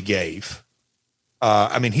continually gave,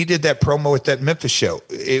 he did that promo at that Memphis show.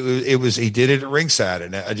 He did it at ringside.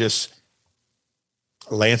 And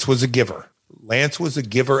Lance was a giver. Lance was a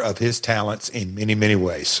giver of his talents in many, many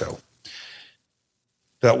ways. So,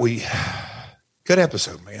 but good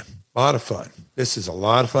episode, man. A lot of fun. This is a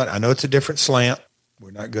lot of fun. I know it's a different slant.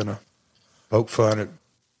 We're not going to poke fun at.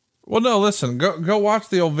 Well, no, listen, go watch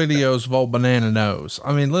the old videos of old Banana Nose.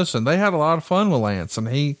 Listen, they had a lot of fun with Lance, and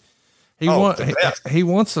he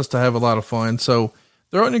wants us to have a lot of fun. So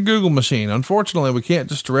throw it in a Google machine. Unfortunately, we can't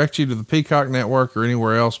just direct you to the Peacock Network or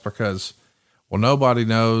anywhere else because, well, nobody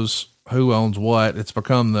knows who owns what. It's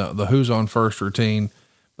become the who's on first routine.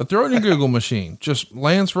 But throw it in a Google machine, just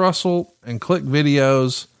Lance Russell, and click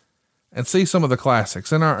videos and see some of the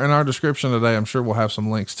classics in our description today. I'm sure we'll have some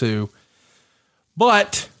links too,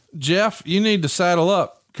 but Jeff, you need to saddle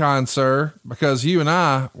up, kind sir, because you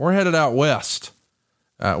and we're headed out west.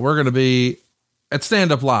 We're going to be at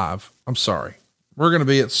Stand Up Live. I'm sorry. We're going to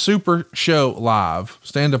be at Super Show Live.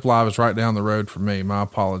 Stand Up Live is right down the road from me. My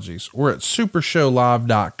apologies. We're at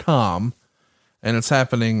supershowlive.com, and it's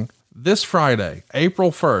happening this Friday,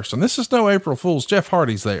 April 1st. And this is no April Fool's. Jeff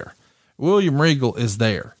Hardy's there. William Regal is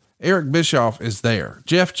there. Eric Bischoff is there.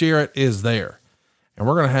 Jeff Jarrett is there. And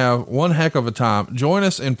we're going to have one heck of a time. Join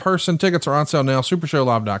us in person. Tickets are on sale now,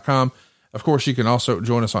 supershowlive.com. Of course, you can also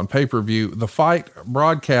join us on pay-per-view. The fight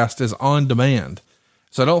broadcast is on demand.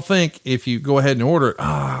 So don't think if you go ahead and order it,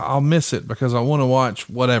 I'll miss it because I want to watch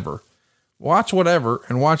whatever. Watch whatever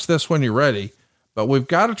and watch this when you're ready. But we've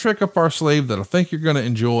got a trick up our sleeve that I think you're going to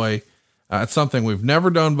enjoy. It's something we've never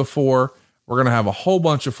done before. We're going to have a whole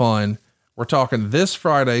bunch of fun. We're talking this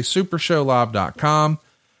Friday, supershowlive.com.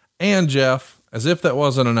 And Jeff, as if that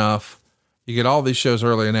wasn't enough, you get all these shows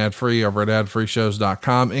early and ad-free over at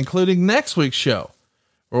adfreeshows.com, including next week's show,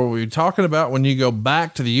 where we'll be talking about when you go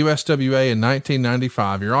back to the USWA in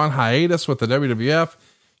 1995. You're on hiatus with the WWF.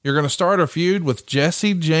 You're going to start a feud with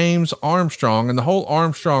Jesse James Armstrong and the whole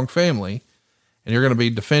Armstrong family. And you're going to be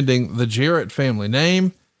defending the Jarrett family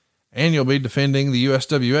name, and you'll be defending the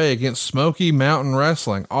USWA against Smoky Mountain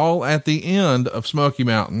Wrestling, all at the end of Smoky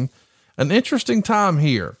Mountain. An interesting time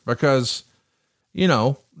here because,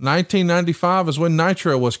 1995 is when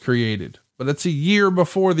Nitro was created, but it's a year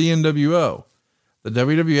before the NWO. The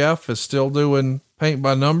WWF is still doing paint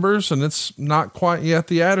by numbers, and it's not quite yet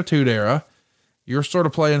the Attitude Era. You're sort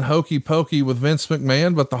of playing hokey pokey with Vince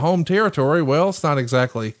McMahon, but the home territory, well, it's not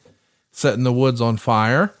exactly setting the woods on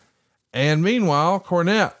fire. And meanwhile,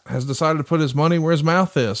 Cornette has decided to put his money where his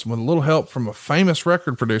mouth is. With a little help from a famous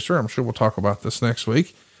record producer, I'm sure we'll talk about this next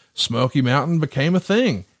week, Smoky Mountain became a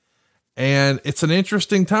thing. And it's an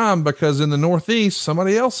interesting time because in the Northeast,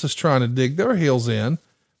 somebody else is trying to dig their heels in,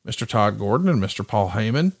 Mr. Todd Gordon and Mr. Paul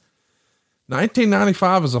Heyman.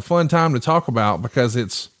 1995 is a fun time to talk about because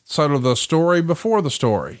it's sort of the story before the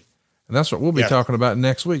story. And that's what we'll be talking about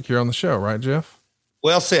next week here on the show, right, Jeff?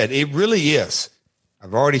 Well said. It really is.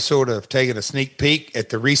 I've already sort of taken a sneak peek at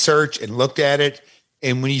the research and looked at it.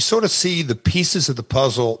 And when you sort of see the pieces of the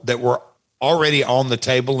puzzle that were already on the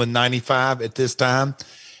table in 95 at this time,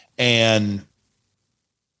 and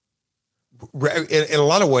in a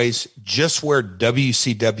lot of ways, just where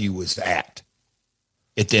WCW was at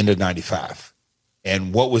the end of 95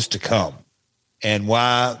 and what was to come, and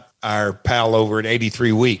why our pal over at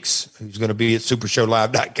 83 Weeks, who's going to be at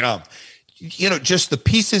supershowlive.com, just the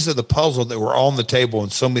pieces of the puzzle that were on the table in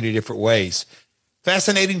so many different ways.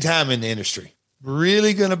 Fascinating time in the industry.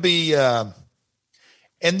 Really going to be, and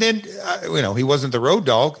then, he wasn't the road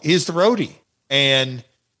dog. He's the roadie. And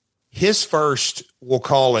his first, we'll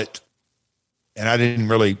call it, and I didn't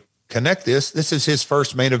really connect this. This is his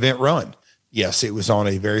first main event run. Yes, it was on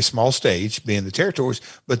a very small stage, being the Territories,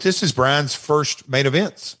 but this is Brian's first main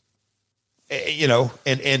events. You know,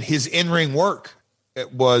 and his in-ring work,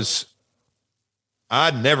 it was,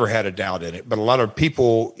 I never had a doubt in it, but a lot of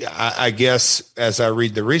people, I guess, as I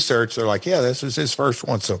read the research, they're like, yeah, this was his first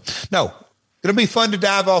one. So no, it'll be fun to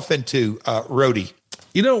dive off into, Rhodey.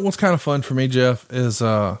 You know, what's kind of fun for me, Jeff, is,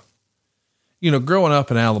 you know, growing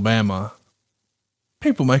up in Alabama,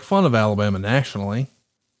 people make fun of Alabama nationally.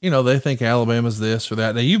 You know, they think Alabama's this or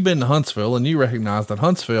that. Now, you've been to Huntsville and you recognize that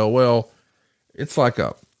Huntsville, well, it's like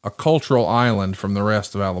a cultural island from the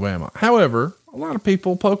rest of Alabama. However, a lot of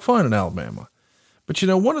people poke fun at Alabama. But, you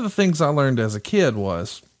know, one of the things I learned as a kid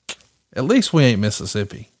was, at least we ain't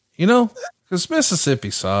Mississippi, you know, because Mississippi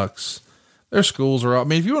sucks. Their schools are up. I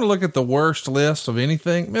mean, if you want to look at the worst list of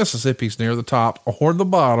anything, Mississippi's near the top or the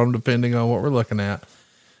bottom, depending on what we're looking at.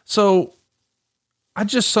 So I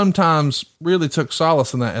just sometimes really took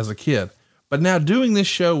solace in that as a kid. But now doing this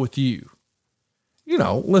show with you, you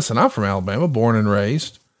know, listen, I'm from Alabama, born and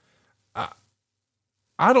raised.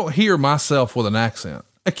 I don't hear myself with an accent.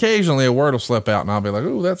 Occasionally a word will slip out and I'll be like,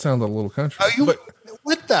 oh, that sounded a little country. But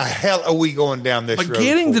what the hell are we going down this road? But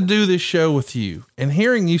getting to do this show with you and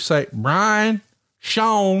hearing you say, Brian,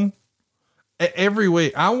 Sean, every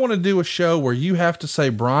week, I want to do a show where you have to say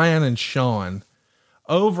Brian and Sean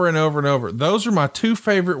over and over and over. Those are my two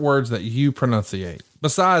favorite words that you pronunciate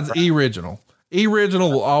besides original.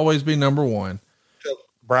 Original will always be number one.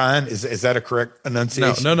 Brian, is that a correct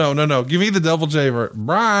enunciation? No. Give me the double J word.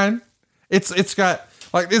 Brian. It's got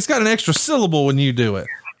an extra syllable when you do it.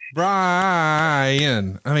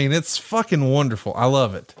 Brian. I mean, it's fucking wonderful. I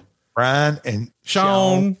love it. Brian and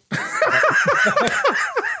Sean.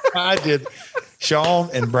 I did Sean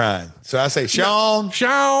and Brian. So I say Sean.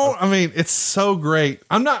 I mean, it's so great.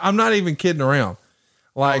 I'm not even kidding around.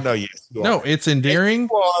 Like, no, it's endearing.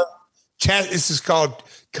 This is called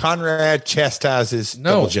Conrad Chastises.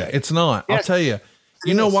 No, Double J. It's not. Yes. I'll tell you.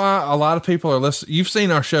 You know why a lot of people are listening? You've seen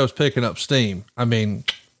our shows picking up steam. I mean,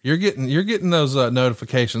 you're getting those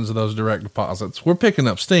notifications of those direct deposits. We're picking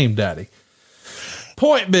up steam, Daddy.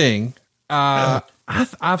 Point being,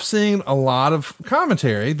 I've seen a lot of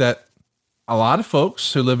commentary that a lot of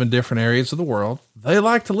folks who live in different areas of the world, they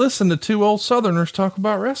like to listen to two old Southerners talk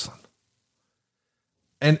about wrestling.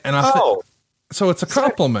 And I think so. It's a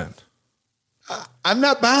compliment. I'm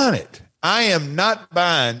not buying it. I am not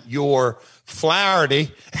buying your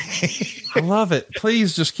flowery. I love it.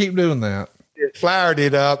 Please just keep doing that. Flowered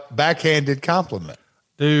it up, backhanded compliment.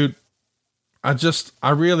 Dude,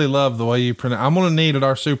 I really love the way you pronounce. I'm going to need at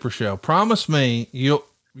our super show. Promise me you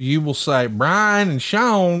will say Brian and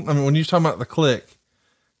Sean. I mean, when you're talking about the click,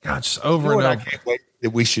 God, just over and over. I can't wait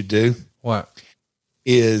that we should do what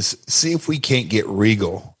is see if we can't get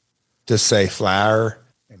Regal to say Flower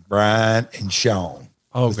and Brian and Sean.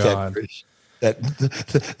 Oh God.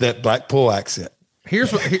 That Blackpool accent.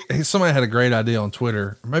 Here's what somebody had a great idea on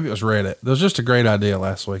Twitter. Maybe it was Reddit. There was just a great idea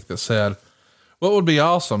last week that said, what would be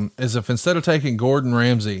awesome is if instead of taking Gordon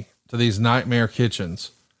Ramsay to these nightmare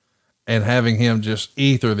kitchens and having him just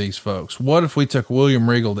ether these folks, what if we took William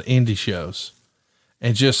Regal to indie shows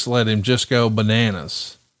and just let him just go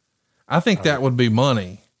bananas? I think that would be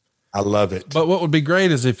money. I love it. But what would be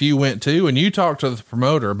great is if you went to and you talked to the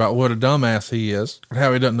promoter about what a dumbass he is and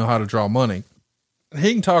how he doesn't know how to draw money.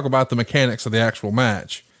 He can talk about the mechanics of the actual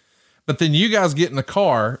match, but then you guys get in the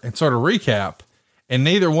car and sort of recap, and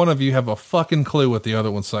neither one of you have a fucking clue what the other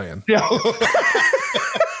one's saying. Yeah.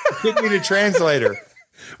 Get me the translator.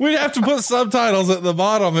 We'd have to put subtitles at the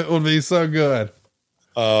bottom. It would be so good.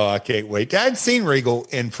 Oh, I can't wait. I hadn't seen Regal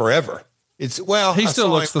in forever. He still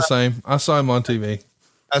looks the same. I saw him on TV.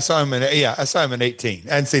 I saw him in 18.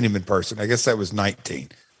 I hadn't seen him in person. I guess that was 19.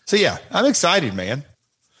 So yeah, I'm excited, man.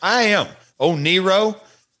 I am. Oh, Nero.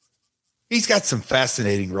 He's got some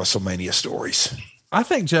fascinating WrestleMania stories. I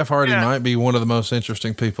think Jeff Hardy might be one of the most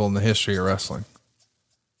interesting people in the history of wrestling.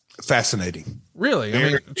 Fascinating. Really? I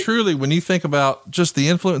mean, truly, when you think about just the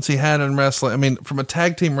influence he had in wrestling, I mean, from a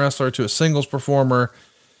tag team wrestler to a singles performer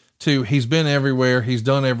to he's been everywhere. He's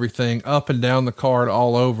done everything up and down the card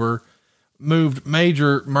all over, moved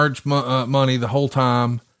major merch money the whole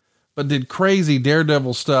time, but did crazy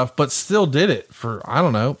daredevil stuff, but still did it for,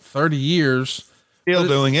 30 years. Still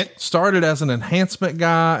doing it. Started as an enhancement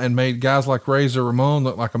guy and made guys like Razor Ramon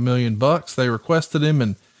look like $1 million. They requested him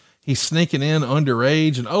and he's sneaking in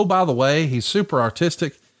underage. And oh, by the way, he's super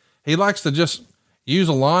artistic. He likes to just use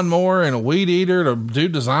a lawnmower and a weed eater to do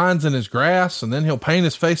designs in his grass. And then he'll paint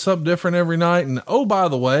his face up different every night. And oh, by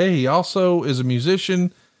the way, he also is a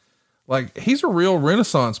musician. Like, he's a real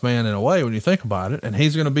Renaissance man in a way when you think about it, and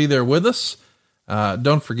he's going to be there with us.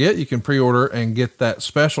 Don't forget, you can pre-order and get that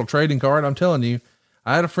special trading card. I'm telling you,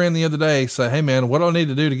 I had a friend the other day say, "Hey man, what do I need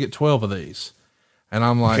to do to get 12 of these?" And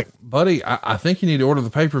I'm like, buddy, I think you need to order the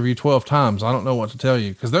pay-per-view 12 times. I don't know what to tell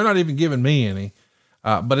you, because they're not even giving me any.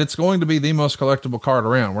 But it's going to be the most collectible card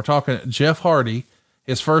around. We're talking Jeff Hardy,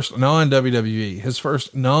 his first non-WWE, his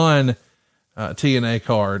first non-TNA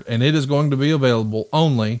card. And it is going to be available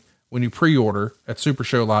only when you pre-order at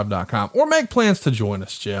supershowlive.com, or make plans to join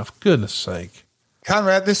us, Jeff. Goodness sake.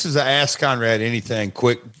 Conrad, this is a Ask Conrad Anything,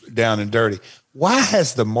 quick, down and dirty. Why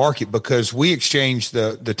has the market, because we exchanged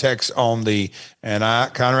the text on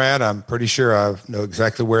Conrad, I'm pretty sure I know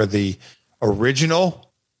exactly where the original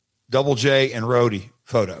Double J and Rhodey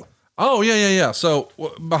photo. Oh yeah. So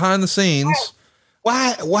behind the scenes,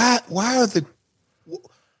 why are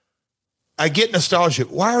I get nostalgia.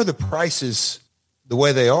 Why are the prices the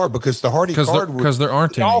way they are? Because the Hardy card, because there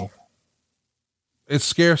aren't any. It's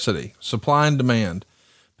scarcity, supply and demand.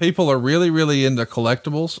 People are really, really into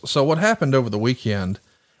collectibles. So what happened over the weekend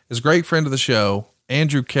is a great friend of the show,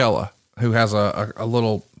 Andrew Kella, who has a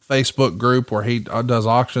little Facebook group where he does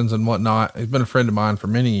auctions and whatnot. He's been a friend of mine for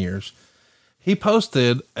many years. He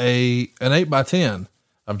posted an 8x10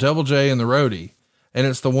 of Double J and the Roadie. And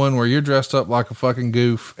it's the one where you're dressed up like a fucking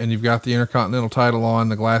goof and you've got the Intercontinental title on,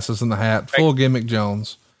 the glasses and the hat, full gimmick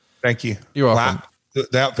Jones. Thank you. You're welcome.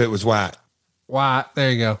 The outfit was white. White. There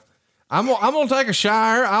you go. I'm going to take a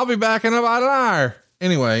shower. I'll be back in about an hour.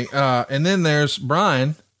 Anyway. And then there's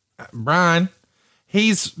Brian,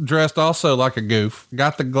 he's dressed also like a goof,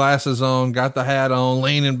 got the glasses on, got the hat on,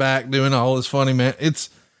 leaning back, doing all this funny, man. It's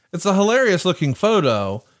a hilarious looking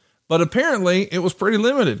photo, but apparently it was pretty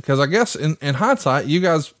limited. Cause I guess in hindsight, you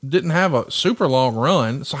guys didn't have a super long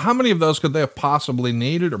run. So how many of those could they have possibly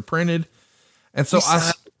needed or printed? And so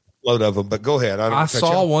I load of them, but go ahead. I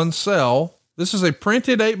saw one sell. This is a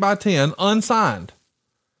printed 8x10 unsigned,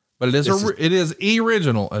 but it is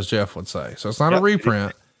original, as Jeff would say. So it's not a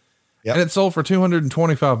reprint. Yep. And it sold for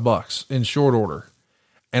 $225 in short order.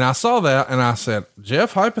 And I saw that and I said,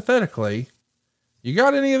 Jeff, hypothetically, you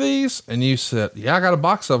got any of these? And you said, yeah, I got a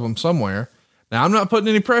box of them somewhere. Now I'm not putting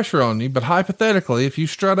any pressure on you, but hypothetically, if you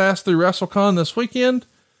strut ass through WrestleCon this weekend,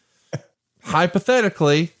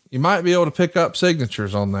 hypothetically, you might be able to pick up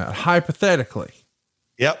signatures on that. Hypothetically.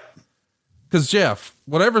 Yep. Cause Jeff,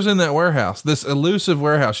 whatever's in that warehouse, this elusive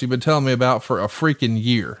warehouse you've been telling me about for a freaking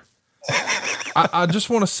year, I just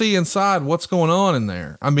want to see inside what's going on in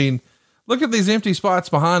there. I mean, look at these empty spots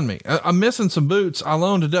behind me. I'm missing some boots. I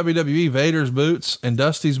loaned to WWE Vader's boots and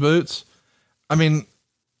Dusty's boots. I mean,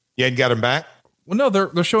 you ain't got them back? Well, no,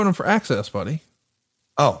 they're showing them for access, buddy.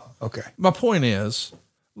 Oh, okay. My point is,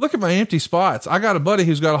 look at my empty spots. I got a buddy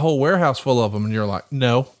who's got a whole warehouse full of them. And you're like,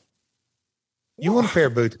 no. You want a pair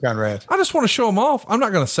of boots, Conrad? I just want to show them off. I'm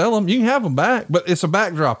not going to sell them. You can have them back, but it's a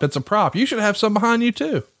backdrop. It's a prop. You should have some behind you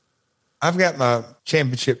too. I've got my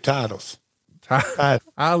championship titles.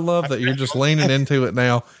 I love that you're just leaning into it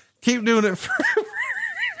now. Keep doing it.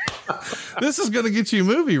 This is going to get you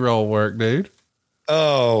movie role work, dude.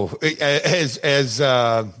 Oh, as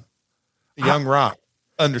Young Rock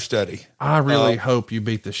understudy. I really hope you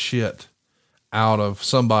beat the shit out of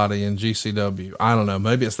somebody in GCW. I don't know.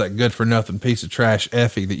 Maybe it's that good for nothing piece of trash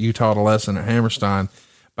Effie that you taught a lesson at Hammerstein,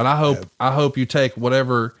 but I hope you take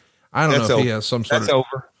whatever. I don't know if he has some sort of.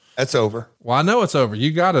 That's over. Well, I know it's over.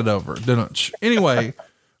 You got it over, didn't you? Anyway,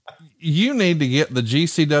 you need to get the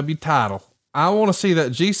GCW title. I want to see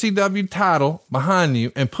that GCW title behind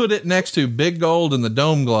you and put it next to Big Gold and the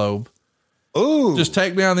Dome Globe. Ooh. Just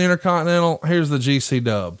take down the Intercontinental. Here's the GC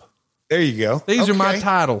dub. There you go. These are my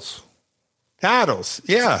titles. Titles.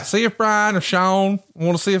 Yeah. See if Brian or Sean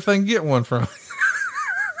want to see if they can get one from.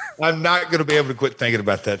 I'm not going to be able to quit thinking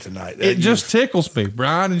about that tonight. It just tickles me.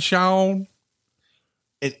 Brian and Sean.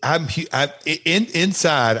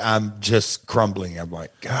 Inside, I'm just crumbling. I'm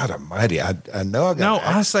like, God almighty. I know I got. No,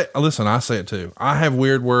 I say it too. I have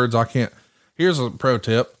weird words. I can't. Here's a pro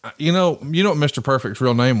tip. You know what Mr. Perfect's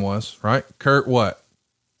real name was, right? Kurt what?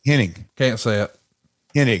 Hennig. Can't say it.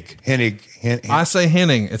 Hennig. I say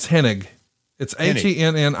Hennig. It's Hennig. It's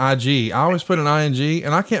Hennig. I always put an ing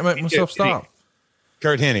and I can't make myself stop.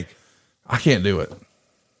 Kurt Hennig. I can't do it.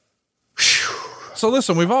 So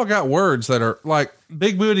listen, we've all got words that are like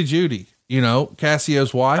Big Booty Judy,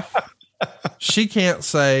 Cassio's wife. She can't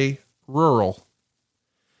say rural.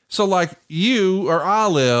 So like you or I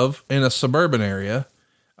live in a suburban area.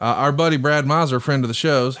 Our buddy Brad Miser, friend of the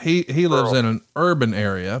show's, he lives in an urban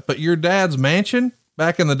area, but your dad's mansion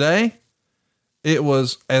back in the day, it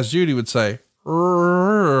was, as Judy would say,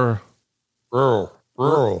 rural.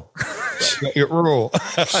 Rural. Rural.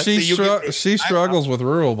 She struggles with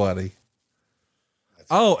rural, buddy.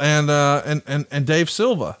 Oh, and Dave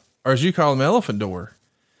Silva, or as you call him, Elephant Door.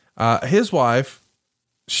 His wife,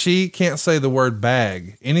 she can't say the word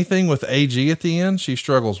bag. Anything with AG at the end, she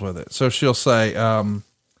struggles with it. So she'll say,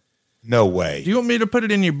 no way. Do you want me to put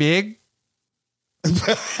it in your big?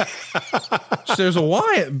 There's a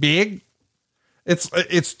Y at big.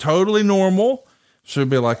 It's totally normal. She'll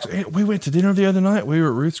be like, hey, we went to dinner the other night. We were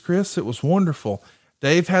at Ruth's Chris. It was wonderful.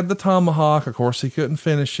 Dave had the tomahawk. Of course, he couldn't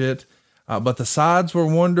finish it, but the sides were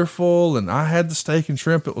wonderful. And I had the steak and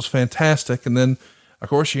shrimp. It was fantastic. And then, of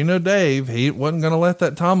course, Dave, he wasn't going to let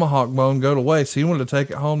that tomahawk bone go to waste. He wanted to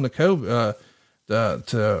take it home to Kobe,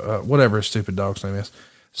 to whatever his stupid dog's name is.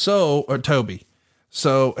 Toby.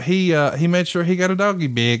 So he made sure he got a doggy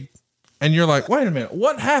big. And you're like, wait a minute,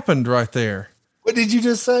 what happened right there? What did you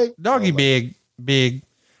just say? Doggy big.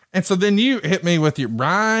 And so then you hit me with your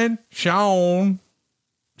Brian, Sean,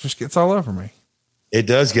 just gets all over me. It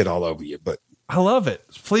does get all over you, but I love it.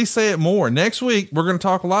 Please say it more. Next week, we're going to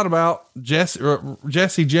talk a lot about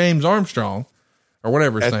Jesse James Armstrong, or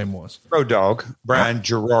whatever his name was. Pro Dog, Brian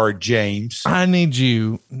Gerard James. I need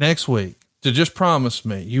you next week to just promise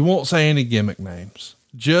me you won't say any gimmick names.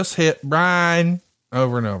 Just hit Brian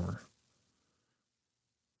over and over.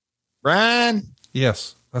 Brian.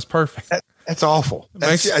 Yes, that's perfect. That's awful.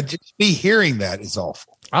 Just me hearing that is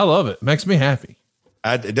awful. I love it. Makes me happy.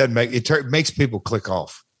 It doesn't makes people click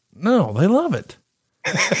off. No, they love it.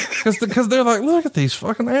 Because they're like, look at these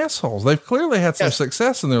fucking assholes. They've clearly had some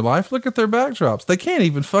success in their life. Look at their backdrops. They can't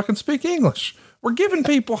even fucking speak English. We're giving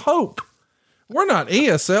people hope. We're not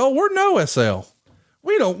ESL. We're no SL.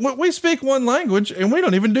 We speak one language and we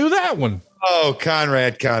don't even do that one. Oh,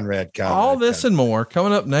 Conrad. All this and more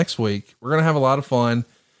coming up next week. We're going to have a lot of fun.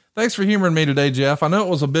 Thanks for humoring me today, Jeff. I know it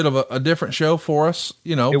was a bit of a different show for us,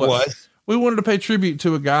 it was. We wanted to pay tribute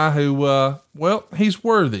to a guy who, he's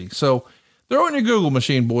worthy. So throw in your Google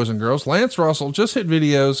machine, boys and girls. Lance Russell, just hit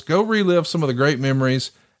videos, go relive some of the great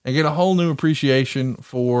memories and get a whole new appreciation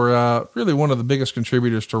for, really one of the biggest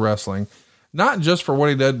contributors to wrestling, not just for what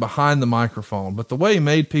he did behind the microphone, but the way he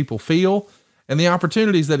made people feel and the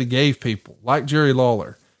opportunities that he gave people like Jerry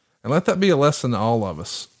Lawler. And let that be a lesson to all of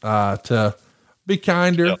us, to be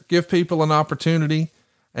kinder, give people an opportunity.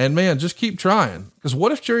 And man, just keep trying. Because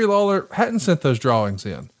what if Jerry Lawler hadn't sent those drawings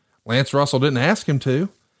in? Lance Russell didn't ask him to.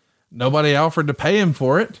 Nobody offered to pay him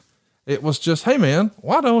for it. It was just, hey man,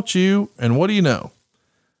 why don't you? And what do you know?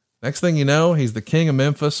 Next thing you know, he's the king of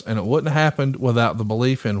Memphis, and it wouldn't have happened without the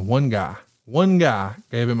belief in one guy. One guy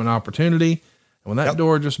gave him an opportunity. And when that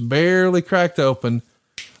door just barely cracked open,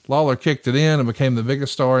 Lawler kicked it in and became the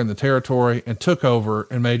biggest star in the territory and took over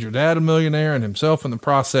and made your dad a millionaire and himself in the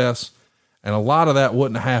process. And a lot of that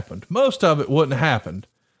wouldn't have happened. Most of it wouldn't have happened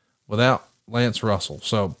without Lance Russell.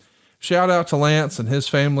 So shout out to Lance and his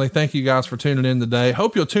family. Thank you guys for tuning in today.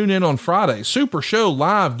 Hope you'll tune in on Friday,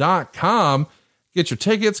 supershowlive.com. Get your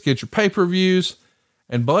tickets, get your pay-per-views.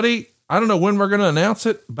 And buddy, I don't know when we're going to announce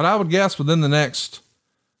it, but I would guess within the next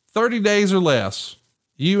 30 days or less,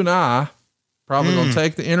 you and I probably going to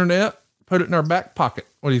take the internet, put it in our back pocket.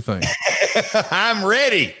 What do you think? I'm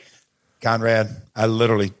ready. Conrad, I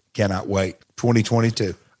literally cannot wait.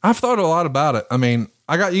 2022. I've thought a lot about it. I mean,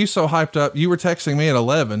 I got you so hyped up. You were texting me at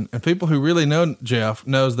 11, and people who really know Jeff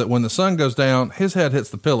knows that when the sun goes down, his head hits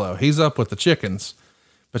the pillow. He's up with the chickens,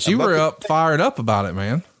 but you were fired up about it,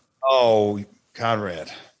 man. Oh,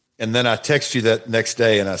 Conrad. And then I texted you that next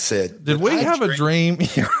day and I said, did we have a dream?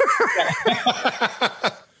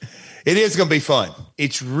 It is going to be fun.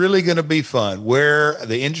 It's really going to be fun. Where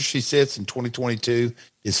the industry sits in 2022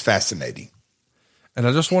 is fascinating. And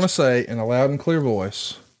I just want to say in a loud and clear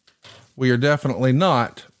voice, we are definitely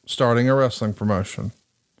not starting a wrestling promotion.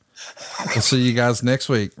 We'll see you guys next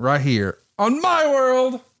week right here on My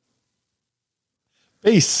World.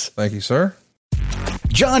 Peace. Thank you, sir.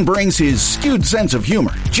 John brings his skewed sense of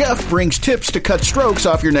humor. Jeff brings tips to cut strokes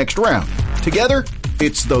off your next round. Together,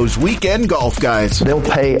 it's those weekend golf guys. They'll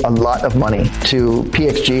pay a lot of money to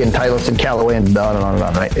PXG and Titleist and Callaway and on and on and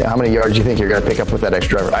on, right? How many yards do you think you're going to pick up with that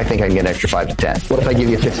extra driver? I think I can get an extra 5 to 10. What if I give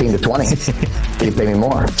you 15 to 20? You pay me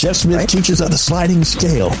more. Jeff Smith teaches on a sliding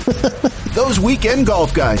scale. Those Weekend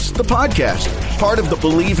Golf Guys, the podcast, part of the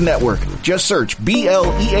Believe Network. Just search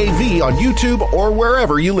BLEAV on YouTube or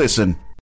wherever you listen.